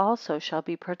 they also shall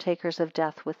be partakers of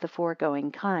death with the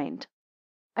foregoing kind.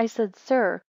 I said,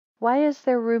 Sir, why is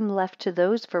there room left to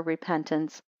those for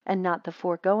repentance, and not the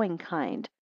foregoing kind,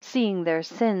 seeing their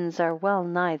sins are well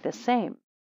nigh the same?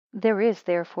 There is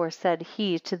therefore, said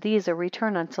he, to these a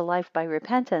return unto life by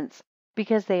repentance,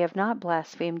 because they have not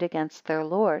blasphemed against their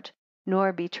Lord,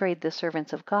 nor betrayed the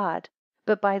servants of God,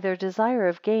 but by their desire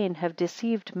of gain have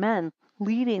deceived men,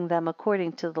 leading them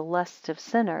according to the lusts of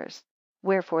sinners.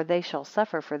 Wherefore they shall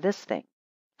suffer for this thing.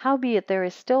 Howbeit there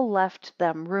is still left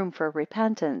them room for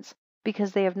repentance,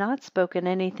 because they have not spoken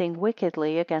anything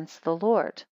wickedly against the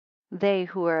Lord. They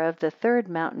who are of the third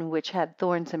mountain, which had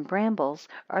thorns and brambles,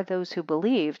 are those who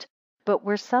believed, but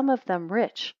were some of them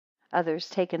rich, others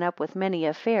taken up with many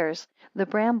affairs. The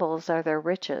brambles are their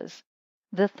riches,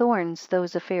 the thorns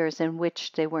those affairs in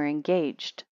which they were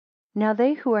engaged. Now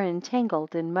they who are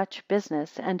entangled in much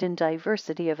business, and in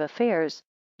diversity of affairs,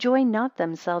 join not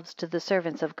themselves to the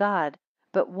servants of God,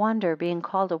 but wander, being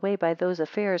called away by those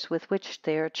affairs with which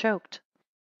they are choked.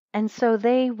 And so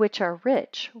they which are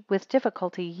rich, with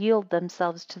difficulty yield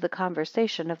themselves to the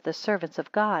conversation of the servants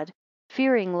of God,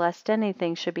 fearing lest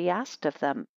anything should be asked of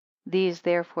them. These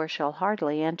therefore shall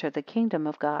hardly enter the kingdom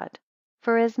of God.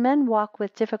 For as men walk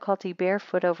with difficulty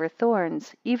barefoot over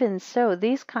thorns, even so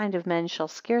these kind of men shall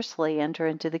scarcely enter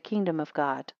into the kingdom of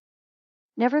God.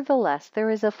 Nevertheless,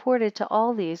 there is afforded to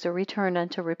all these a return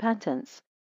unto repentance,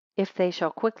 if they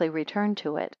shall quickly return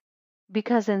to it,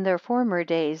 because in their former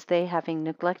days they having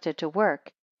neglected to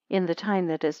work, in the time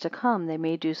that is to come they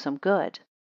may do some good.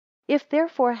 If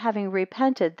therefore having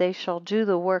repented they shall do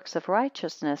the works of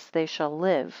righteousness, they shall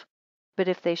live. But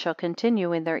if they shall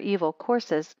continue in their evil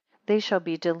courses, they shall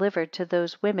be delivered to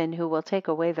those women who will take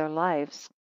away their lives.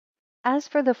 As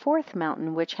for the fourth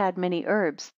mountain, which had many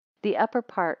herbs, the upper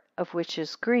part of which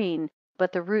is green,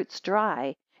 but the roots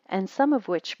dry, and some of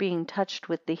which being touched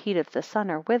with the heat of the sun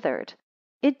are withered,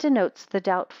 it denotes the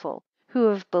doubtful, who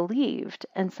have believed,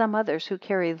 and some others who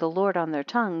carry the Lord on their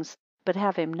tongues, but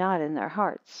have him not in their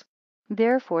hearts.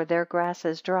 Therefore their grass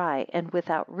is dry and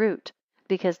without root,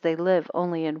 because they live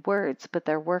only in words, but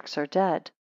their works are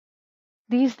dead.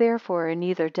 These therefore are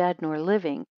neither dead nor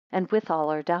living, and withal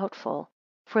are doubtful.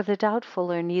 For the doubtful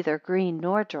are neither green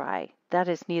nor dry, that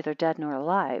is, neither dead nor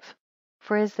alive.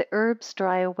 For as the herbs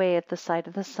dry away at the sight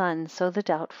of the sun, so the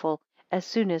doubtful, as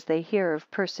soon as they hear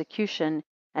of persecution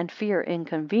and fear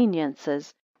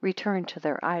inconveniences, return to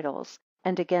their idols,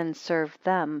 and again serve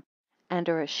them, and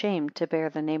are ashamed to bear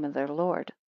the name of their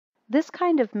Lord. This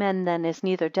kind of men then is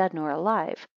neither dead nor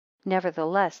alive.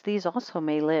 Nevertheless, these also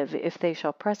may live, if they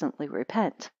shall presently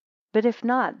repent. But if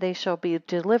not, they shall be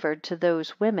delivered to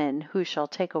those women who shall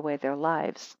take away their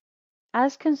lives.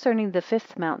 As concerning the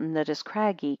fifth mountain that is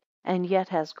craggy, and yet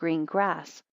has green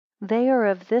grass, They are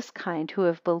of this kind who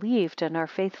have believed and are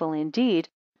faithful indeed,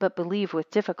 but believe with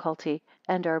difficulty,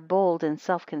 and are bold and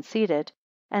self-conceited,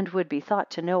 and would be thought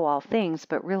to know all things,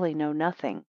 but really know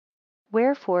nothing.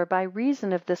 Wherefore, by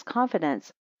reason of this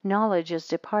confidence, knowledge is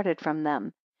departed from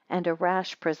them, and a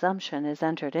rash presumption is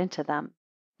entered into them.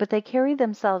 But they carry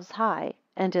themselves high,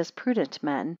 and as prudent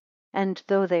men, and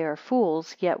though they are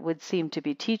fools, yet would seem to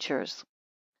be teachers.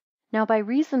 Now by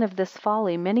reason of this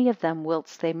folly, many of them,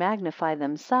 whilst they magnify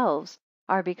themselves,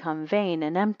 are become vain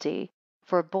and empty,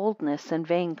 for boldness and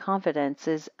vain confidence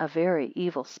is a very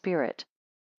evil spirit.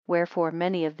 Wherefore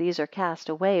many of these are cast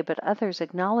away, but others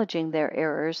acknowledging their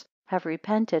errors, have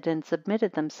repented and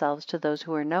submitted themselves to those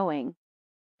who are knowing.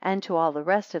 And to all the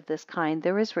rest of this kind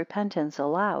there is repentance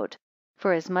allowed,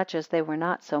 forasmuch as they were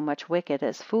not so much wicked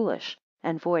as foolish,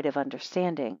 and void of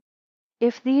understanding.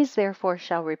 If these therefore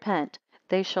shall repent,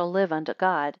 they shall live unto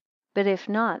God, but if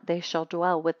not, they shall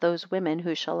dwell with those women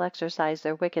who shall exercise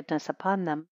their wickedness upon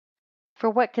them. For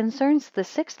what concerns the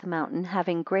sixth mountain,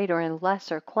 having greater and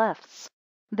lesser clefts,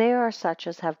 they are such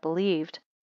as have believed,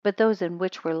 but those in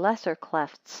which were lesser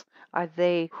clefts are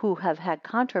they who have had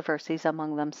controversies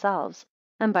among themselves,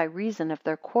 and by reason of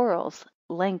their quarrels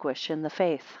languish in the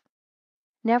faith.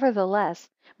 Nevertheless,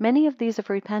 many of these have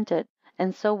repented,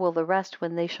 and so will the rest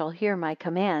when they shall hear my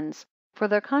commands, for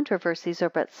their controversies are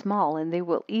but small, and they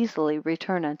will easily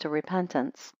return unto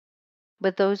repentance.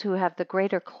 But those who have the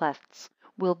greater clefts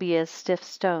will be as stiff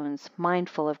stones,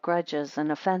 mindful of grudges and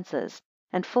offences,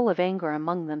 and full of anger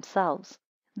among themselves.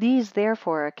 These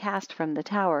therefore are cast from the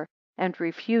tower, and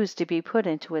refuse to be put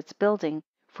into its building,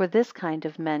 for this kind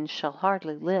of men shall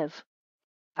hardly live.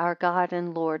 Our God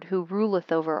and Lord, who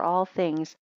ruleth over all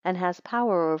things, and has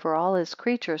power over all his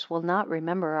creatures, will not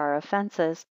remember our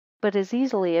offences, but is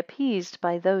easily appeased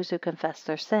by those who confess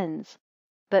their sins.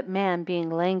 But man, being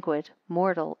languid,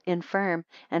 mortal, infirm,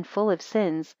 and full of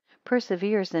sins,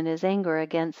 perseveres in his anger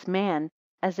against man,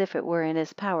 as if it were in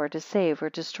his power to save or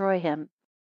destroy him.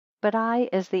 But I,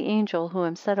 as the angel who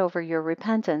am set over your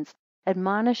repentance,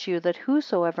 admonish you that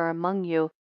whosoever among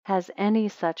you has any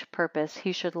such purpose,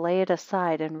 he should lay it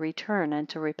aside and return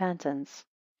unto repentance.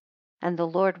 And the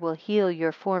Lord will heal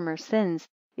your former sins,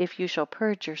 if you shall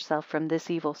purge yourself from this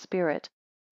evil spirit.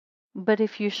 But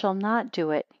if you shall not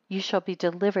do it, you shall be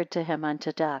delivered to him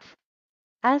unto death.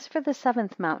 As for the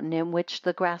seventh mountain, in which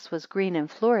the grass was green and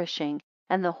flourishing,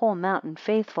 and the whole mountain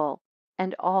faithful,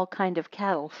 and all kind of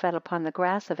cattle fed upon the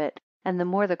grass of it, and the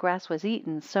more the grass was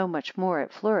eaten, so much more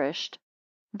it flourished.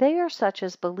 They are such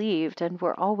as believed, and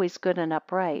were always good and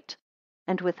upright,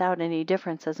 and without any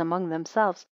differences among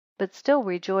themselves, but still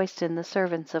rejoiced in the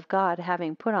servants of God,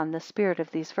 having put on the spirit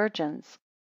of these virgins,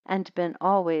 and been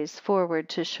always forward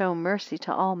to show mercy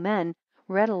to all men,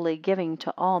 readily giving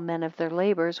to all men of their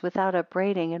labors, without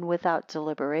upbraiding and without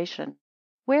deliberation.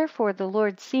 Wherefore the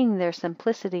Lord, seeing their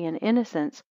simplicity and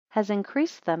innocence, has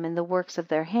increased them in the works of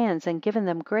their hands, and given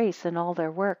them grace in all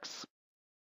their works.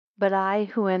 But I,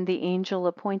 who am the angel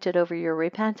appointed over your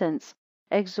repentance,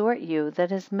 exhort you,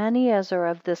 that as many as are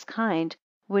of this kind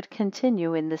would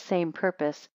continue in the same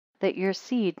purpose, that your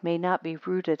seed may not be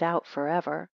rooted out for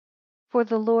ever. For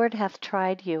the Lord hath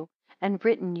tried you, and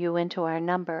written you into our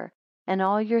number, and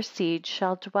all your seed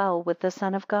shall dwell with the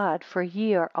Son of God, for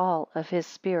ye are all of his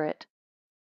Spirit.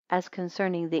 As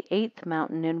concerning the eighth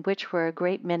mountain, in which were a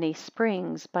great many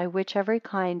springs, by which every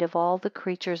kind of all the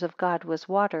creatures of God was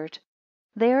watered,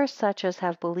 they are such as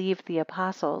have believed the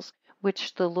apostles,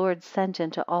 which the Lord sent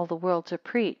into all the world to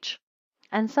preach.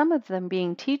 And some of them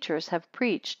being teachers have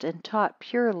preached and taught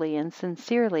purely and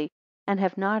sincerely, and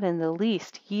have not in the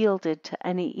least yielded to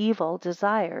any evil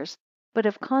desires, but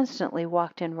have constantly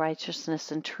walked in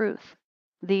righteousness and truth.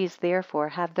 These therefore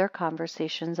have their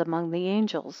conversations among the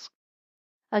angels.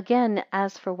 Again,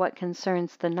 as for what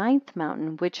concerns the ninth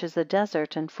mountain, which is a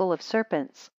desert and full of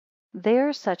serpents, they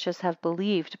are such as have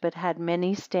believed, but had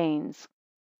many stains.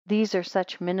 These are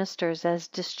such ministers as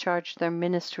discharge their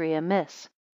ministry amiss,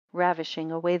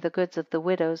 ravishing away the goods of the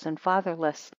widows and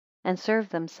fatherless, and serve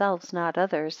themselves, not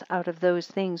others, out of those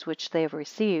things which they have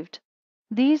received.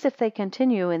 These, if they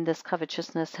continue in this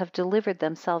covetousness, have delivered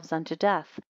themselves unto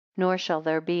death, nor shall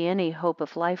there be any hope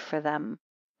of life for them.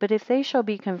 But if they shall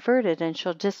be converted, and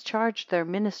shall discharge their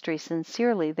ministry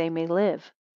sincerely, they may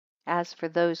live. As for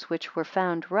those which were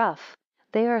found rough,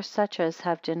 they are such as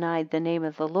have denied the name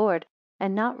of the Lord,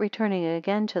 and not returning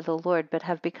again to the Lord, but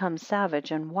have become savage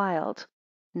and wild,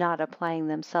 not applying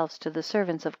themselves to the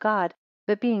servants of God,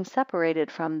 but being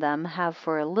separated from them, have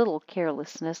for a little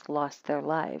carelessness lost their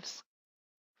lives.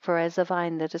 For as a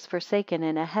vine that is forsaken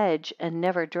in a hedge, and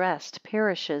never dressed,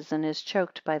 perishes and is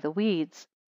choked by the weeds,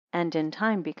 and in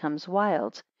time becomes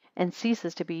wild, and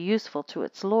ceases to be useful to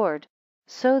its Lord,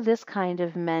 so this kind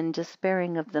of men,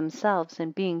 despairing of themselves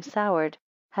and being soured,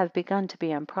 have begun to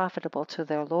be unprofitable to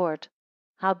their Lord.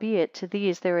 Howbeit to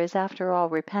these there is after all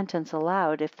repentance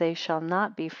allowed, if they shall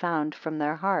not be found from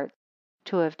their hearts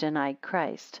to have denied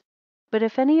Christ. But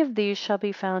if any of these shall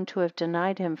be found to have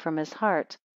denied him from his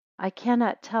heart, I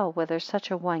cannot tell whether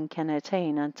such a one can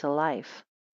attain unto life.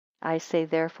 I say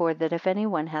therefore that if any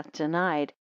one hath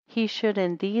denied, he should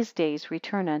in these days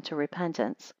return unto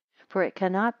repentance. For it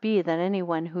cannot be that any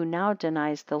one who now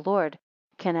denies the Lord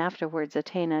can afterwards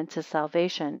attain unto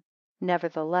salvation.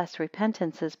 Nevertheless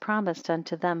repentance is promised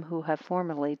unto them who have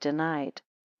formerly denied.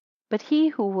 But he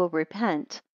who will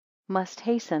repent must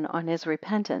hasten on his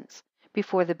repentance,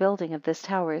 before the building of this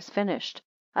tower is finished,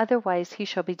 otherwise he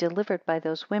shall be delivered by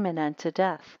those women unto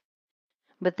death.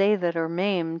 But they that are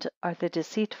maimed are the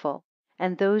deceitful,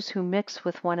 and those who mix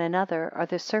with one another are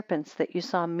the serpents that you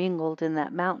saw mingled in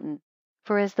that mountain.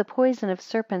 For as the poison of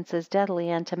serpents is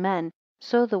deadly unto men,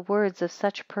 so the words of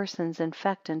such persons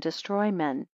infect and destroy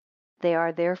men. They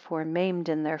are therefore maimed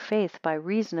in their faith by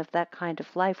reason of that kind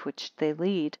of life which they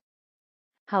lead.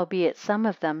 Howbeit some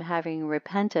of them having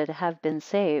repented have been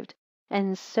saved,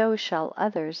 and so shall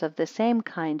others of the same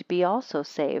kind be also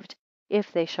saved,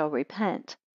 if they shall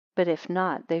repent. But if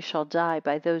not, they shall die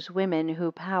by those women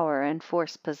who power and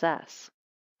force possess.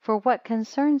 For what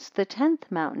concerns the 10th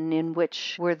mountain, in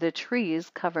which were the trees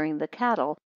covering the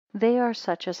cattle, they are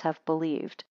such as have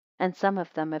believed, and some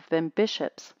of them have been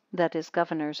bishops, that is,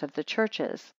 governors of the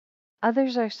churches.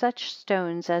 Others are such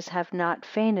stones as have not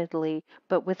feignedly,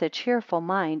 but with a cheerful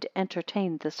mind,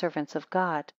 entertained the servants of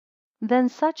God. Then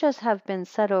such as have been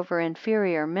set over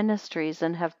inferior ministries,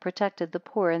 and have protected the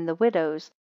poor and the widows,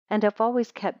 and have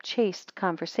always kept chaste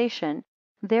conversation,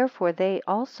 therefore they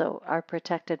also are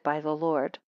protected by the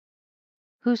Lord.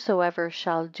 Whosoever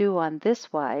shall do on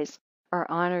this wise are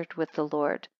honored with the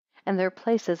Lord, and their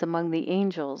places among the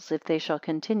angels, if they shall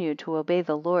continue to obey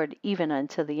the Lord even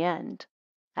unto the end.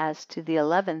 As to the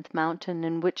 11th mountain,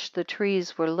 in which the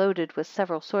trees were loaded with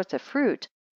several sorts of fruit,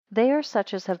 they are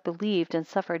such as have believed and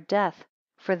suffered death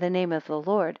for the name of the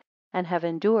Lord, and have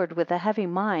endured with a heavy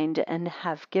mind, and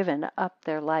have given up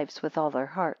their lives with all their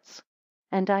hearts.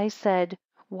 And I said,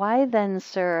 Why then,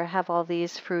 sir, have all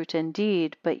these fruit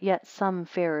indeed, but yet some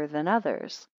fairer than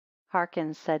others?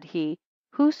 Hearken, said he,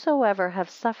 whosoever have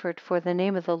suffered for the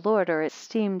name of the Lord are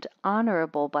esteemed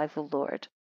honorable by the Lord,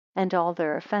 and all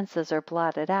their offences are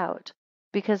blotted out,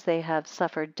 because they have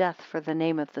suffered death for the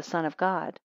name of the Son of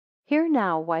God. Hear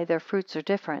now why their fruits are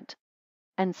different,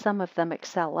 and some of them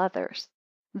excel others.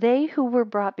 They who were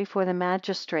brought before the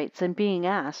magistrates, and being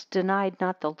asked, denied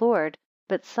not the Lord,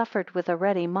 but suffered with a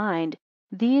ready mind,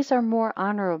 these are more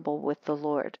honorable with the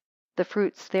Lord. The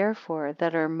fruits therefore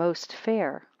that are most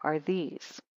fair are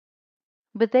these.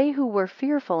 But they who were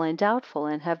fearful and doubtful,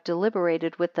 and have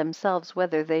deliberated with themselves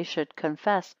whether they should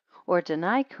confess or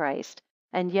deny Christ,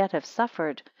 and yet have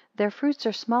suffered, their fruits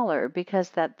are smaller, because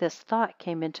that this thought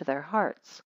came into their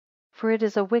hearts. For it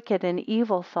is a wicked and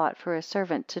evil thought for a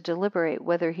servant to deliberate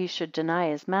whether he should deny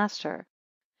his master.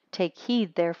 Take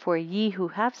heed therefore, ye who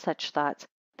have such thoughts,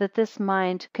 that this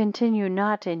mind continue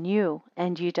not in you,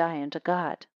 and ye die unto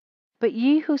God. But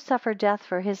ye who suffer death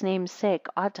for his name's sake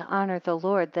ought to honor the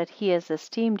Lord, that he has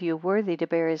esteemed you worthy to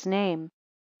bear his name,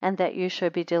 and that you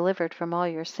should be delivered from all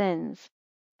your sins.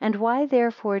 And why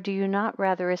therefore do you not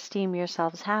rather esteem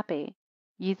yourselves happy?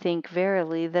 Ye think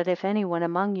verily that if any one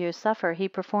among you suffer, he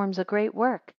performs a great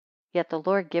work. Yet the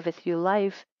Lord giveth you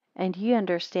life, and ye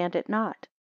understand it not.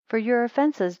 For your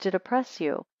offences did oppress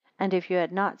you, and if you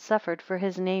had not suffered for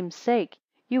his name's sake,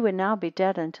 you would now be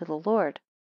dead unto the Lord.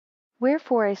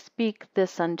 Wherefore I speak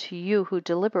this unto you who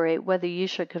deliberate whether ye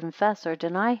should confess or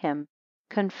deny him.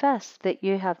 Confess that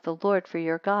ye have the Lord for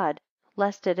your God,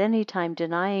 lest at any time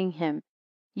denying him,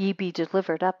 ye be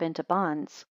delivered up into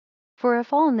bonds. For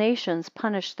if all nations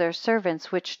punish their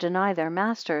servants which deny their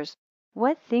masters,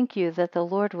 what think you that the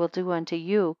Lord will do unto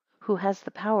you, who has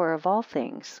the power of all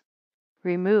things?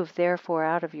 Remove therefore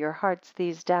out of your hearts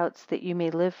these doubts, that you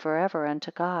may live for ever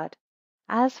unto God.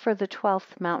 As for the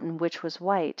 12th mountain which was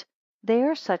white, they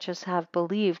are such as have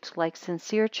believed like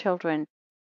sincere children,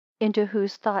 into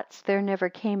whose thoughts there never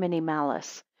came any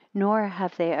malice, nor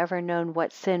have they ever known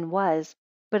what sin was,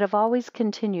 but have always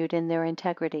continued in their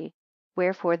integrity.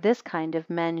 Wherefore this kind of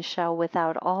men shall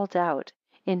without all doubt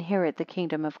inherit the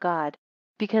kingdom of God,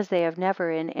 because they have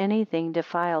never in anything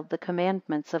defiled the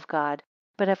commandments of God,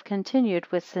 but have continued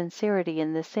with sincerity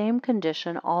in the same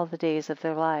condition all the days of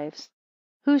their lives.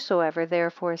 Whosoever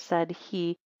therefore, said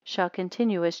he, shall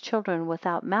continue as children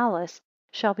without malice,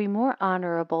 shall be more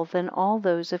honorable than all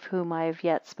those of whom I have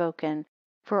yet spoken.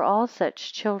 For all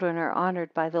such children are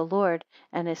honored by the Lord,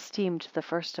 and esteemed the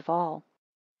first of all.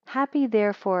 Happy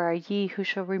therefore are ye who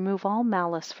shall remove all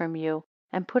malice from you,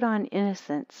 and put on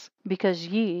innocence, because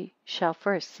ye shall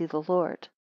first see the Lord.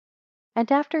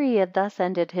 And after he had thus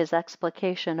ended his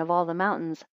explication of all the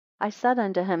mountains, I said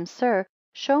unto him, Sir,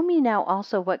 show me now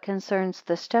also what concerns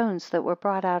the stones that were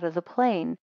brought out of the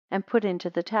plain, and put into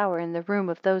the tower in the room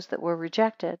of those that were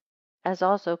rejected; as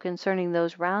also concerning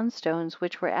those round stones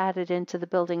which were added into the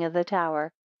building of the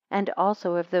tower, and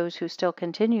also of those who still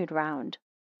continued round.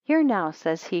 Hear now,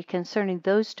 says he, concerning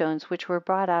those stones which were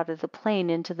brought out of the plain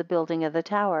into the building of the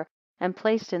tower, and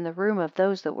placed in the room of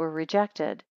those that were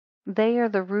rejected. They are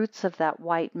the roots of that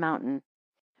white mountain.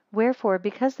 Wherefore,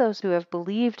 because those who have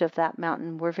believed of that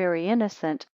mountain were very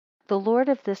innocent, the Lord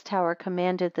of this tower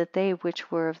commanded that they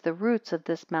which were of the roots of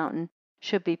this mountain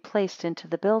should be placed into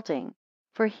the building.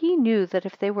 For he knew that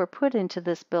if they were put into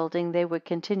this building they would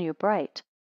continue bright,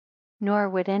 nor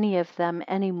would any of them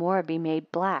any more be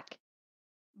made black.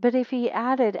 But if he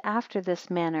added after this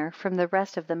manner from the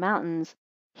rest of the mountains,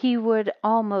 he would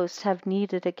almost have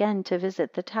needed again to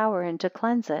visit the tower and to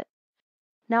cleanse it.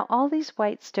 Now all these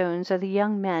white stones are the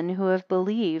young men who have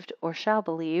believed or shall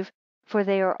believe, for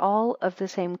they are all of the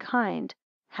same kind.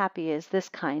 Happy is this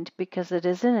kind, because it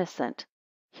is innocent.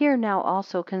 Hear now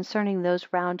also concerning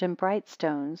those round and bright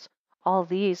stones. All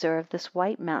these are of this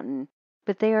white mountain,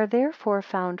 but they are therefore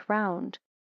found round,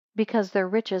 because their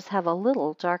riches have a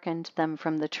little darkened them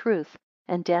from the truth,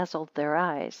 and dazzled their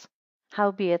eyes.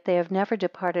 Howbeit they have never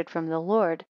departed from the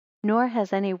Lord, nor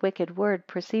has any wicked word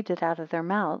proceeded out of their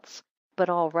mouths, but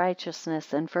all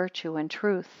righteousness and virtue and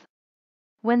truth.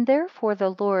 When therefore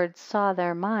the Lord saw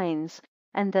their minds,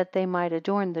 and that they might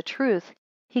adorn the truth,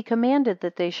 he commanded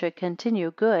that they should continue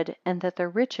good, and that their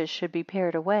riches should be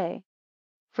pared away.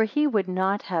 For he would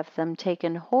not have them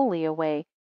taken wholly away,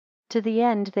 to the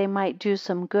end they might do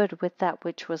some good with that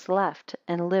which was left,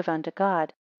 and live unto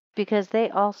God, because they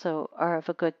also are of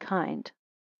a good kind.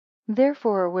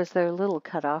 Therefore was there little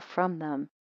cut off from them,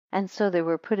 and so they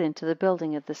were put into the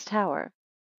building of this tower.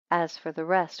 As for the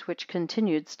rest which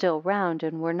continued still round,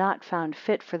 and were not found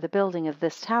fit for the building of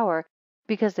this tower,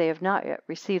 because they have not yet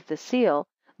received the seal,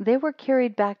 they were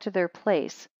carried back to their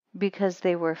place, because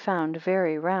they were found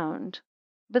very round.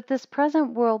 But this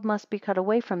present world must be cut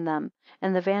away from them,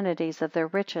 and the vanities of their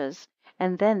riches,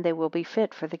 and then they will be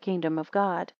fit for the kingdom of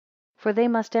God. For they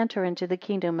must enter into the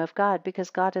kingdom of God, because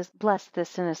God has blessed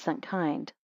this innocent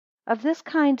kind. Of this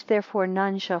kind therefore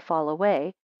none shall fall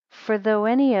away, for though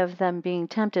any of them being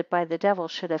tempted by the devil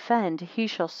should offend, he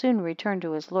shall soon return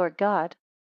to his Lord God.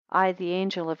 I, the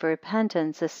angel of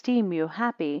repentance, esteem you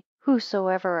happy,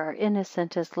 whosoever are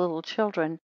innocent as little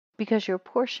children, because your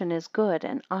portion is good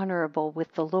and honorable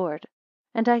with the Lord.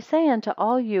 And I say unto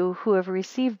all you who have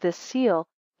received this seal,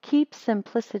 keep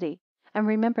simplicity, and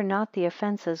remember not the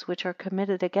offences which are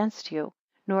committed against you,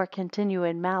 nor continue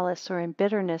in malice or in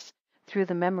bitterness through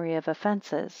the memory of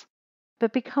offences.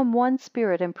 But become one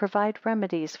spirit, and provide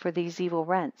remedies for these evil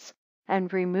rents,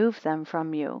 and remove them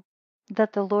from you,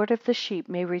 that the Lord of the sheep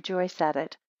may rejoice at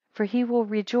it, for he will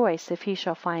rejoice if he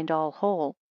shall find all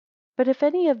whole. But if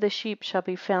any of the sheep shall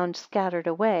be found scattered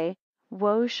away,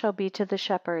 woe shall be to the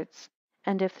shepherds.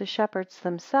 And if the shepherds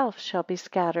themselves shall be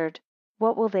scattered,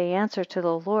 what will they answer to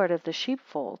the Lord of the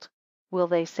sheepfold? Will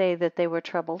they say that they were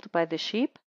troubled by the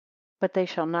sheep? But they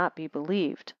shall not be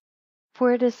believed.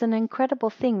 For it is an incredible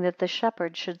thing that the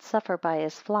shepherd should suffer by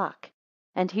his flock,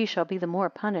 and he shall be the more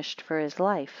punished for his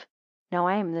life. Now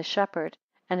I am the shepherd,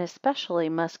 and especially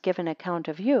must give an account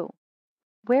of you.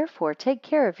 Wherefore take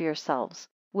care of yourselves,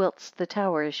 whilst the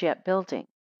tower is yet building.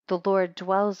 The Lord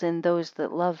dwells in those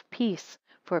that love peace,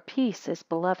 for peace is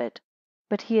beloved.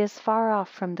 But he is far off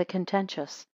from the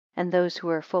contentious, and those who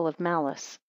are full of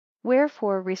malice.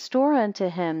 Wherefore restore unto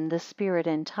him the spirit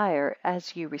entire,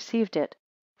 as ye received it.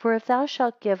 For if thou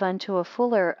shalt give unto a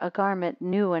fuller a garment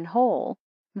new and whole,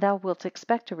 thou wilt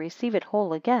expect to receive it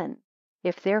whole again.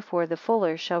 If therefore the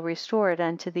fuller shall restore it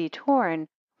unto thee torn,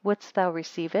 wouldst thou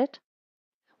receive it?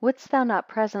 Wouldst thou not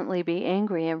presently be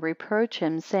angry, and reproach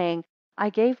him, saying, I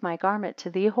gave my garment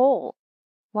to thee whole?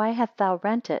 Why hast thou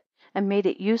rent it, and made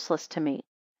it useless to me?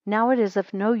 Now it is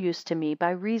of no use to me,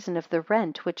 by reason of the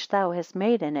rent which thou hast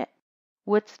made in it.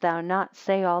 Wouldst thou not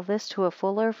say all this to a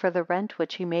fuller for the rent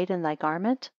which he made in thy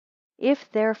garment?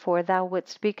 If therefore thou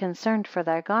wouldst be concerned for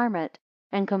thy garment,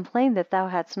 and complain that thou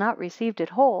hadst not received it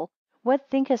whole, what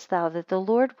thinkest thou that the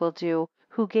Lord will do,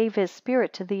 who gave his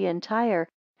spirit to thee entire,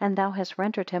 and thou hast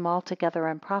rendered him altogether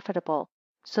unprofitable,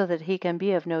 so that he can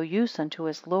be of no use unto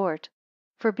his Lord?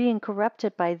 For being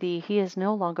corrupted by thee, he is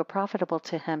no longer profitable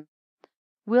to him.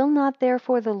 Will not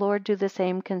therefore the Lord do the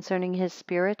same concerning his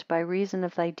spirit by reason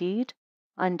of thy deed?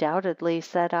 Undoubtedly,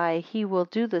 said I, he will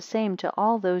do the same to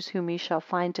all those whom he shall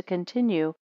find to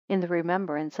continue in the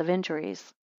remembrance of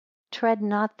injuries. Tread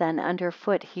not then under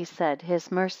foot, he said,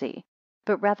 his mercy,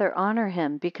 but rather honor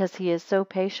him, because he is so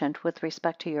patient with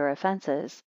respect to your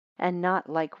offences, and not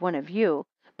like one of you,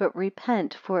 but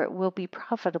repent, for it will be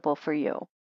profitable for you.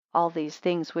 All these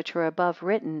things which are above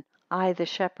written, I, the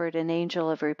shepherd and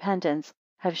angel of repentance,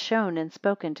 have shown and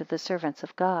spoken to the servants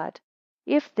of God.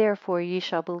 If therefore ye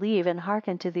shall believe and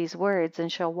hearken to these words, and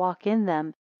shall walk in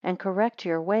them, and correct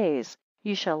your ways,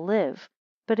 ye shall live.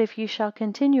 But if ye shall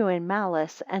continue in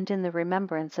malice, and in the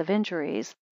remembrance of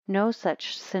injuries, no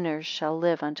such sinners shall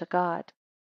live unto God.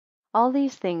 All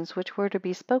these things which were to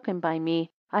be spoken by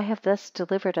me, I have thus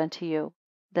delivered unto you.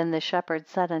 Then the shepherd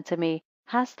said unto me,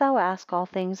 Hast thou asked all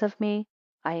things of me?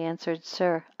 I answered,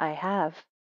 Sir, I have.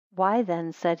 Why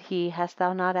then, said he, hast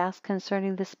thou not asked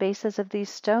concerning the spaces of these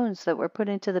stones that were put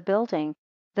into the building,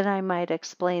 that I might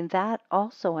explain that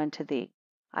also unto thee?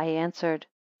 I answered,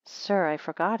 Sir, I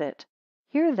forgot it.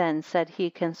 Hear then, said he,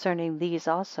 concerning these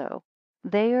also.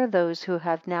 They are those who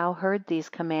have now heard these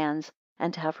commands,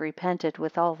 and have repented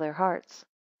with all their hearts.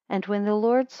 And when the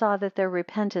Lord saw that their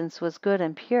repentance was good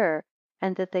and pure,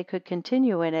 and that they could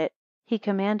continue in it, he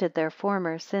commanded their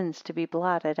former sins to be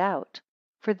blotted out.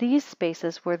 For these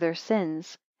spaces were their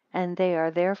sins, and they are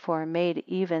therefore made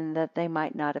even that they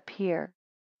might not appear.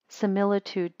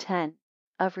 Similitude 10.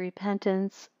 Of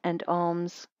repentance and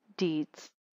alms deeds.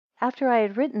 After I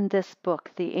had written this book,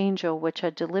 the angel which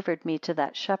had delivered me to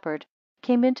that shepherd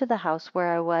came into the house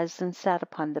where I was, and sat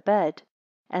upon the bed,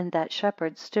 and that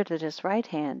shepherd stood at his right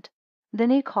hand. Then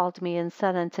he called me, and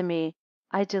said unto me,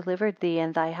 I delivered thee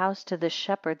and thy house to this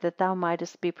shepherd, that thou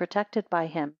mightest be protected by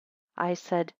him. I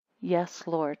said, Yes,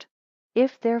 Lord.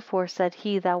 If therefore, said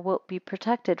he, thou wilt be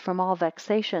protected from all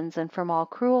vexations and from all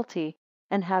cruelty,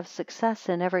 and have success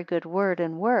in every good word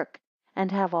and work,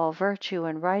 and have all virtue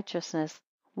and righteousness,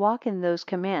 walk in those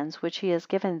commands which he has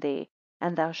given thee,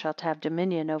 and thou shalt have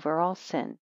dominion over all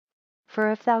sin. For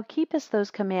if thou keepest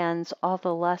those commands, all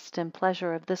the lust and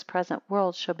pleasure of this present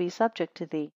world shall be subject to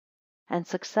thee, and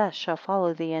success shall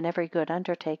follow thee in every good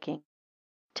undertaking.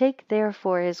 Take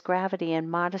therefore his gravity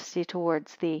and modesty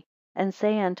towards thee, and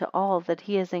say unto all that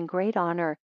he is in great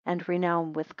honour and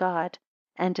renown with God,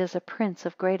 and is a prince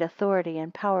of great authority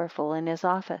and powerful in his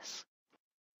office.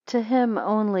 To him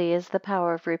only is the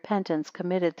power of repentance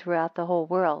committed throughout the whole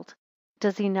world.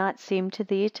 Does he not seem to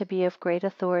thee to be of great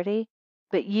authority?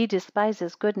 But ye despise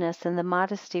his goodness and the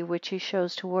modesty which he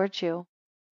shows towards you.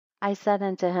 I said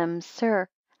unto him, Sir,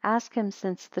 ask him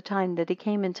since the time that he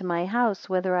came into my house,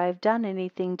 whether I have done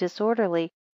anything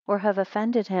disorderly, or have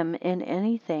offended him in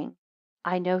anything.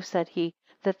 I know, said he,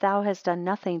 that thou hast done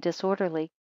nothing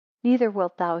disorderly, neither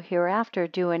wilt thou hereafter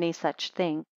do any such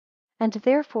thing. And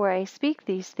therefore I speak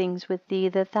these things with thee,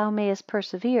 that thou mayest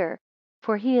persevere,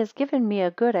 for he has given me a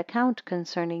good account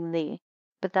concerning thee.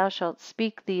 But thou shalt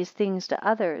speak these things to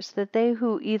others, that they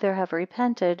who either have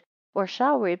repented, or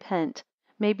shall repent,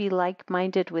 may be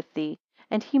like-minded with thee,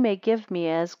 and he may give me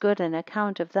as good an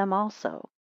account of them also,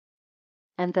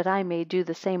 and that I may do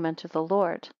the same unto the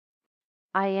Lord.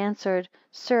 I answered,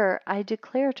 Sir, I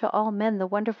declare to all men the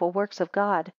wonderful works of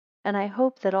God, and I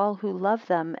hope that all who love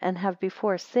them, and have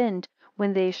before sinned,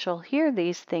 when they shall hear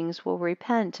these things, will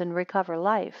repent and recover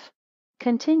life.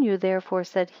 Continue therefore,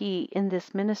 said he, in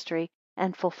this ministry,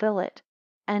 and fulfill it.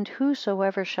 And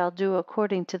whosoever shall do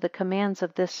according to the commands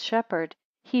of this shepherd,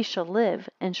 he shall live,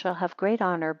 and shall have great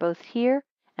honour both here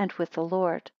and with the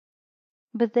Lord.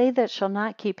 But they that shall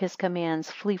not keep his commands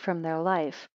flee from their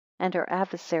life, and are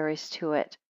adversaries to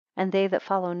it. And they that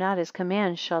follow not his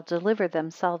commands shall deliver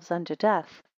themselves unto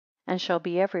death, and shall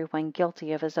be every one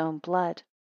guilty of his own blood.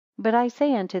 But I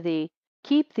say unto thee,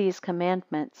 keep these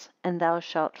commandments, and thou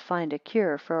shalt find a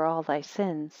cure for all thy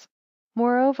sins.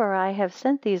 Moreover, I have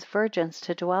sent these virgins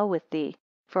to dwell with thee,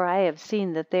 for I have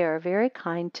seen that they are very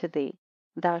kind to thee.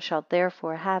 Thou shalt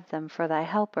therefore have them for thy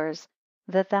helpers,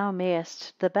 that thou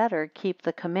mayest the better keep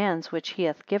the commands which he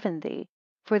hath given thee.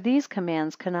 For these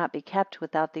commands cannot be kept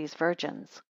without these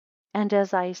virgins. And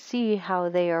as I see how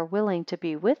they are willing to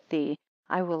be with thee,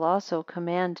 I will also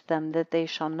command them that they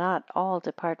shall not all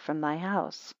depart from thy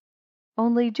house.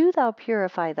 Only do thou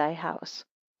purify thy house,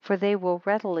 for they will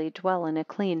readily dwell in a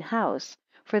clean house,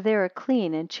 for they are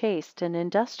clean and chaste and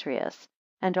industrious,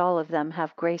 and all of them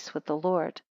have grace with the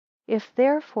Lord. If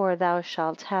therefore thou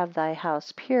shalt have thy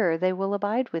house pure, they will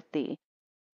abide with thee.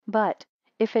 But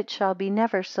if it shall be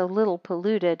never so little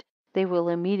polluted, they will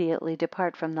immediately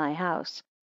depart from thy house.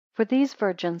 For these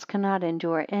virgins cannot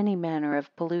endure any manner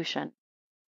of pollution.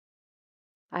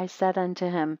 I said unto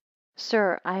him,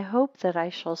 Sir, I hope that I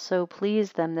shall so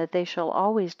please them that they shall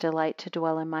always delight to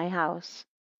dwell in my house.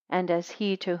 And as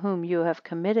he to whom you have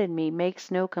committed me makes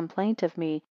no complaint of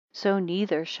me, so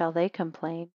neither shall they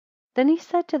complain. Then he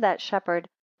said to that shepherd,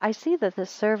 I see that the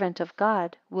servant of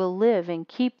God will live and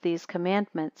keep these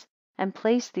commandments, and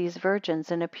place these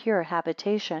virgins in a pure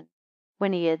habitation.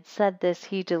 When he had said this,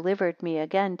 he delivered me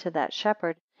again to that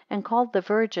shepherd, and called the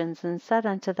virgins, and said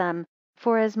unto them,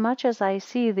 Forasmuch as I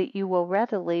see that you will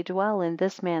readily dwell in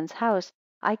this man's house,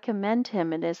 I commend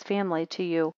him and his family to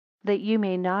you, that you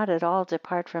may not at all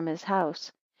depart from his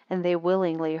house. And they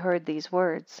willingly heard these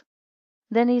words.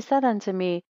 Then he said unto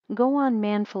me, Go on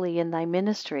manfully in thy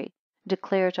ministry,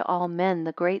 declare to all men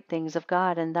the great things of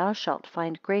God, and thou shalt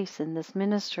find grace in this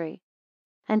ministry.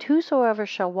 And whosoever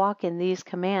shall walk in these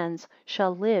commands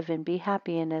shall live and be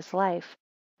happy in his life.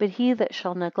 But he that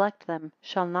shall neglect them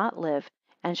shall not live,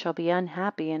 and shall be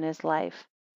unhappy in his life.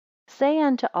 Say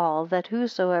unto all, that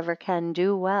whosoever can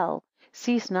do well,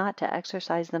 cease not to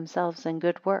exercise themselves in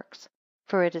good works,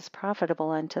 for it is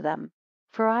profitable unto them.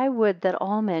 For I would that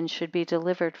all men should be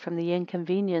delivered from the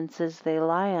inconveniences they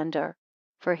lie under.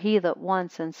 For he that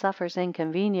wants and suffers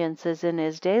inconveniences in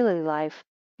his daily life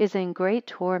is in great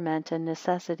torment and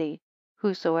necessity.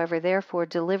 Whosoever therefore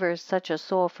delivers such a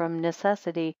soul from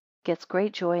necessity gets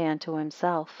great joy unto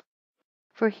himself.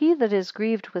 For he that is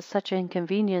grieved with such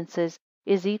inconveniences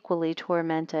is equally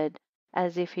tormented,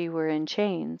 as if he were in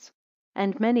chains.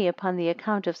 And many upon the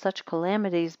account of such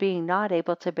calamities, being not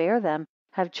able to bear them,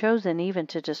 have chosen even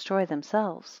to destroy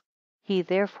themselves. He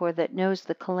therefore that knows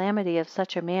the calamity of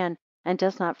such a man, and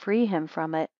does not free him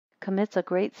from it, commits a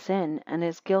great sin, and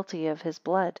is guilty of his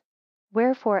blood.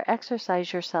 Wherefore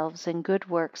exercise yourselves in good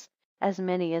works, as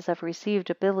many as have received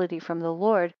ability from the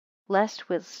Lord, lest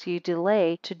whilst ye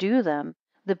delay to do them,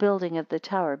 the building of the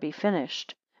tower be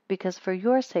finished, because for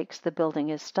your sakes the building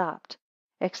is stopped.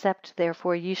 Except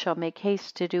therefore ye shall make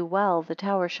haste to do well, the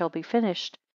tower shall be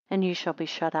finished, and ye shall be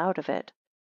shut out of it.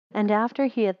 And after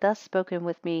he had thus spoken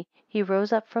with me, he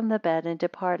rose up from the bed and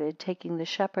departed, taking the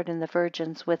shepherd and the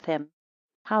virgins with him.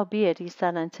 Howbeit he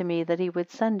said unto me that he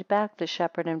would send back the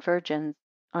shepherd and virgins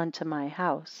unto my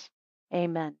house.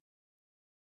 Amen.